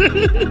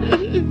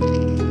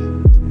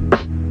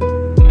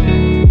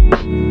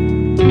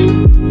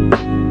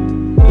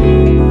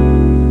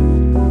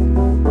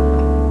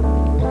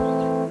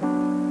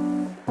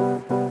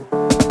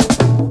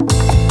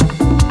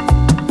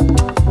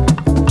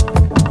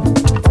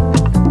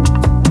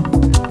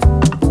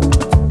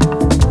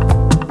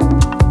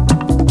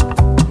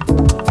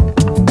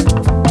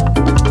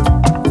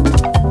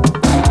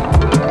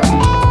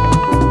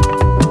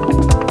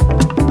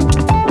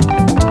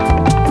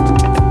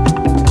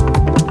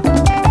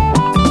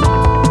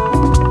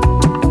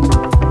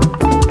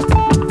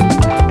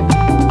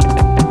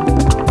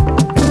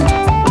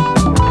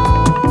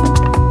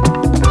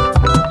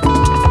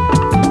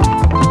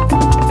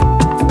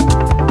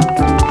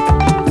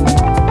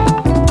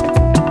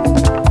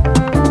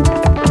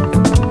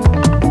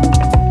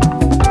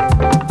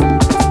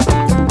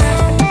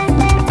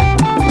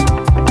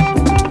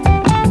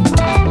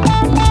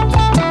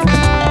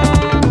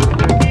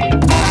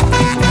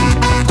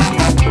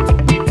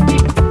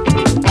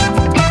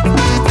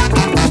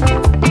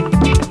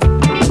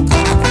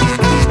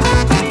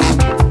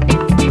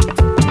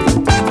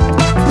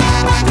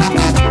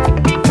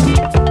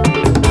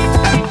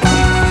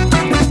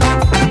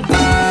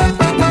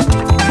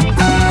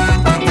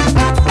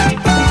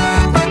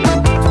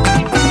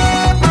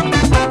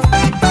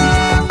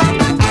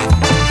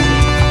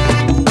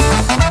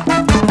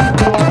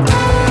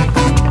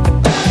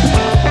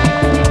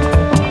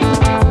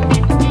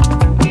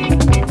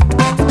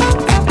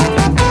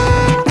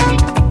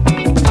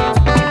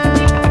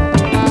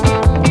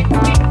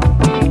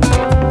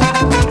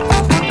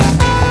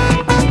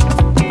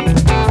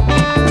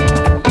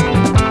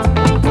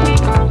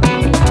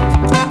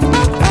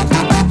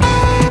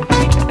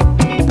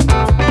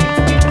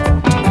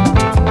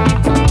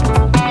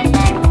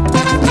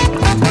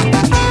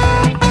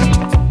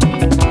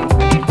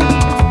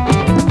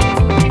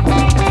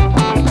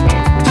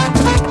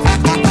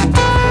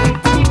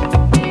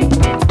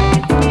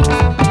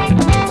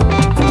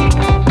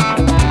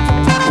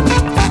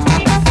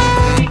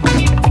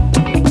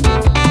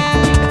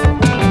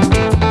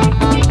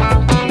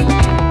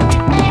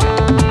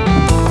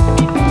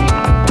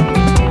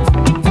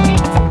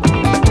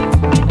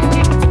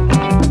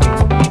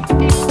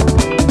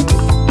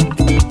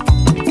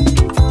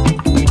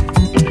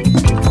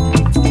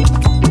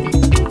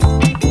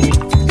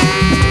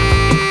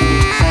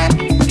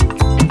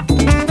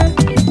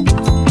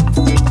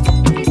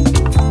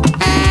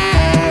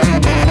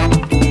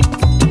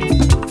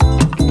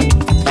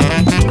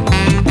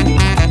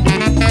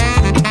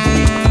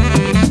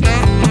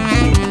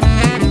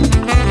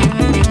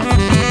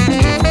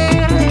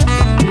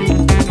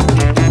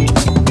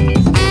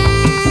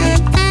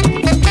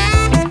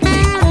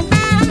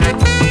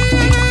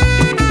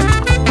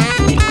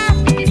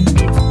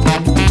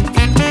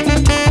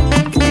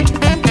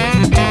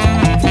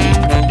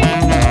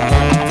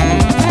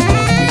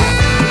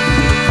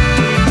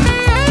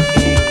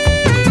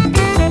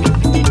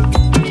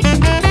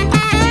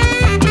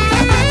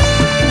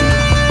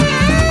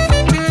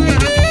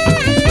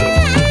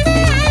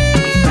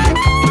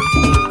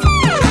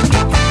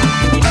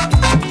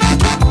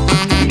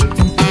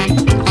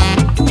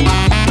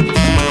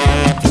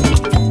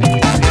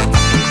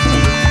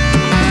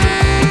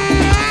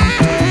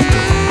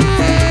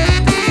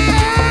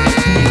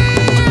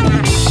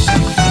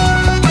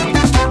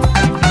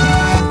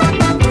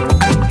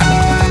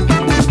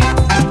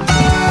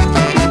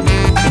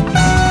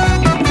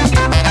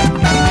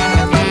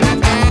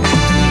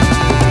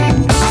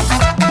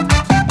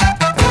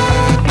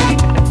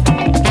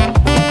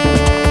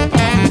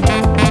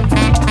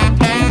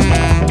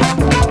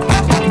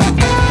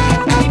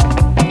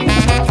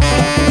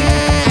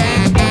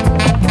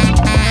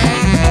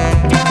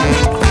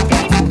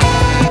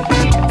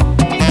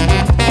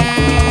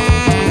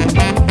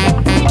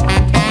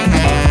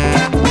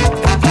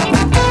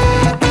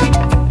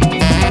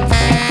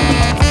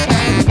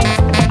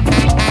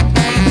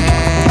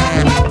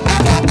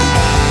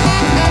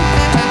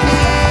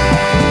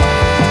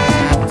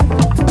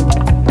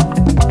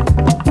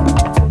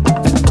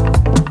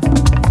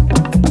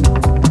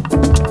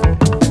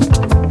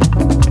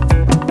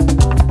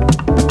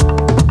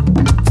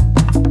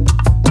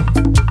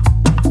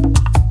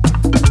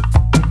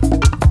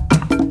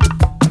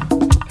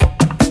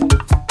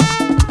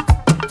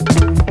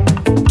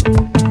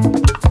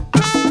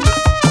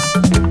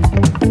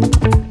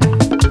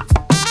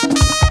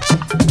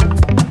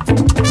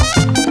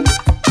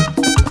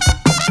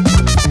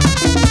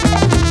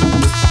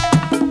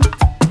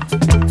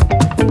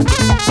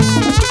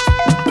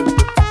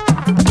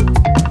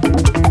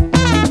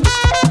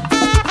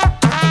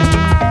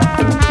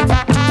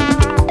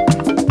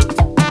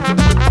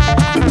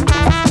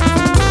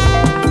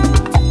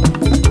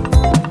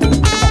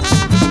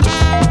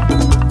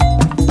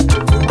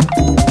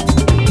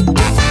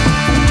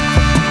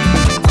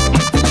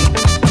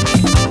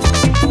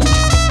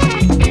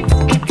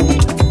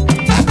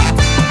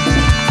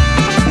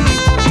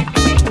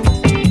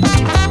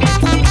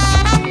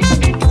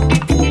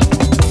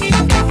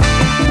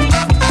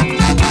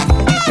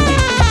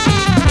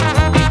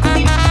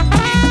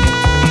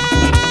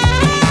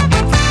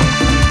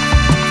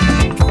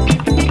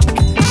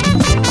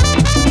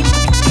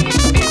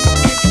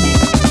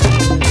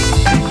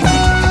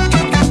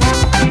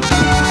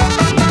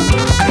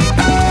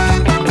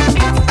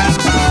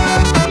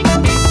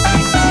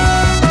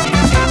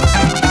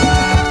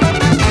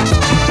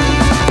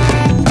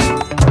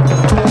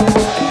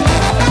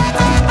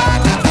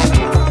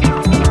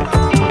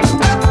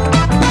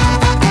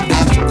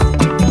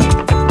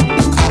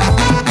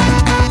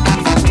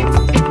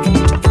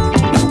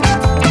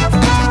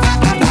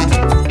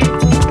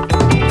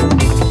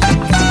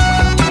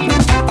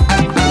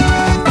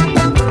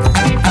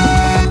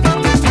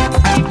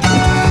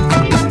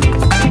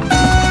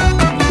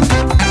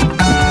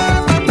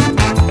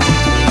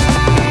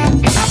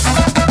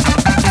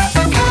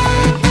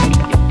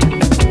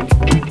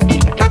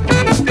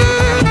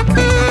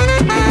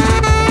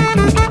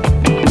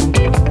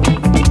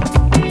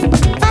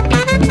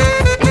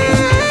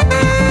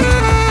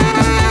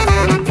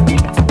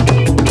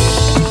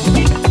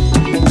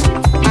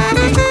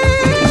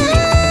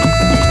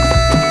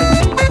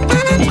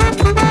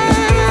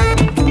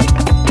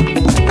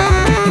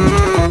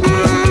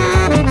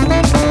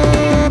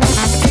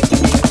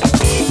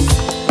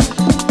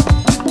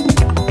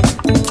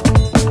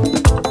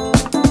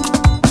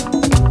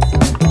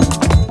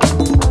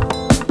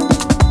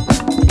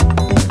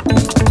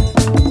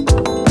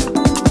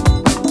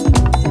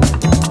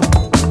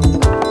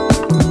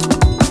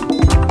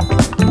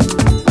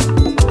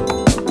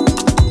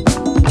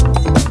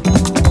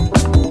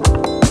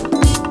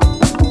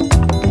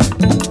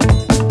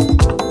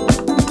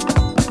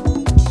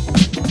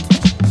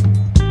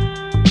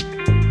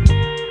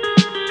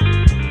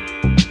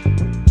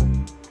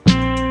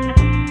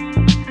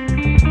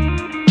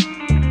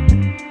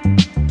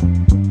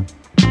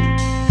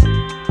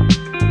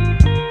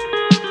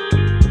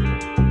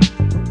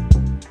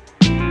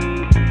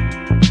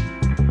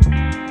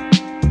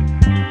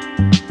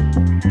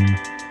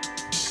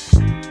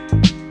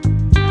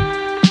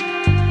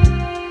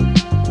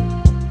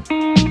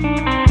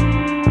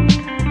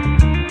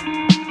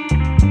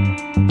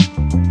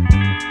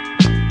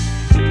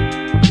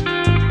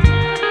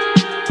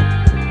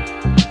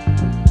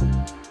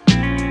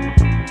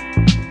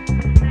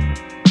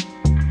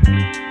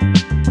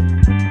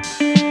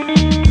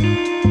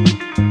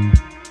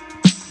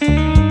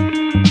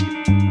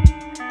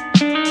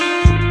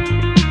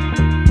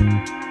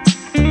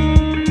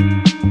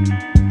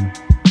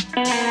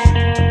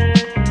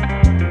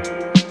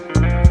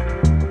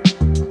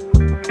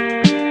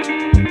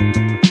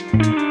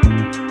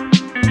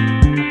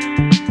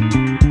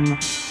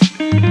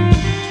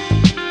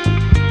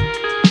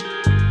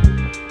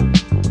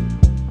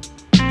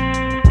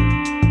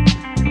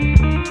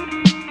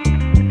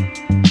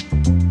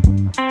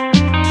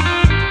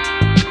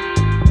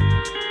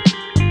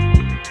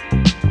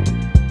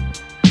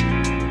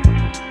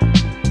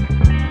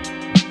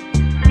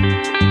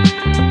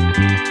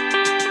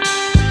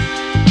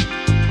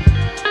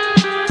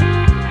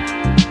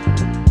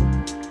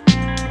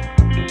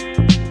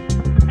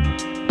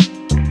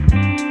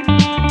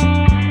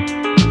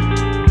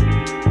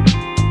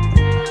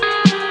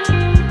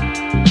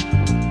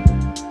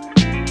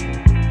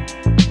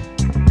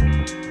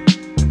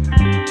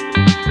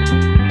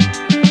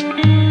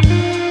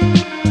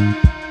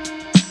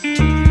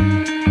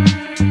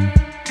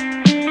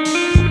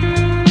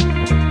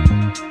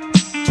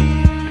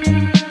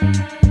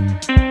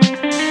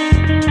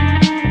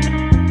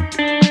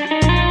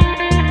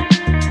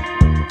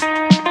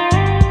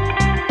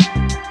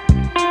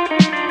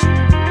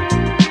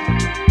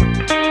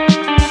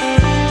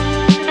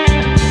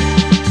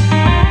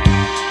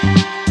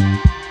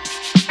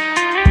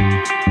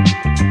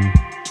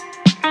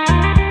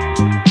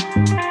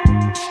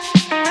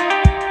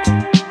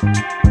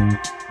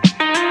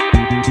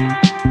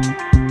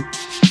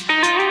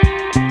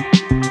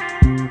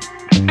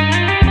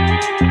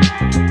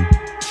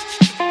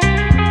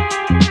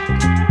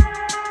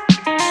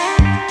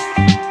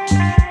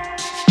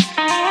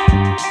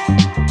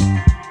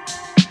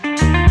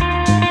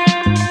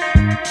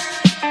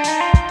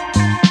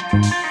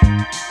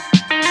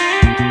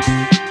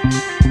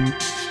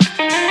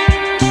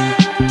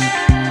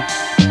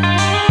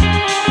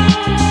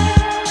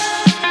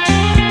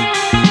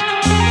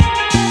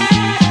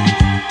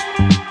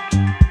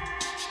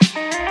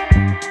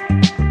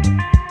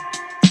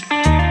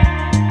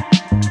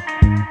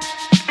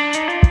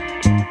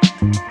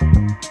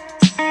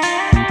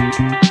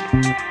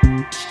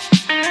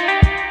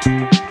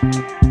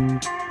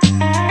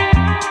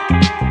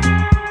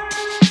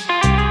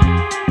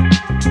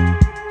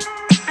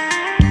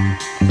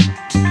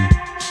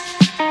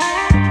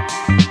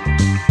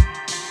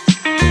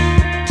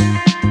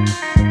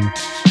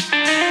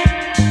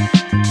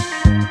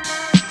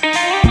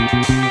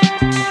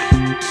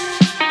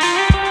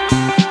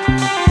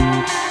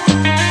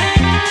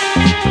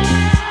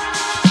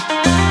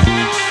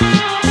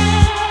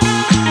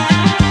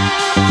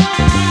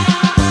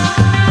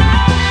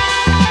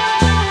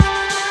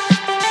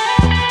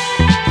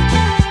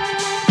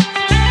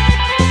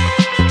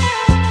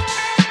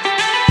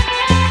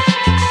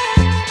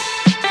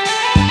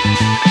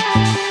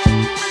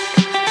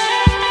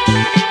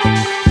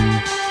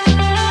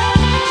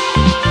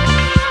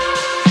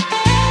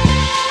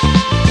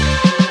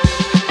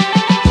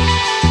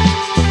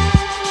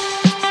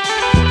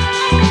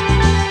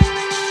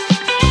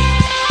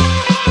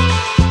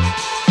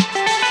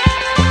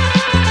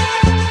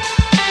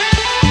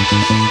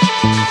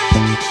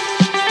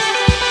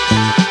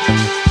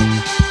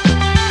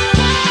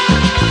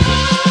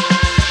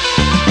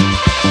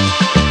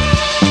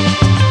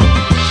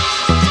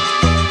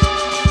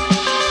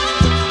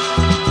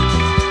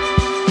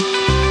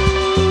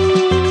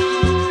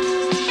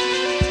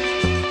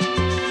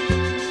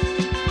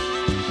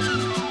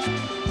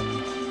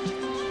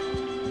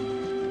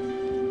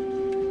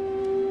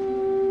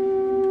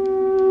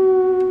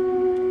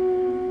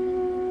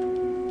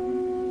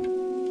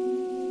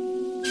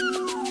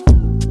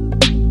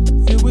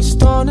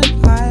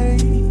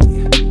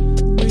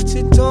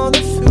 on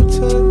the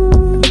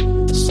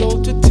filter,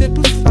 sold to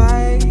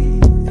typify.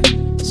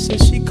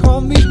 Said she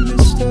called me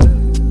Mister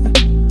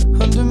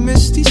under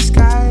misty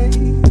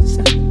skies.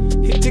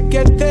 Hate to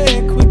get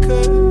there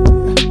quicker,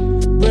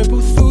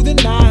 rebel through the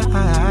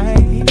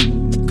night.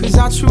 Cause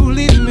I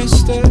truly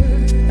missed her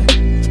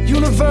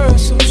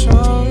universal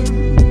charm.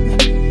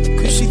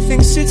 Cause she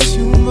thinks it's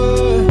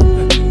humor,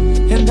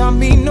 and I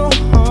mean no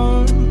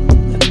harm.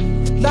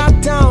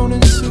 Locked down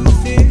and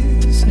soothe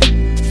this.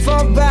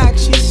 Fall back,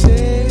 she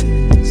says.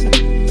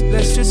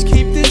 Let's just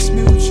keep this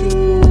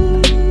mutual.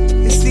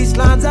 It's these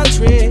lines I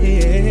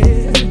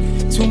tread.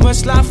 Too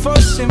much life for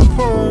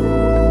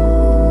simple.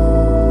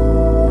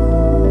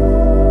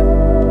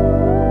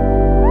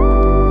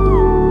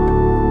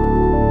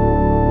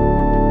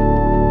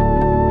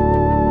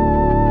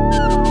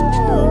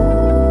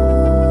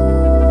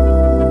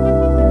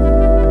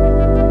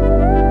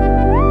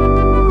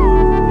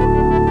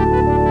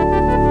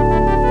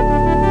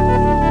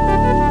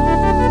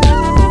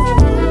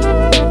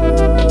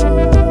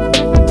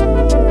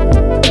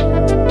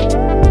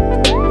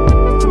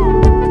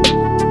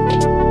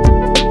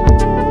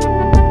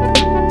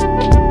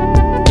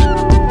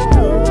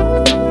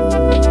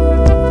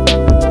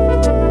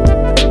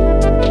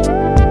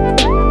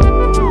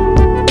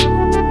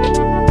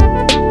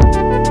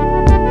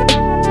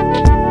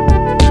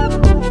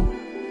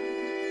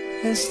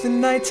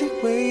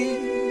 It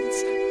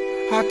waits.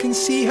 I can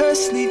see her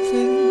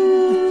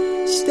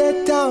sleeping.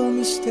 Stare down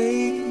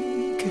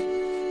mistake.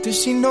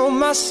 Does she know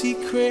my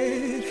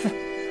secret?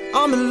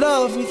 I'm in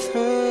love with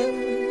her.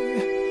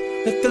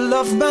 Let the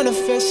love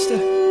manifest.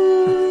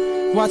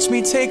 Watch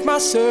me take my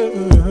serve.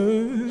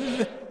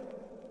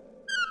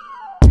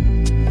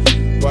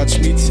 Watch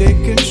me take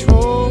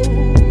control.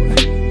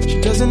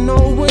 She doesn't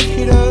know what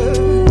hit her.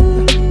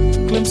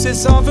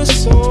 Glimpses of her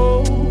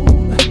soul.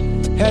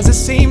 Has a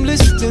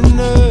seamless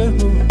dinner.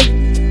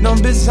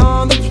 Numbers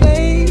on the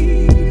plate.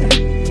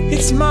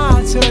 It's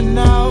my turn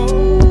now.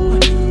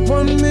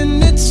 1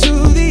 minute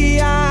to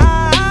the out.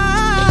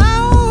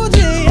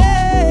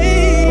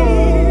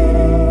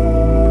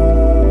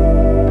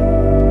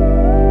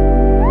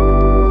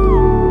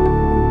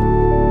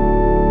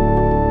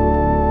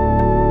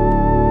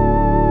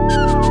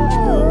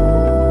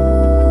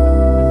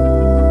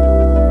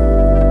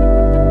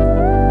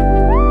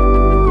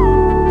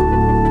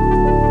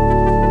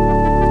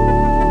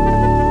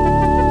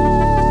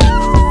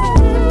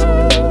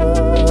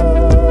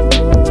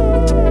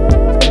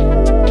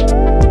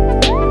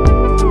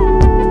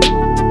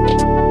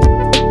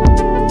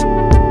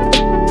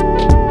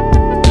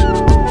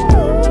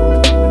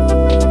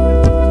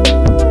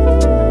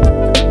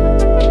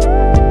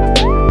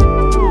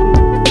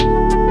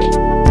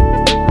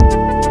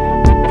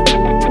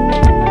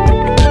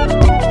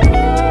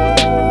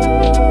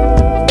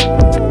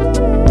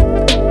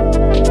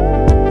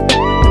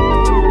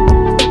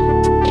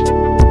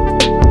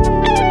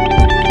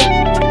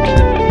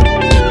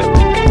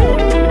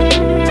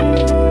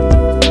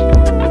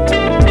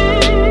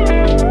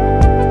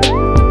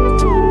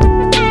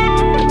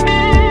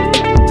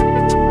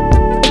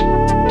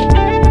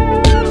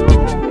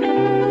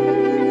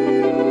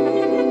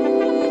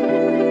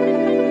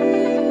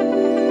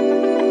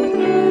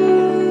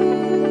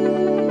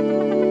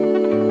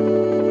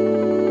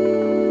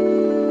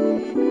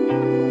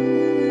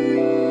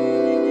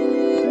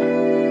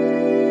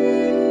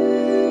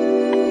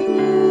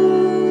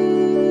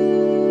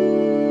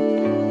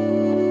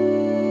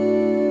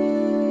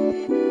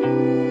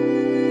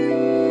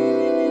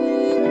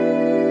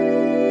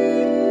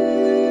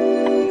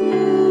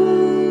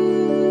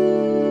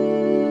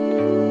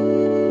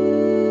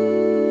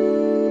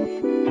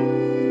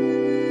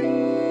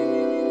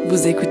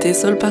 Vous écoutez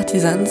Soul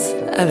Partisans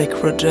avec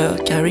Roger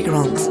Cary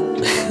Grant.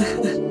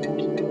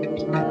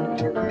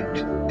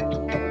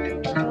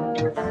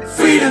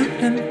 Freedom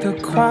in the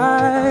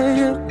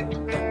quiet.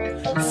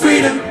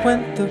 Freedom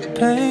when the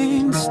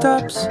pain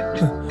stops.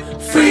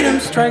 Freedom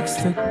strikes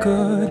the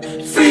good.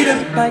 Freedom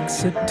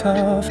likes it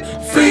tough.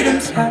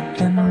 Freedom's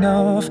had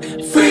enough.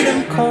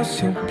 Freedom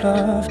calls your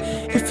bluff.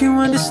 If you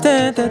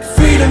understand that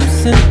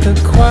freedom's in the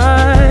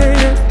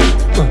quiet.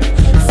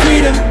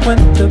 Freedom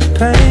when the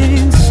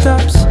pain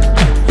stops.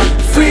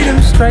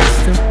 Freedom strikes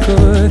the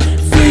good.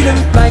 Freedom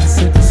likes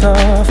it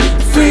tough.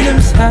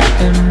 Freedom's had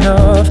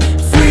enough.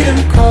 Freedom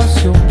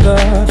calls your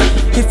bluff.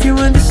 If you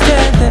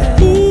understand that,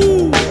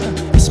 ooh,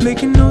 it's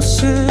making no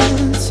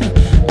sense.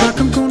 Like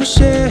I'm gonna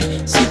share.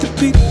 See the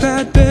big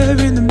bad bear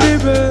in the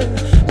mirror.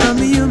 Got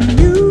me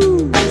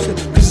amused,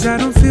 cause I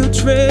don't feel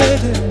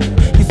dread.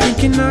 You're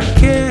thinking I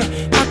care.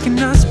 How can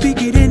I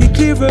speak it any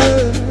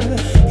clearer?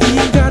 You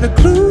ain't got a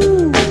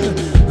clue.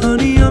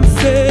 Honey, I'm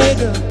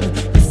fed up.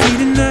 You're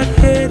feeding that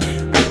head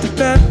with the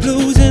bad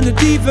blues and the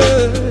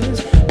divas.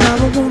 Now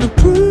I wanna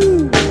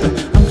prove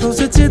I'm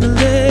closer to the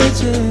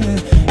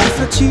legend. If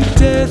I cheat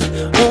death,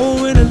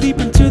 oh, and I leap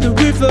into the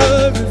river.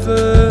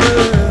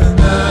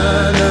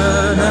 Na na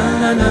na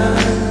na na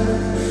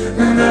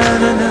na na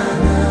na na na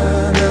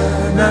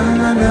na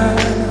na na na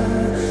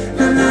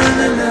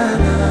na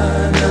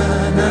na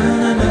na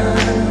na na.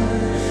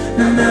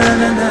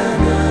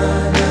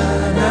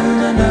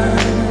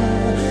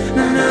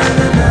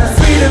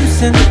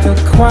 Freedom's in the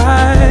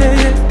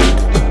quiet.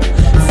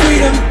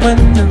 Freedom when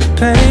the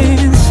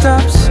pain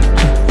stops.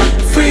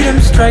 Freedom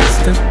strikes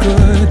the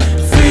good.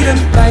 Freedom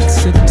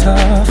likes it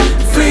tough.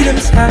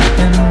 Freedom's had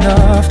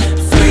enough.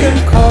 Freedom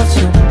calls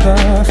your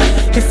bluff.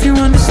 If you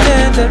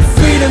understand that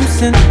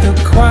freedom's in the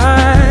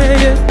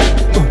quiet.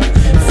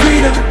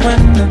 Freedom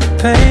when the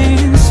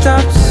pain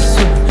stops.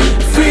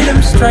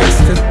 Freedom strikes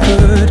the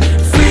good.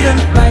 Freedom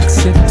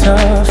likes it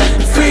tough.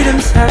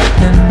 Freedom's had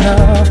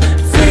enough.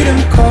 Freedom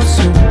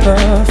calls your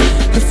bluff.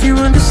 If you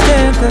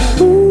understand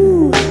that,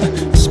 ooh,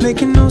 it's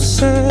making no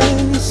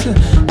sense.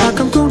 Like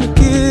I'm gonna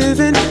give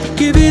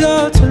it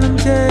all till I'm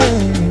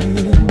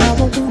dead. Now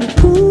I wanna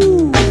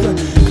prove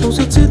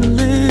closer to the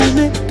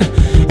limit.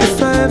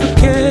 If I ever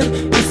cared,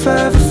 if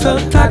I ever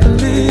felt like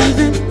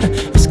living,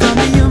 it's got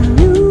me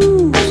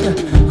amused.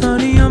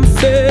 Honey, I'm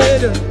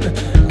fed up.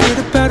 Get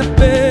up out of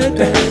bed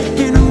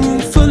in a room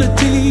full of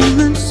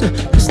demons.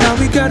 Cause now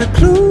we got a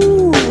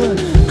clue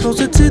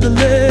closer to the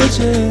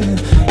legend.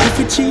 If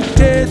we cheat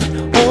death,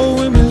 oh,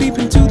 when we leap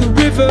into the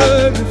river.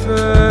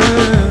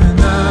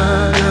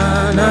 Na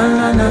na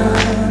na na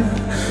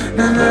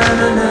na na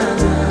na na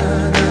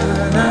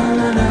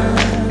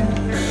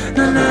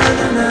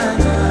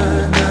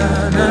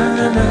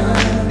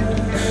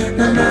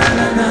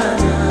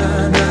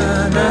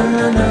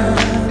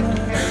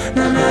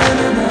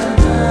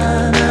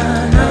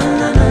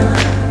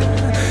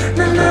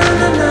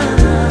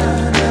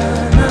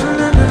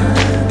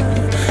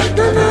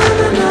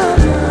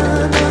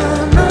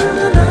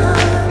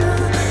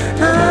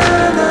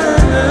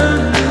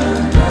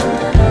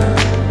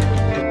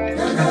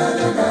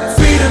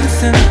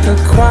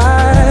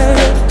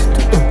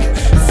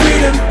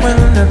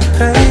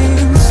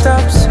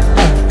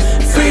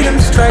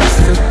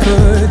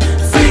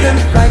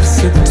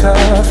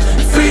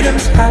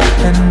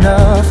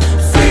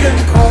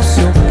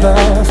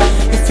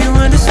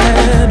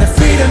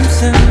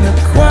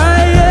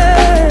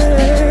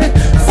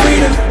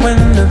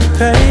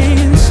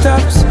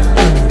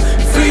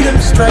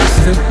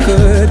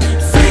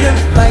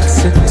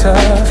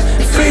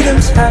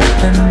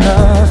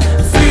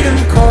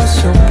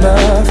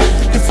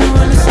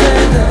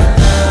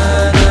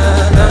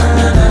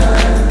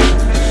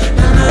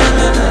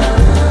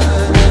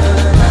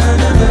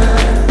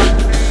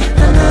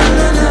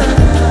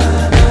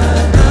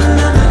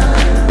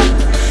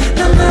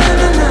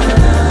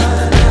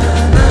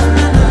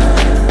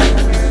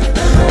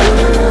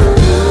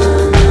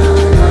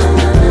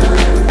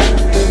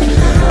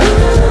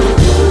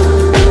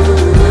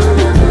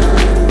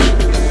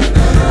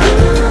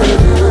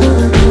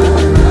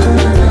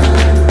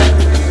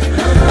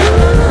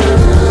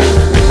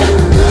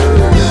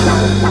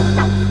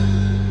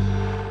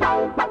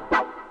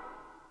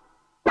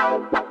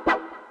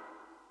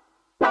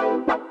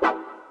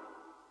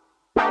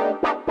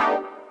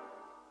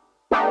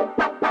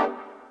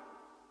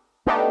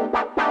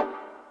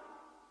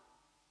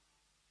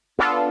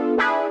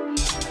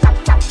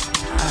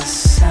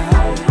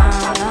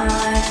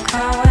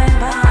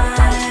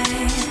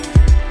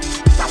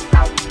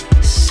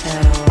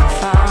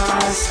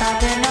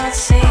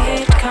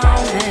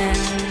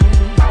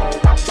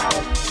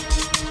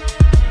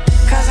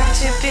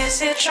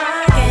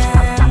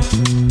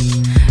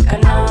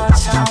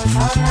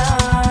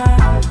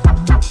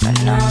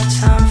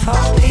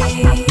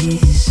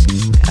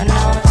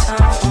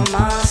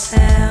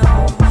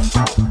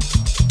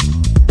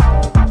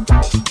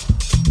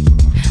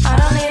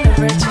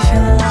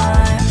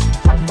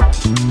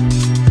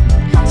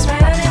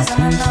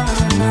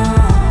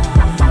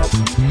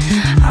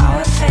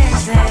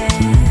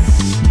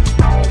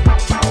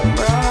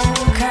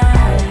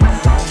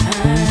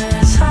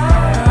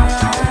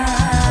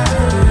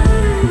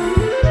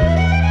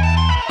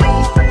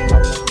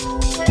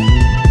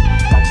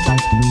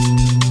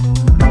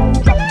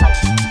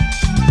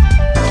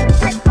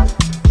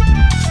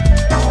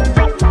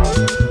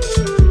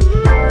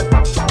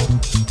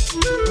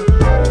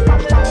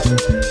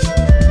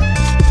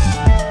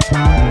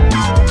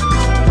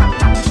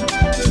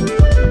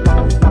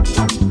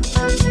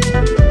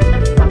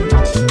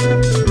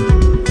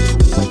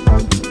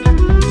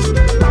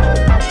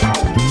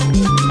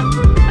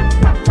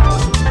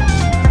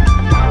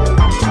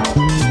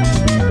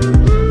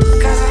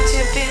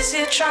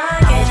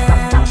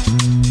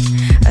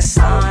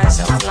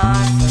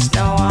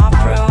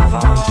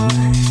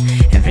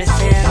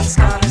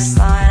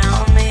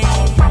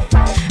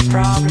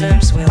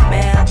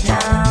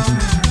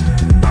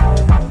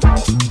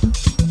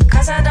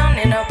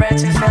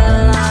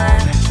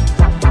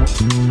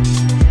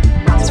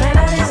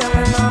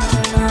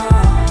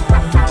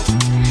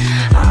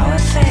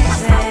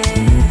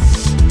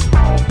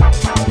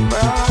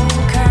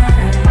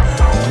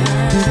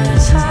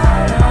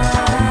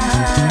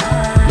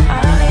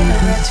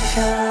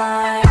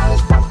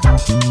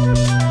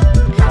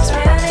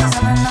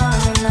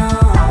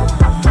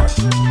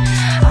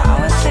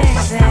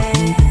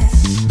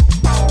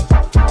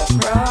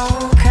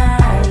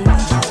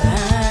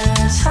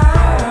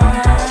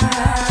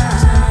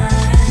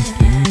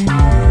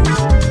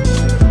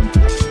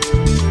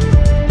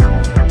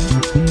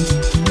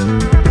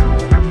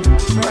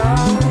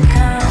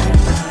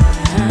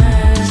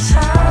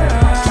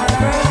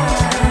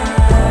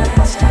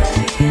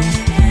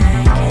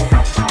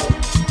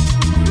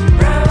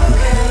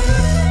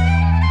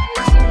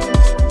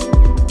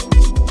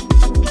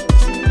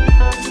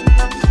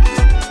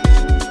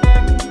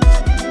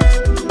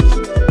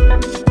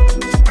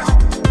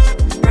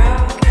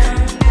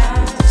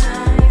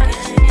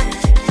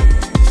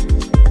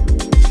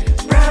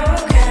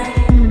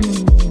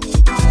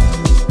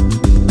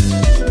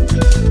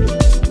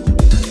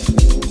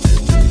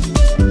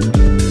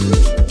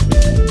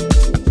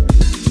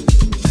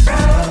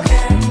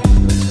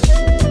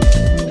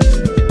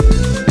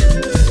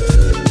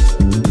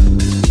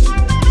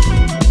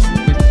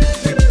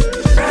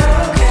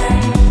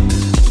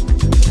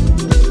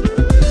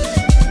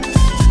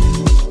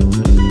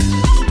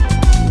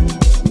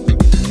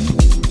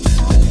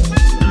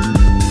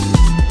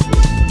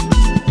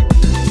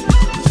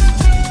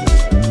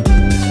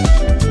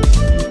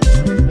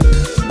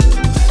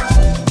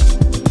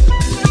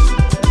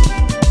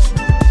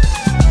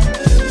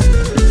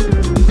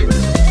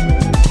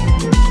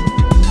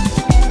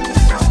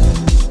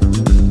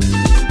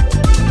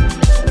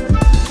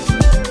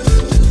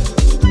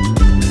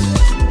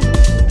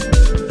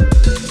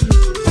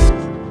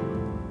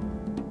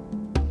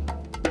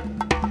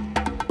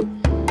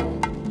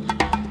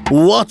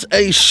What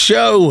a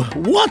show!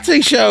 What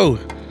a show!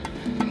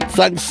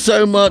 Thanks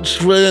so much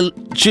for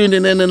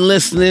tuning in and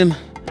listening.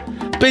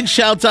 Big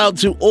shout out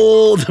to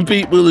all the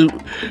people who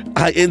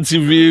I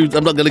interviewed.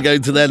 I'm not going to go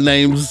into their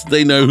names.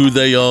 They know who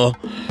they are.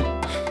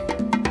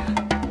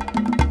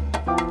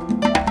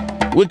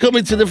 We're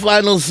coming to the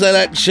final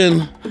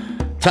selection.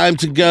 Time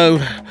to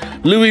go.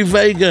 Louis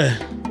Vega,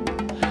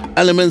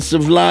 Elements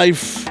of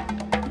Life.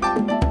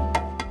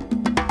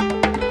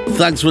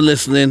 Thanks for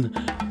listening.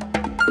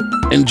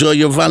 Enjoy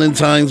your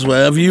Valentines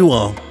wherever you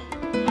are.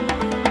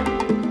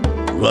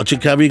 Roger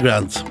Cary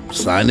Grant,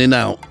 signing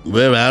out.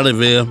 We're out of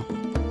here.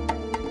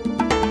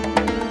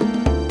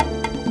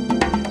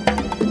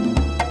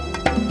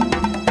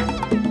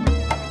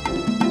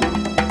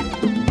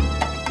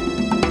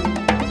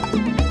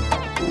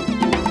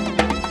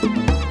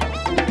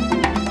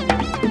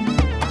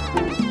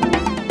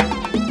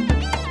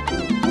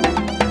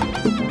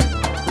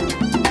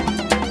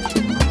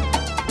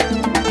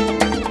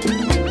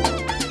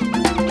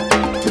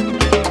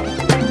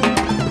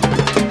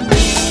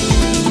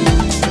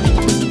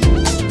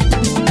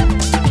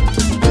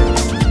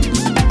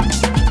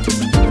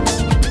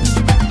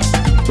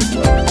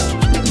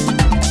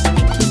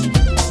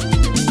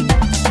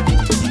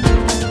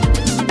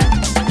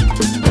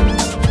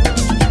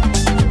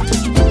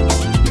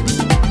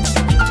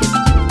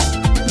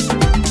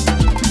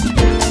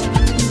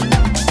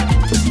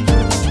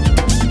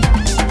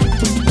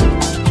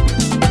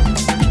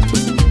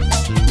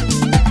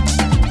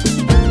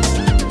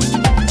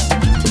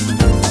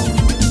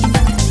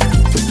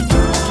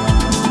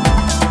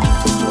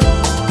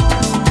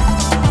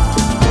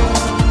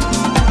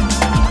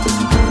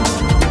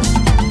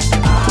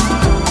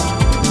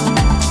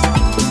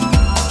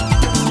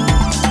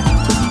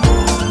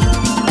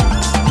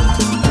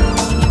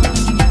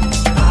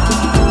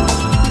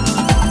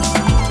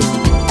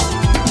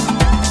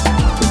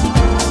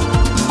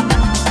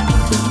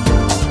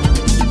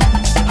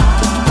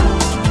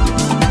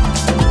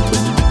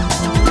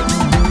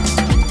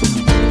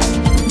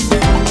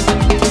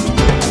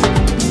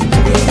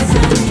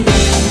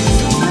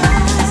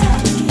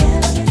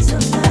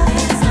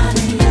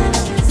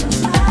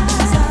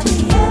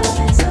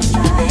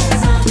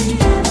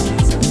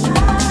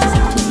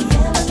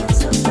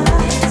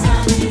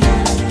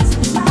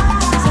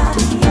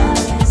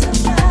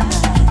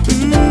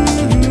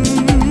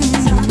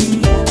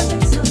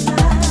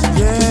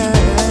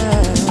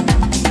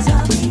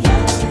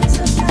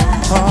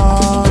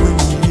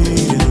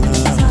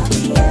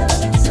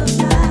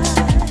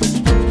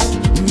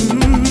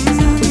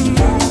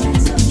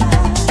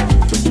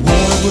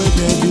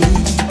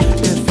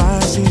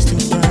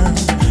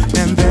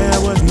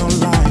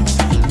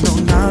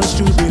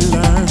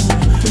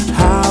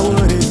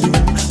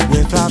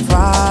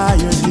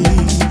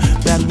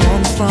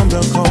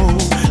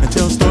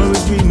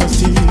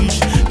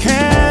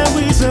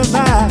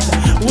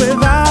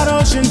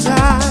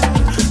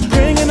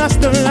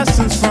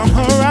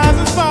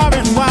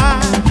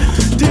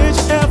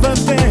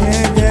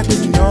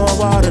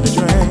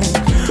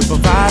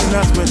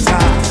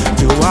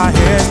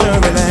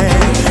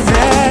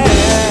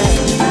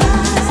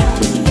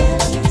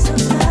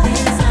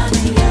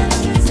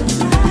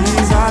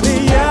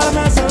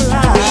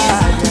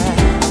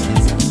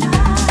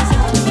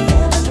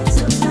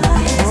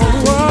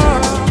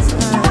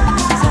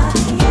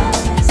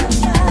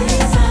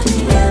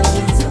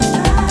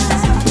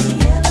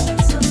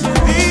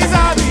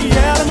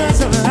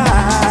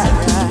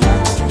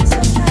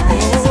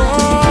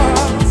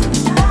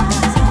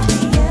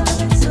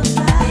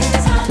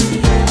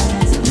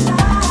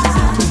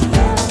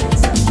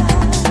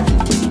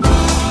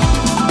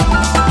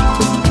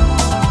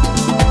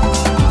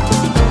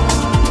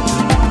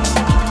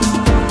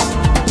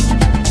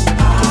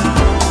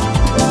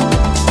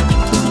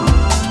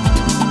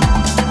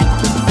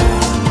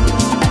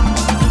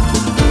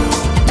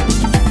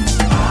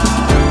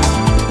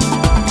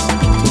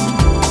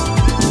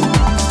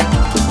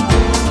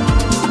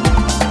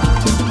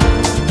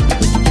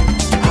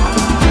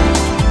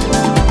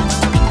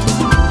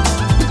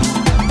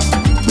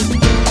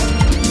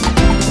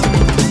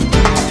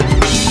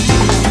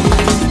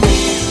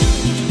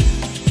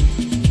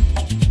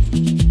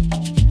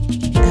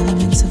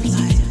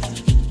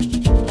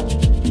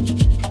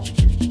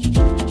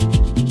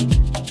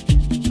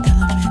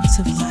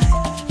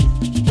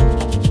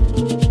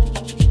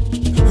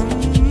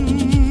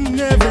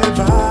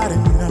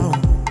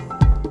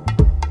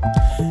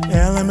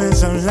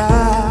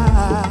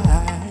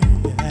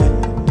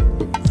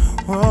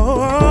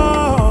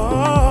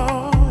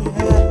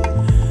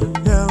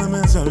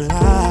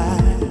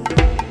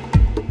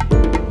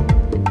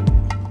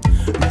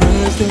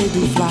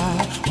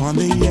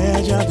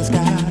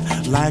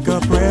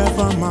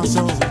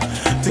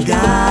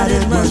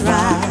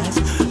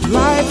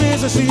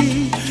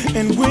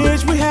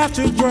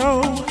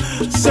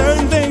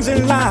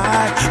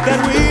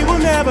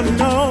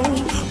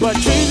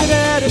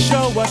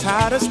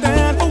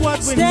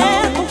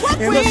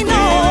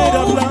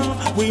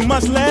 We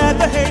must let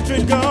the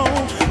hatred go.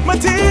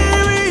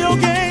 Material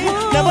gain